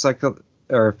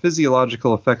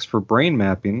physiological effects for brain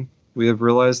mapping, we have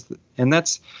realized, and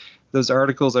that's those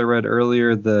articles I read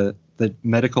earlier, the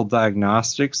medical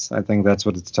diagnostics, I think that's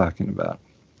what it's talking about.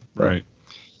 Right.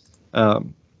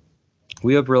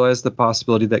 We have realized the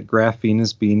possibility that graphene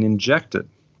is being injected.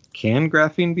 Can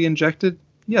graphene be injected?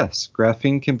 Yes,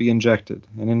 graphene can be injected.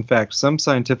 And in fact, some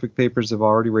scientific papers have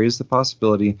already raised the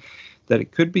possibility that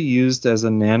it could be used as a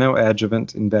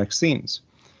nanoadjuvant in vaccines.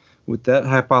 With that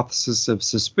hypothesis of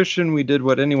suspicion, we did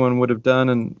what anyone would have done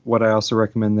and what I also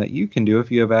recommend that you can do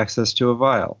if you have access to a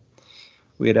vial.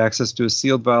 We had access to a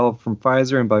sealed vial from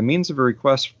Pfizer, and by means of a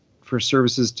request for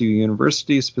services to a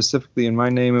university, specifically in my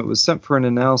name, it was sent for an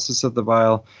analysis of the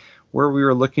vial where we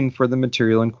were looking for the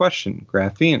material in question,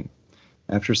 graphene.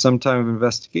 After some time of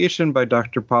investigation by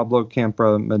Dr. Pablo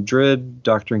Campra Madrid,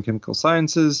 doctor in chemical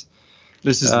sciences.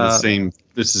 This is the same.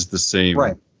 This is the same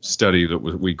right. study that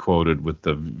we quoted with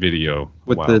the video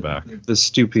a while back. The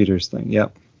Stu Peters thing.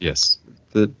 Yep. Yes.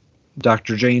 The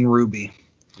Dr. Jane Ruby.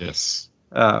 Yes.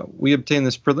 We obtained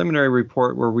this preliminary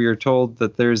report where we are told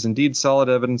that there is indeed solid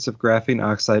evidence of graphene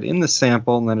oxide in the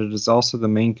sample and that it is also the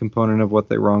main component of what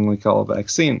they wrongly call a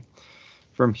vaccine.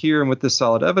 From here, and with this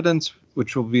solid evidence,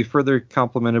 which will be further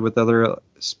complemented with other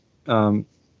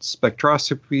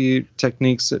spectroscopy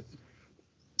techniques.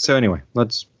 So anyway,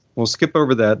 we'll skip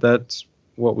over that. That's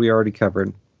what we already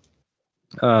covered.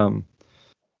 Let's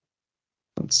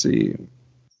see.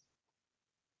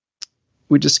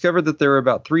 We discovered that there were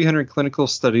about 300 clinical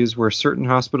studies where certain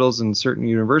hospitals and certain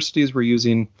universities were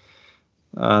using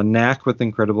NAC with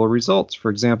incredible results.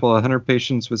 For example, 100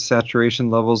 patients with saturation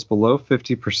levels below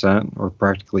 50%, or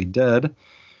practically dead,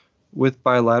 with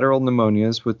bilateral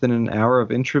pneumonias within an hour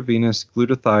of intravenous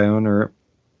glutathione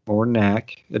or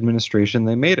NAC administration,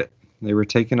 they made it. They were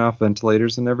taken off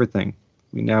ventilators and everything.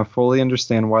 We now fully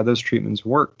understand why those treatments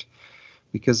worked,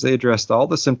 because they addressed all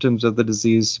the symptoms of the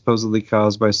disease supposedly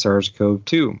caused by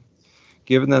SARS-CoV-2.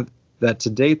 Given that to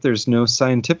date there's no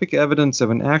scientific evidence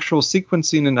of an actual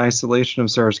sequencing and isolation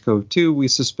of SARS-CoV-2, we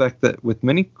suspect that with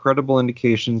many credible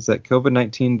indications that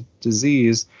COVID-19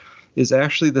 disease is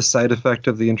actually the side effect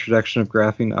of the introduction of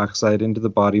graphene oxide into the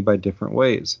body by different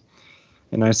ways.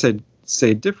 And I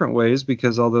say different ways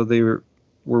because although they were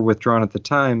withdrawn at the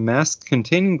time, masks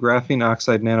containing graphene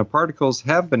oxide nanoparticles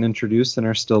have been introduced and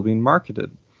are still being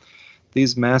marketed.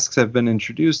 These masks have been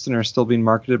introduced and are still being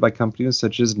marketed by companies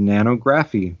such as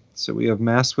Nanography. So we have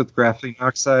masks with graphene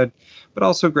oxide, but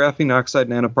also graphene oxide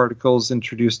nanoparticles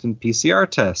introduced in PCR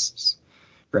tests.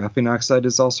 Graphene oxide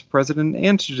is also present in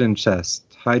antigen tests.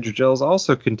 Hydrogels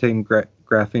also contain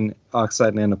graphene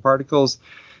oxide nanoparticles.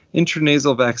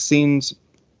 Intranasal vaccines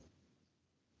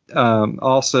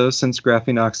also, since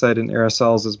graphene oxide in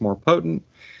aerosols is more potent,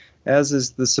 as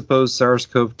is the supposed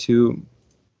SARS-CoV-2.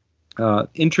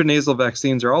 Intranasal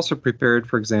vaccines are also prepared,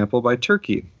 for example, by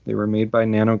Turkey. They were made by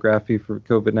Nanography for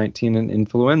COVID-19 and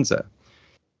influenza.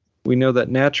 We know that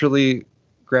naturally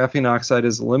graphene oxide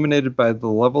is eliminated by the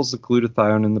levels of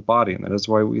glutathione in the body, and that is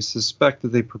why we suspect that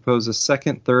they propose a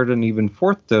second, third, and even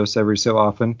fourth dose every so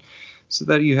often, so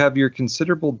that you have your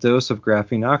considerable dose of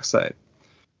graphene oxide.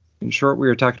 In short, we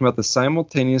are talking about the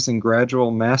simultaneous and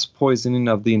gradual mass poisoning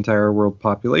of the entire world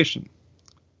population.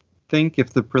 Think if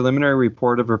the preliminary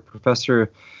report of a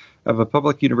professor of a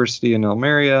public university in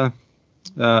Almeria,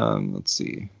 let's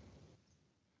see.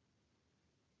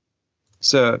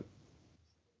 So,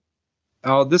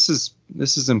 this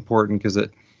is important because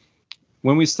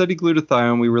when we study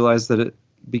glutathione, we realize that it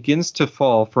begins to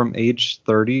fall from age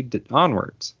 30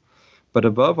 onwards. But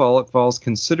above all, it falls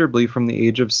considerably from the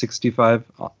age of 65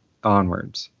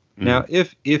 onwards. Now,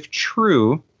 if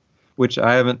true, which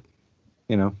I haven't,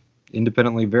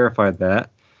 independently verified that,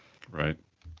 right,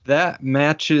 that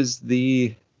matches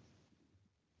the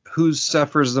who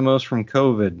suffers the most from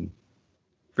COVID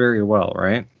very well,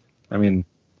 right? I mean,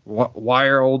 why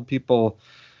are old people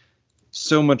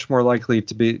so much more likely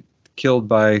to be killed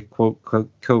by quote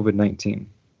COVID-19?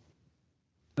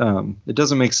 It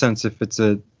doesn't make sense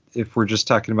if we're just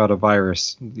talking about a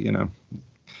virus,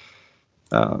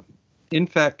 In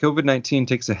fact, COVID-19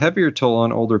 takes a heavier toll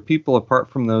on older people apart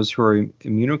from those who are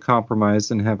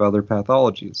immunocompromised and have other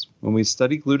pathologies. When we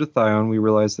study glutathione, we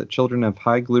realize that children have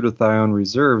high glutathione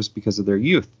reserves because of their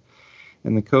youth,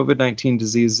 and the COVID-19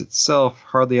 disease itself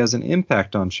hardly has an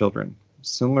impact on children.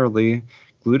 Similarly,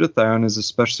 glutathione is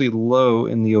especially low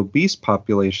in the obese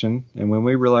population, and when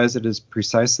we realize it is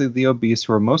precisely the obese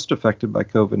who are most affected by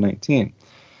COVID-19.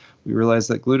 We realize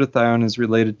that glutathione is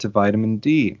related to vitamin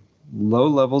D. Low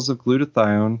levels of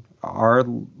glutathione are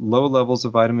low levels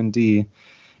of vitamin D,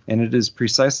 and it is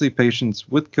precisely patients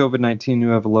with COVID-19 who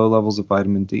have low levels of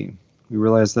vitamin D. We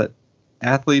realize that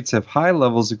athletes have high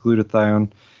levels of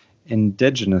glutathione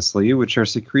endogenously, which are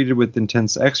secreted with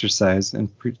intense exercise,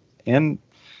 and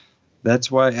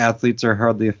that's why athletes are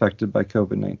hardly affected by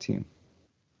COVID-19.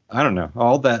 I don't know.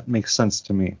 All that makes sense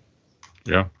to me.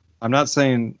 Yeah. I'm not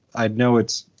saying I know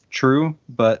it's true,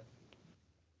 but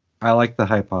I like the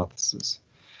hypothesis.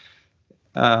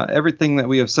 Everything that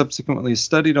we have subsequently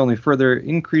studied only further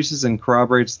increases and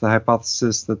corroborates the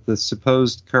hypothesis that the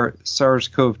supposed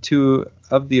SARS-CoV-2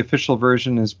 of the official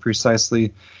version is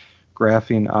precisely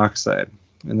graphene oxide,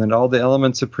 and that all the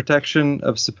elements of protection,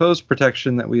 of supposed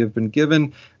protection that we have been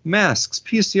given, masks,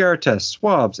 PCR tests,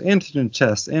 swabs, antigen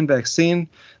tests, and vaccine,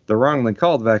 the wrongly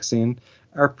called vaccine,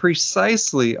 are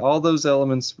precisely all those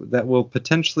elements that will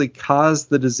potentially cause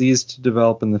the disease to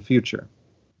develop in the future.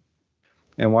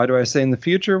 And why do I say in the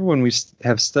future? When we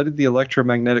have studied the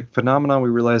electromagnetic phenomenon, we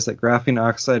realize that graphene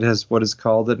oxide has what is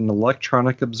called an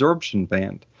electronic absorption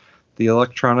band. The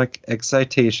electronic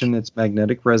excitation, its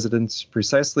magnetic resonance,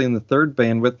 precisely in the third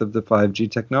bandwidth of the 5G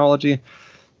technology,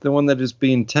 the one that is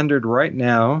being tendered right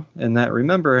now, and that,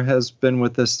 remember, has been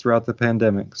with us throughout the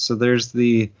pandemic. So there's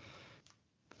the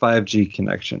 5G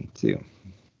connection, too.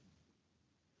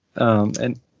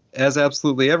 And as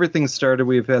absolutely everything started,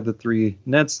 we've had the three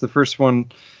nets. The first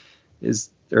one is,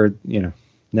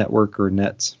 network or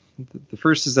nets. The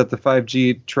first is that the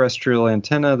 5G terrestrial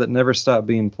antenna that never stopped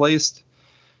being placed.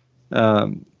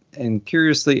 And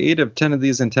curiously, 8 of 10 of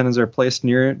these antennas are placed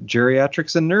near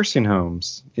geriatrics and nursing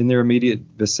homes in their immediate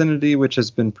vicinity, which has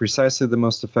been precisely the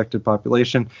most affected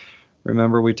population.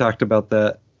 Remember, we talked about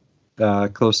that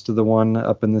close to the one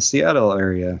up in the Seattle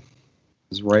area. It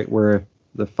was right where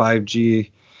the 5G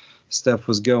stuff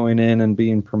was going in and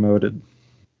being promoted.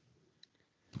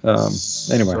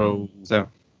 Anyway, so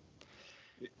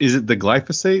is it the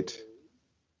glyphosate?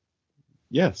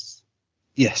 Yes.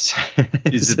 Yes.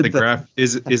 Is it the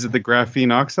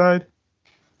graphene oxide?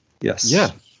 Yes.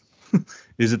 Yeah.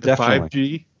 Is it the Definitely.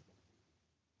 5G?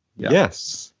 Yeah.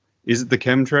 Yes. Is it the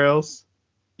chemtrails?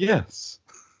 Yes.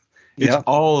 It's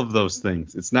all of those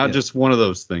things. It's not just one of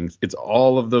those things. It's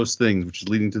all of those things, which is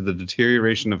leading to the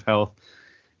deterioration of health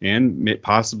and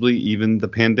possibly even the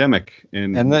pandemic.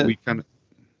 And we kind of.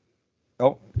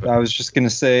 Oh, I was just going to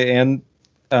say, and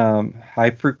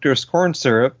high fructose corn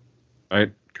syrup.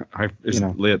 Right. Is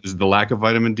it the lack of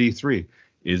vitamin D3?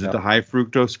 Is it the high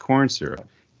fructose corn syrup?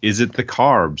 Is it the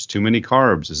carbs? Too many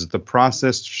carbs? Is it the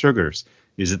processed sugars?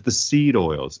 Is it the seed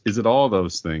oils? Is it all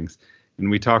those things? And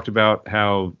we talked about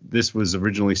how this was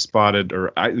originally spotted,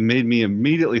 it made me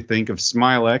immediately think of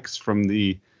Smilex from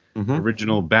the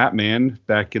original Batman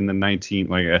back in the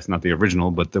that's not the original,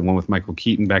 but the one with Michael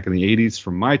Keaton back in the 80s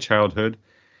from my childhood.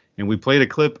 And we played a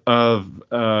clip of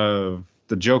the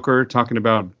Joker talking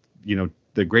about,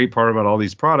 the great part about all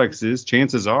these products is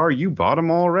chances are you bought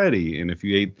them already. And if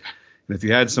you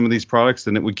had some of these products,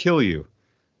 then it would kill you.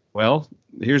 Well,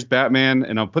 here's Batman,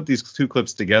 and I'll put these two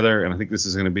clips together, and I think this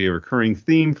is going to be a recurring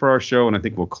theme for our show, and I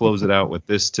think we'll close it out with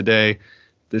this today.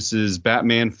 This is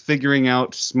Batman figuring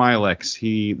out Smilex.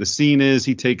 The scene is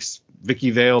he takes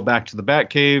Vicky Vale back to the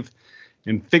Batcave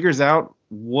and figures out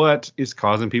what is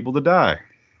causing people to die.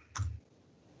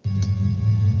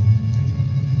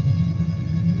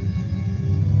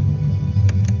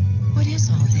 What is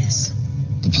all this?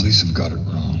 The police have got it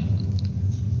wrong.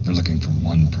 They're looking for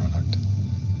one product.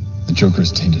 The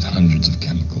Joker's tainted hundreds of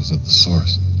chemicals at the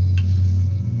source.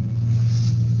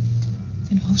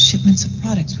 Then whole shipments of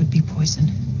products would be poisoned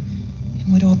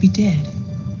and would all be dead.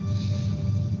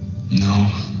 No.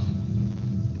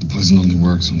 The poison only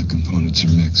works when the components are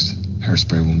mixed.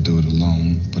 Hairspray won't do it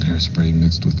alone, but hairspray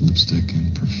mixed with lipstick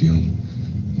and perfume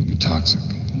will be toxic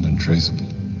and untraceable.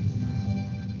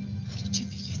 How did you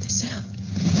figure this out?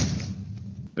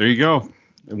 There you go.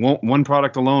 One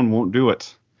product alone won't do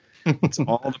it. It's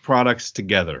all the products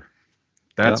together.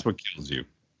 That's what kills you.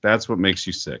 That's what makes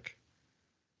you sick.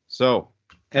 So,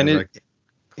 and it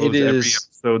is every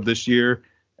episode this year.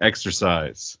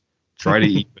 Exercise. Try to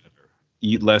eat better.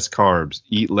 Eat less carbs.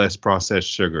 Eat less processed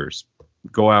sugars.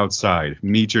 Go outside.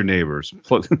 Meet your neighbors.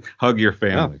 Hug your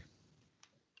family.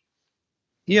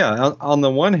 Yeah. On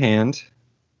the one hand,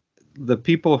 the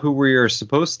people who we are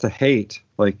supposed to hate,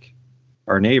 like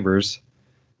our neighbors,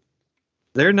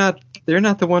 they're not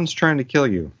the ones trying to kill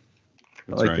you.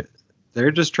 That's right.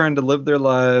 They're just trying to live their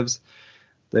lives.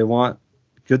 They want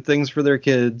good things for their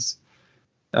kids.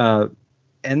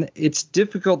 And it's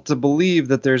difficult to believe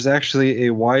that there's actually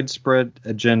a widespread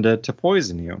agenda to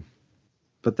poison you.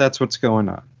 But that's what's going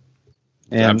on.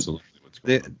 And absolutely what's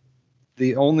going on.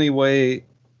 The only way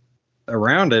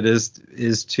around it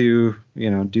is to,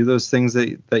 do those things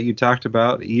that you talked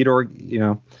about, eat, or,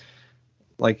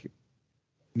 like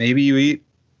maybe you eat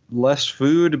less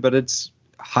food, but it's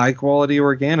high quality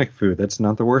organic food. That's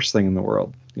not the worst thing in the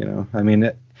world. I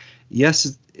mean,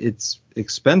 yes, it's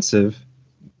expensive,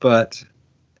 but,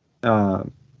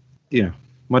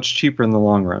 much cheaper in the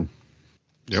long run.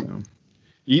 Yep. So.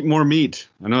 Eat more meat.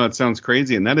 I know that sounds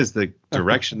crazy, and that is the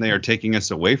direction they are taking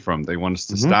us away from. They want us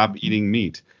to stop eating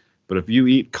meat. But if you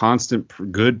eat constant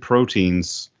good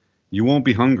proteins, you won't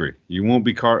be hungry. You won't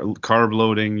be carb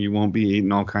loading. You won't be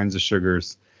eating all kinds of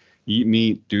sugars. Eat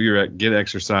meat. Get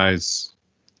exercise.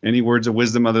 Any words of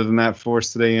wisdom other than that for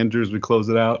us today, Andrew, as we close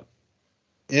it out?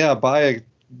 Yeah, buy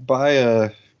a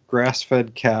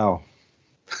grass-fed cow.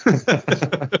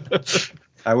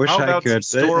 I wish I could.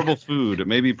 Some storable food? It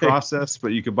may be processed, but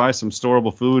you could buy some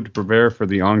storable food to prepare for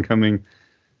the oncoming.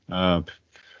 I've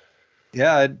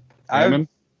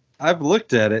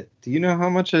looked at it. Do you know how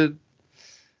much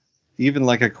even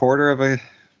like a quarter of a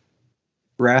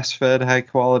grass-fed,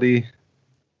 high-quality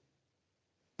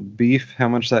beef, how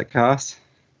much that costs?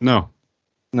 No.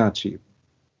 Not cheap.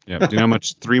 Yeah. Do you know how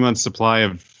much 3 months supply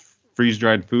of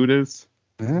freeze-dried food is?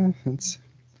 I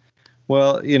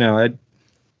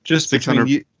just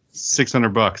 $600,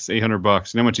 $800. You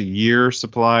know how much a year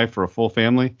supply for a full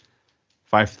family?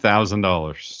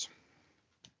 $5,000.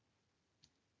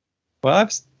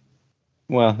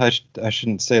 Well, I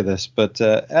shouldn't say this, but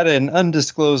at an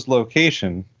undisclosed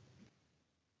location,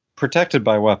 protected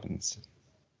by weapons,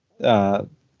 got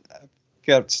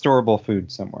storable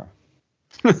food somewhere.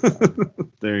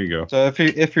 There you go. So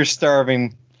if you're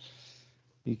starving,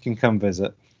 you can come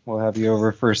visit. We'll have you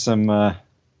over for some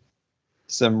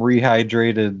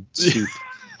rehydrated soup.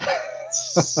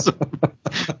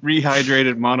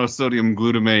 Rehydrated monosodium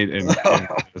glutamate and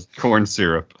corn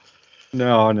syrup.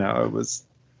 No, it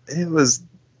was.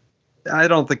 I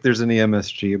don't think there's any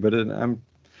MSG, but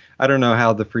I don't know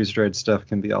how the freeze-dried stuff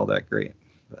can be all that great.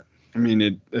 But. I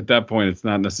mean, at that point, it's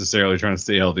not necessarily trying to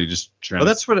stay healthy, just trying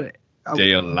to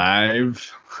stay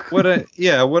alive.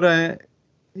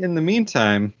 In the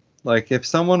meantime, like if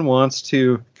someone wants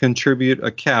to contribute a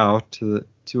cow to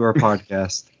our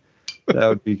podcast, that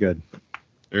would be good.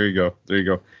 There you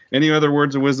go. Any other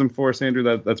words of wisdom for us, Andrew?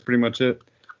 That's pretty much it.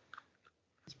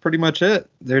 That's pretty much it.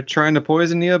 They're trying to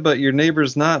poison you, but your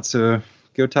neighbor's not. So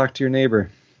go talk to your neighbor.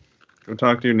 Go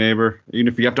talk to your neighbor, even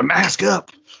if you have to mask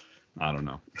up. I don't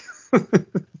know.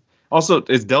 Also,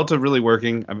 is Delta really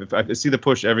working? I see the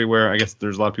push everywhere. I guess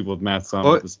there's a lot of people with masks on.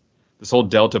 But this whole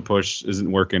Delta push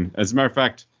isn't working. As a matter of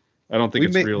fact, I don't think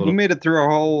it's real. We made it through a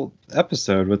whole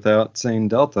episode without saying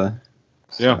Delta.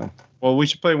 So. Yeah. Well, we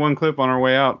should play one clip on our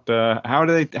way out. How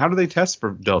do they test for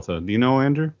Delta? Do you know,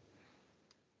 Andrew?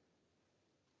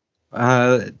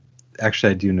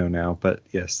 Actually, I do know now, but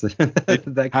yes. How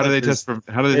do they test for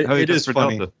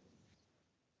Delta?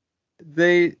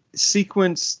 They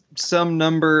sequence some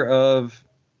number of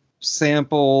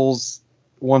samples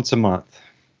once a month,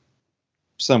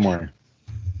 somewhere.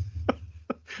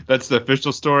 That's the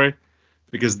official story,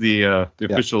 because the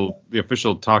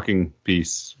official talking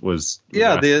piece was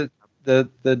the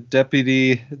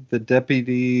deputy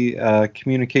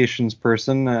communications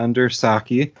person under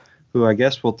Saki, who I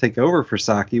guess will take over for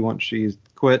Saki once she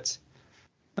quits.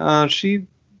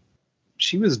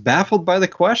 She was baffled by the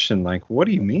question. Like, what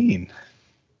do you mean?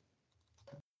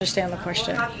 Understand the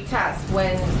question. How do you test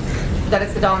when that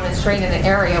it's the dominant strain in the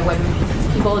area when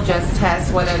people just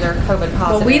test whether they're COVID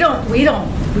positive? Well, we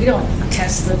don't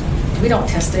test it.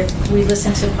 We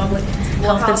listen to public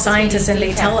health and scientists, and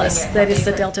they tell us that it's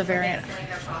the Delta variant.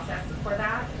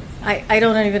 I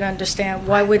don't even understand.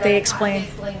 Why would they explain?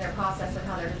 Explain their process and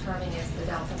how they're determining it's the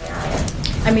Delta variant.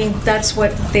 I mean, that's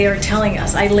what they are telling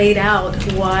us. I laid out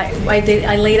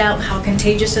I laid out how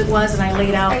contagious it was, and I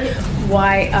laid out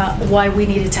why we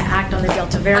needed to act on the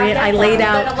Delta variant. I laid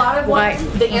out but a lot of why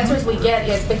the answers we get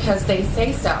is because they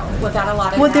say so without a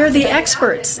lot of. Well, they're the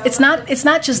experts. It's not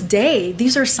just they.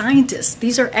 These are scientists.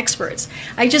 These are experts.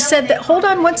 I just said that. Hold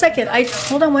on one second. I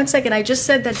just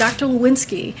said that Dr.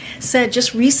 Lewinsky said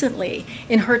just recently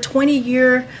in her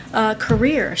 20-year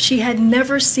career she had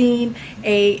never seen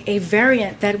a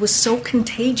variant that was so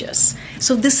contagious.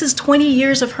 So this is 20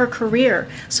 years of her career.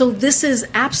 So this is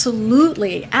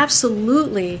absolutely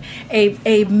absolutely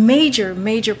a major,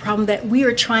 major problem that we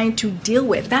are trying to deal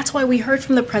with. That's why we heard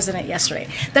from the president yesterday.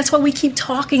 That's why we keep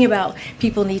talking about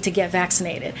people need to get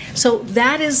vaccinated. So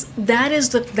that is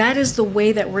the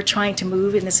way that we're trying to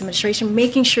move in this administration,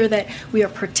 making sure that we are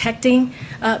protecting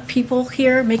people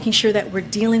here, making sure that we're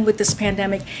dealing with this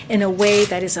pandemic in a way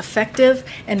that is effective,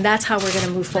 and that's how we're going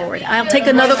to move forward. I'll take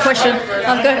another question.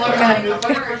 Go ahead.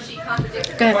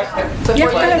 Go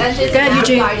ahead,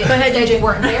 Eugene. Go ahead, Eugene.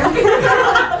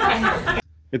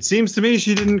 It seems to me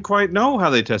she didn't quite know how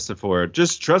they tested for it.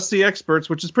 Just trust the experts,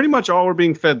 which is pretty much all we're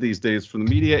being fed these days from the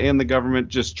media and the government.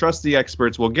 Just trust the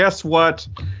experts. Well, guess what?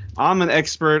 I'm an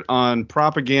expert on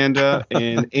propaganda,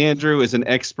 and Andrew is an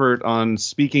expert on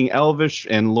speaking Elvish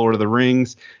and Lord of the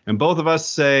Rings. And both of us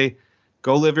say,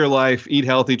 go live your life, eat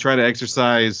healthy, try to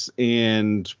exercise,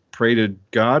 and pray to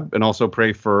God, and also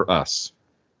pray for us.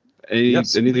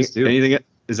 Anything?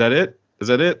 Is that it?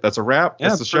 That's a wrap? Yeah,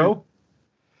 that's the show?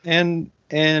 And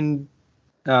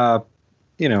podcasts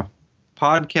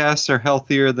are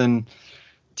healthier than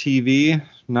TV.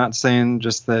 Not saying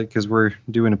just that because we're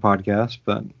doing a podcast,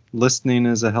 but listening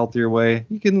is a healthier way.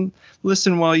 You can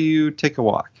listen while you take a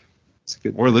walk. It's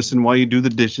good. Or listen while you do the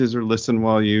dishes, or listen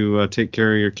while you take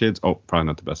care of your kids. Oh, probably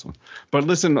not the best one. But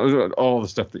listen to all the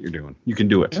stuff that you're doing. You can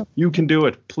do it. Yep. You can do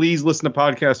it. Please listen to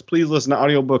podcasts. Please listen to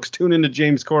audiobooks. Tune into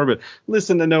James Corbett.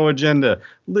 Listen to No Agenda.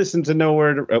 Listen to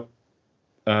Nowhere to...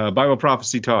 Bible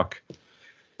Prophecy Talk.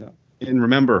 Yeah. And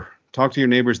remember, talk to your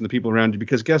neighbors and the people around you,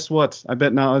 because guess what? I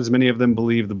bet not as many of them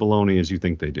believe the baloney as you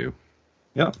think they do.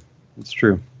 Yeah, it's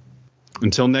true.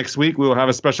 Until next week, we will have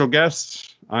a special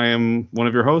guest. I am one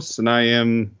of your hosts, and I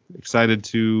am excited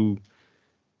to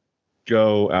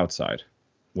go outside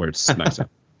where it's nice out.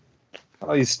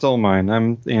 Oh, you stole mine.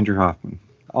 I'm Andrew Hoffman.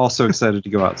 Also excited to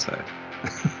go outside.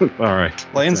 All right.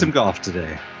 Playing some golf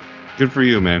today. Good for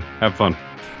you, man. Have fun.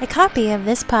 A copy of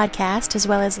this podcast, as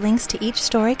well as links to each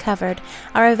story covered,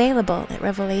 are available at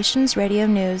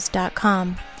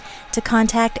revelationsradionews.com. To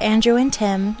contact Andrew and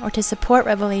Tim, or to support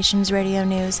Revelations Radio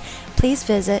News, please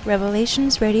visit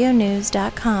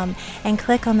revelationsradionews.com and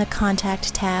click on the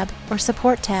Contact tab or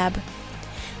Support tab.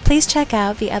 Please check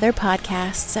out the other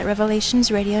podcasts at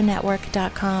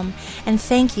revelationsradionetwork.com, and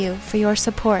thank you for your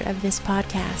support of this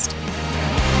podcast.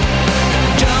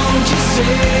 Don't you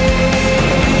say